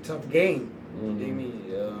it was a tough game. You dig me?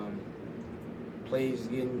 Plays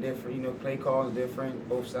getting different. Play calls different.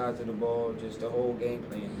 Both sides of the ball. Just the whole game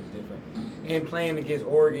plan is different. And playing against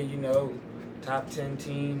Oregon, top 10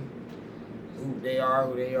 team. Who they are,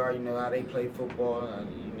 how they play football.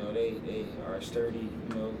 They are a sturdy,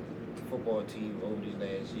 football team over these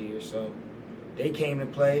last year. So they came to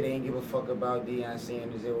play. They didn't give a fuck about Deion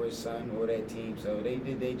Sanders or his son or that team. So they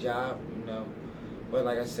did their job, But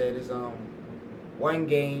like I said, it's one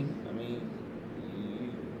game. I mean,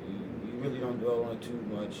 you really don't dwell on it too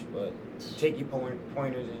much, but take your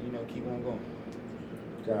pointers and keep on going.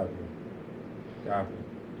 Copy.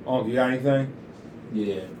 Oh, you got anything?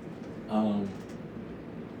 Yeah.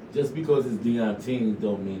 Just because it's Deion team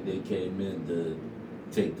don't mean they came in to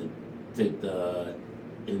take the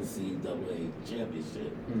NCAA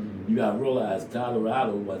championship. You gotta realize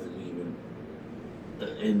Colorado wasn't even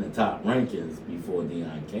in the top rankings before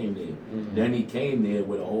Deion came there. Then he came there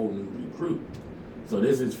with a whole new recruit. So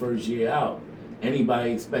this is first year out.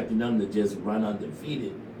 Anybody expecting them to just run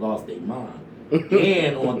undefeated lost their mind.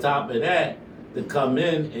 And on top of that, to come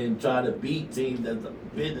in and try to beat teams that's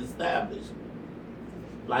been established.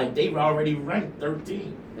 Like, they were already ranked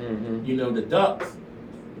 13. The Ducks.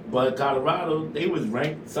 But Colorado, they was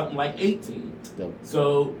ranked something like 18. Yep.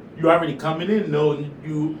 So you already coming in knowing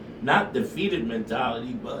you not defeated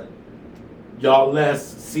mentality, but y'all less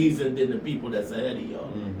seasoned than the people that's ahead of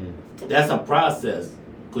y'all. That's a process,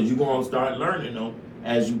 because you're going to start learning them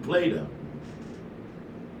as you play them.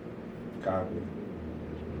 Copy.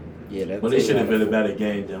 Yeah, that But it team should have gotta been a better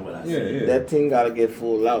game than what I said. Yeah. That team gotta get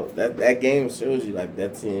full out. That game shows you like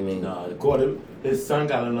that team ain't. No, his son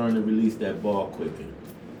got to learn to release that ball quicker.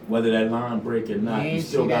 Whether that line break or not, He you ain't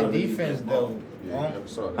still see got to that release defense that ball. though. Yeah, never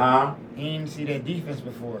saw that. Huh? He didn't see that defense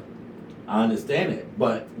before. I understand it,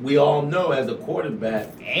 but we all know as a quarterback,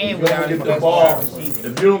 And if you without don't get his the best ball, wide receiver.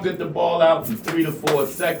 if you don't get the ball out in 3 to 4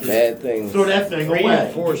 seconds, Bad things. throw that thing 3 to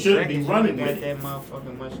away. 4 You shouldn't be seconds, running you with got it. that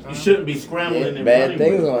motherfucking much time. You shouldn't be scrambling and Bad running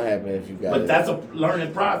things with it. gonna happen if you got But it. that's a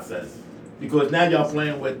learning process because now y'all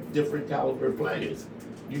playing with different caliber players.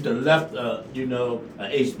 You done left, a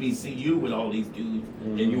HBCU with all these dudes,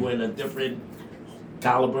 and you in a different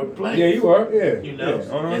caliber player. Yeah, you are. Yeah. You know,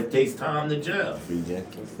 Yeah, uh-huh. it takes time to gel. Free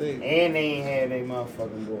Jackson State. And they ain't had their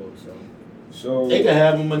motherfucking ball, so. So They can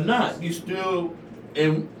have them or not. You still,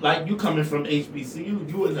 and like you coming from HBCU,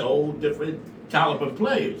 you in a whole different caliber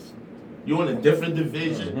players. You in a different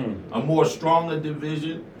division, a more stronger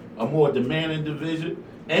division, a more demanding division,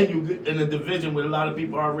 and you get in a division with a lot of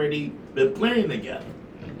people already been playing together,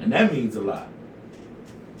 and that means a lot.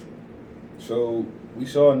 So we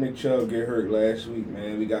saw Nick Chubb get hurt last week,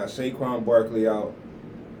 man. We got Saquon Barkley out.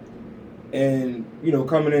 And,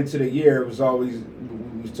 coming into the year, it was always,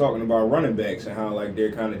 we was talking about running backs and how, like,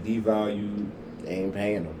 they're kind of devalued. They ain't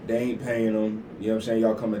paying them. They ain't paying them. You know what I'm saying?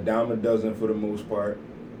 Y'all come a dime a dozen for the most part.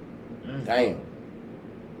 Damn.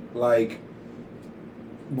 Like,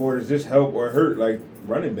 boy, does this help or hurt, like,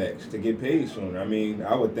 running backs to get paid sooner? I mean,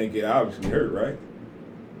 I would think it obviously hurt, right?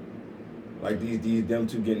 Like, them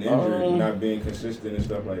two getting injured, not being consistent and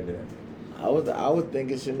stuff like that. I would think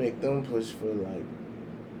it should make them push for like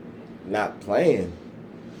not playing.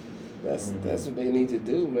 That's what they need to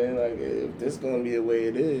do, man. Like if this gonna be the way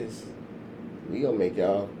it is, we gonna make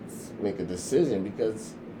y'all make a decision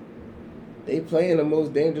because they play in the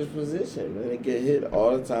most dangerous position, man. They get hit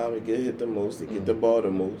all the time. They get hit the most. They get the ball the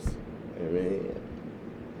most. I mean,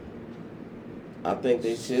 I think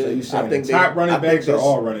they should. So you saying I think the top running backs they or sh-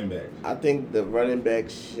 all running backs? I think the running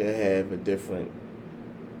backs should have a different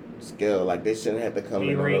skill. Like they shouldn't have to come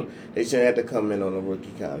in on they shouldn't have to come in on a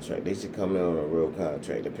rookie contract. They should come in on a real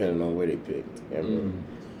contract, depending on where they picked. I mean,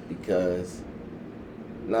 because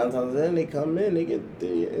 9 times out of 10 they come in, they get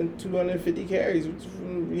 250 carries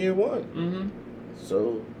from year one.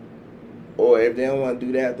 So, or if they don't want to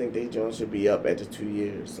do that, I think they joint should be up after 2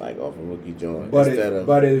 years, like off a rookie joint. But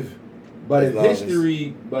if as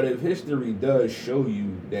history does show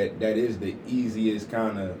you that is the easiest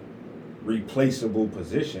kind of replaceable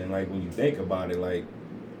position, like when you think about it, like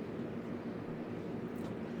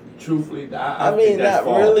Truthfully, I think mean, that's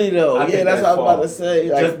not false. really though. I Yeah, think that's what I was about to false.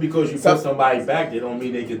 say. Like, Just because you put somebody back, they don't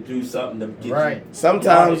mean they could do something to get Right.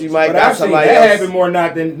 sometimes you might but got I've seen somebody that else. happen more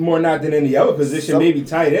not than any other position, maybe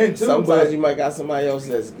tight end too. Sometimes But you might got somebody else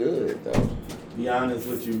that's good though. Be honest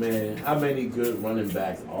with you, man. How many good running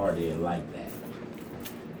backs are there like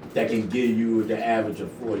that can give you the average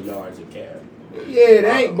of 4 yards a carry? yeah, it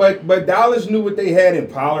ain't. But Dallas knew what they had in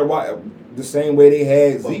Pollard. Why, the same way they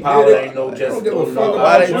had But Zeke. Pollard did it. ain't no I just don't give a no fuck no about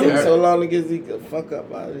Why it. they take so long to get Zeke the fuck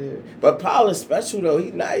up out of here? But Pollard's special though.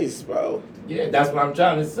 He nice, bro. Yeah, that's what I'm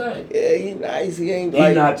trying to say. Yeah, he nice. He ain't He's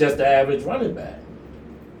like not just the average running back.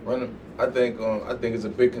 I think it's a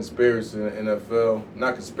big conspiracy in the NFL.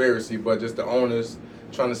 Not conspiracy, but just the owners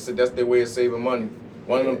trying to sit. That's their way of saving money.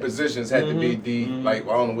 One of them positions had to be D, like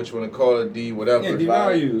I don't know which one to call it, D, whatever. Yeah,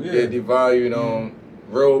 devalue. Yeah, devalued.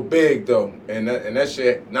 Real big though, and that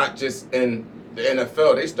shit not just in the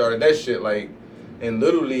NFL. They started that shit like in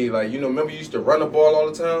Little League. Like remember you used to run the ball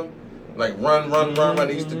all the time, like run.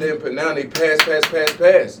 They used to then, but now they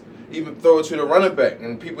pass. Even throw it to the running back,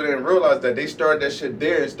 and people didn't realize that they started that shit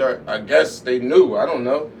there and start. I guess they knew. I don't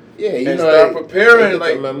know. yeah, you And know. start preparing, they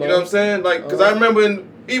like get the memo. you know what I'm saying, like because I remember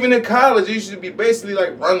even in college, it used to be basically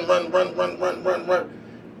like run,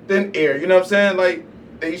 then air. You know what I'm saying? Like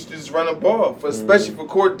they used to just run a ball, especially for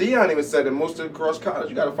court. Dion even said that most of across college,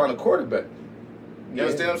 you got to find a quarterback. You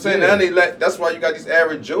understand what I'm saying? Yeah. Now that's why you got these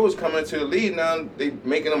average Joes coming into the league. Now they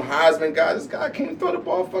making them Heisman guys. This guy can't throw the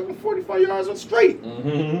ball fucking 45 yards on straight. You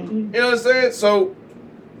know what I'm saying? So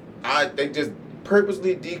they just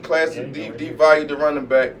purposely devalued the running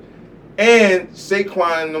back. And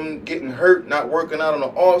Saquon and them getting hurt, not working out on the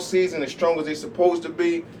off season as strong as they supposed to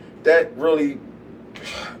be, that really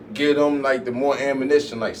give them like the more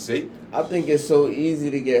ammunition. Like, see, I think it's so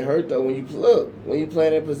easy to get hurt though when you play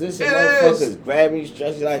in that position. It Motherfuckers is. grabbing you,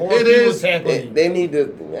 stretch you like It is. They need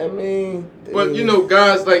to. I mean, but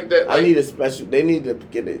guys like that. Like, I need a special. They need to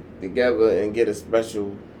get it together and get a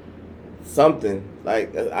special something.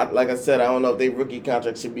 Like I said, I don't know if their rookie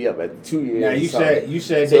contract should be up at 2 years. Now or you something.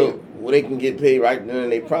 said so they can get paid right then in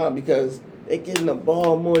their prime because they getting the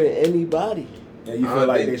ball more than anybody. Yeah, you feel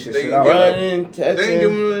like they should sit they out. Running, They ain't catching.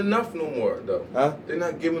 giving them enough no more though. Huh? They're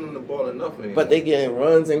not giving them the ball enough anymore. But they getting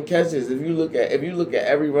runs and catches. If you look at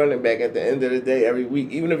every running back at the end of the day, every week,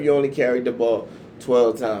 even if you only carried the ball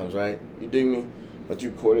 12 times, right? You dig me? But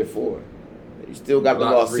you caught it 4. You still got the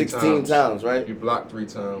ball 16 times, right? You blocked 3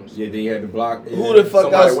 times. Yeah, then you had to block. Yeah. Who the fuck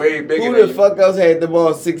Somebody else? way bigger Who than the you. fuck else had the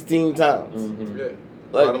ball 16 times? Mhm. Yeah.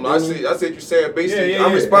 Like, I see what you're saying. Basically, Yeah,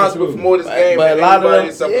 I'm responsible absolutely. for more of this game But than a lot of anybody them,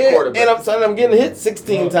 except the yeah, quarterback. and I'm getting hit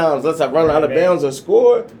 16 times. Unless I run out of bounds or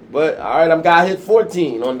score. But all right, I'm got hit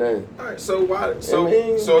 14 on the. All right, so why? So I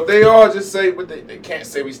mean- so if they all just say, but they can't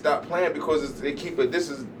say we stop playing because they keep it. This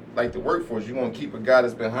is like the workforce. You want to keep a guy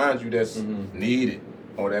that's behind you that's needed,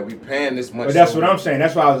 or that we paying this much. But that's so what I'm saying.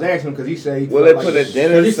 That's why I was asking because he said he Will felt it like put a this-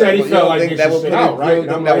 dent in? He said he you felt don't like think they that should would sit put out, a, right? you don't And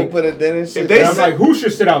think I'm that like, would put a dent in shit? they and I'm sit- like, who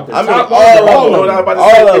should sit out there? I mean, Top all one or of all them. of No, them? I'm about to All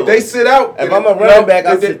say, of if they them. sit out, If then I'm a no, running back,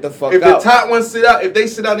 I if they- sit the fuck if out. the top ones sit out, if they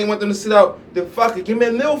sit out, they want them to sit out. Then fuck it, give me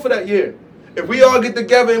a nil for that year. If we all get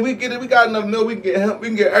together and we got enough mil, we can get him. We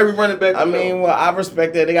can get every running back. I mean, well, I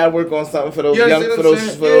respect that. They got to work on something for those you young, understand for what I'm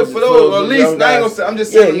those, saying? for Yeah, those, for those. At least, young I ain't guys. gonna say. I'm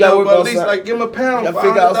just Yeah, saying, you gotta no, work but at on least something. like give him a pound, You gotta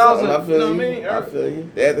figure out something. I 500,000. feel You know you. what I mean? I feel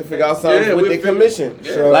you. They have to figure out something Yeah, with we their figure- commission.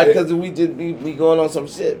 Yeah. Like, because we going on some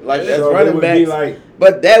shit. Like, as So it running would be backs. like,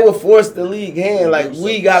 But that would force the league hand. Like,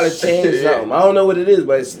 we got to change Yeah. something. I don't know what it is,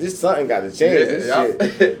 but it's just something got to change. This Yeah,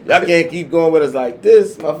 shit. Y'all can't keep going with us like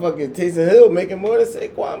this. Motherfucking Taysom Hill making more than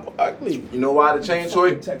Saquon Barkley. You know why the change,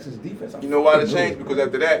 Troy? Texas defense. You know why the change? Because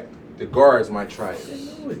after that, the guards might try it,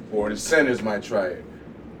 or the centers might try it.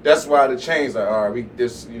 That's why the change. Like, all right, we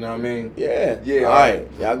this. You know what I mean? Yeah. Yeah, All right.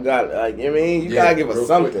 Y'all got, like, I mean, you Yeah, got to give us real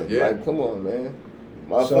something. quick, yeah. Like, come on, man.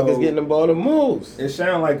 Motherfuckers So- getting the ball to moves. It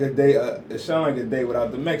sound like a day. It sound like a day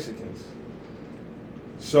without the Mexicans.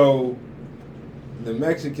 So, the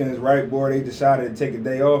Mexicans, right, boy, they decided to take a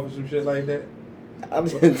day off or some shit like that. I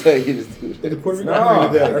didn't tell you to do that. Nah,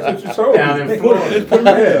 that's what you told Down me. in Florida.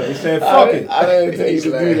 Yeah, they said fuck it. I didn't tell you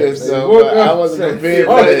to do this, so Woke but I up, wasn't said, prepared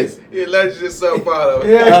fuck for it. this. He let yourself out of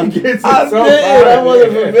it. Yeah, he gets I himself did. out I of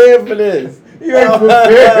wasn't it. prepared for this. You ain't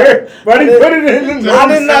prepared, but he put it in the notes. I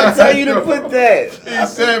did not tell you to put that. He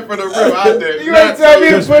said for the rip. I did. You ain't tell me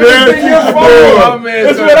to put it in your My phone. man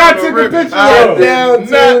That's said what I for the took a rip. picture I of. did Down not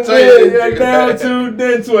tuned tell you. in. You're down tuned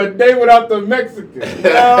into a day without the Mexicans.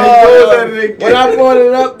 When I brought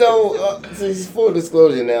it up though, since full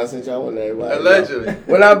disclosure now, since y'all want everybody. to know. Allegedly.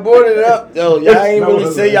 When I brought it up though, y'all ain't No,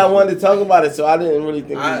 really say y'all wanted to talk about it, so I didn't really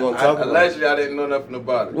think we was gonna talk about it. Allegedly, I didn't know nothing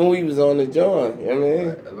about it. When we was on the joint, you know what I mean?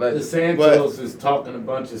 The Allegedly. Santos is talking a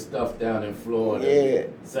bunch of stuff down in Florida. Yeah.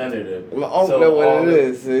 Senator. My uncle So know what all it the-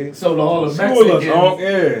 is, see? So all the School us, Unc, Mexicans.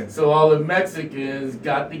 yeah. So all the Mexicans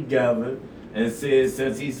got together and said,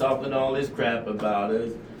 since he's talking all this crap about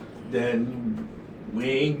us, then we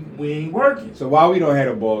ain't working. So why we don't have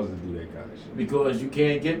the balls to do that kind of shit? Because you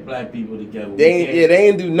can't get black people together. They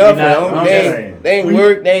ain't do nothing. We're not- homie. I'm They saying. ain't, they ain't We-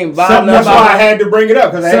 work, they ain't buy Something That's nothing. why I had to bring it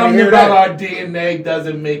up because I had to Something hear about that. our DNA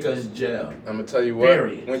doesn't make us gel. I'm gonna tell you what.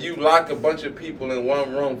 Period. When you lock a bunch of people in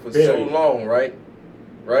one room for so Period. long, right?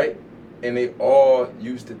 And they all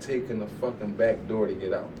used to taking the fucking back door to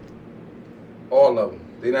get out. All of them.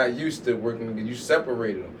 They're not used to working together. You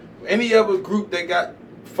separated them. Any other group that got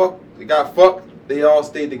fucked, they all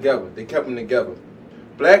stayed together. They kept them together.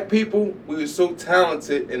 Black people, we were so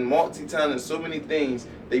talented and multi-talented in so many things,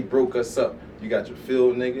 they broke us up. You got your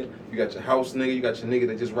field nigga, you got your house nigga, you got your nigga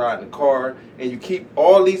that just ride in the car, and you keep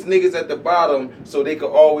all these niggas at the bottom so they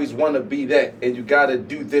could always want to be that, and you got to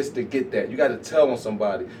do this to get that. You got to tell on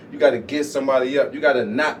somebody. You got to get somebody up. You got to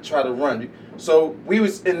not try to run. So we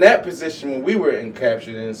was in that position when we were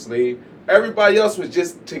captured and enslaved. Everybody else was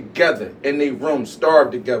just together in their room,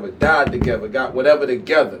 starved together, died together, got whatever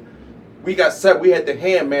together. We got set. We had the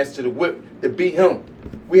hand master the whip to beat him.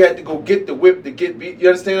 We had to go get the whip to get beat. You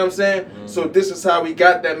understand what I'm saying? Mm-hmm. So this is how we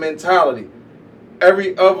got that mentality.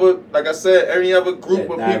 Every other, like I said, every other group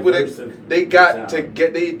of people that they got to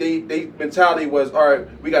get, they mentality was, all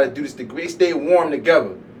right, we got to do this. They stayed warm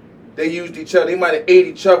together. They used each other. They might have ate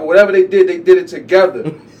each other. Whatever they did it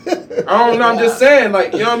together. I don't know. I'm just saying,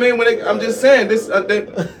 like, you know what I mean? I'm just saying this.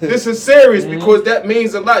 This is serious because that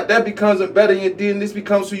means a lot. That becomes embedded in your DNA. This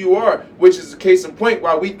becomes who you are, which is a case in point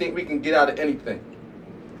why we think we can get out of anything.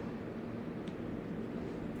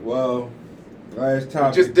 Well, last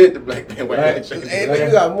topic. We just did the black man white man change. Hey,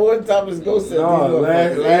 you got more topics. Go sit. No,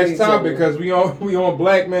 last topic because we on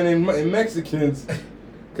black men and Mexicans.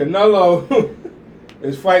 Canelo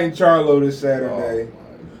is fighting Charlo this Saturday.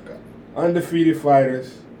 Undefeated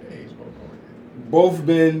fighters. Both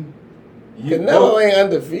been. Canelo ain't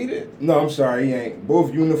undefeated. No, I'm sorry, he ain't.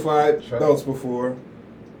 Both unified belts before.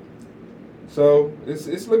 So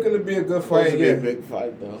it's looking to be a good fight. Supposed to be a Yeah. big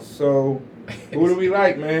fight though. So who do we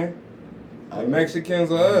like, man? The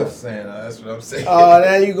Mexicans or I'm us? saying, that's what I'm saying. Oh,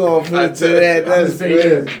 now you gonna put it to that? I'm That's just saying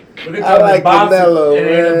this. good. When it I comes to like boxing, Canelo, it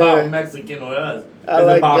ain't man. about Mexican or us. I It's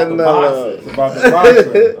like about the Canelo. It's boxer. about the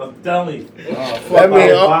boxer. I'm telling you.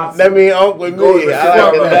 That mean Unc with Go me. with I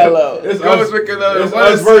like Canelo. Canelo. It's Goes us, with Canelo. it's What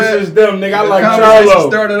us is versus them, nigga. I The like conversation Charlo.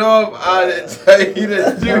 started off, I didn't tell you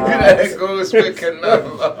to do that. Goes with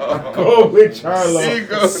Canelo. Go with Charlo. He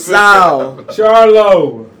goes Sal. with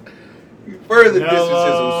Charlo. He further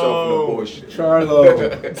distances himself from the bullshit.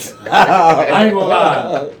 Charlo. I ain't gonna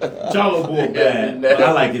lie. Charlo boy bad, but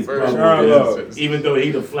I like his brother. Charlo. Even though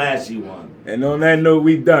he the flashy one. And on that note,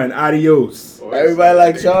 we done. Adios. Everybody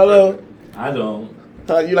like Charlo? I don't.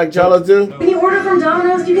 You like Charlo too? When you order from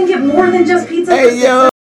Domino's, you can get more than just pizza. Hey, yo.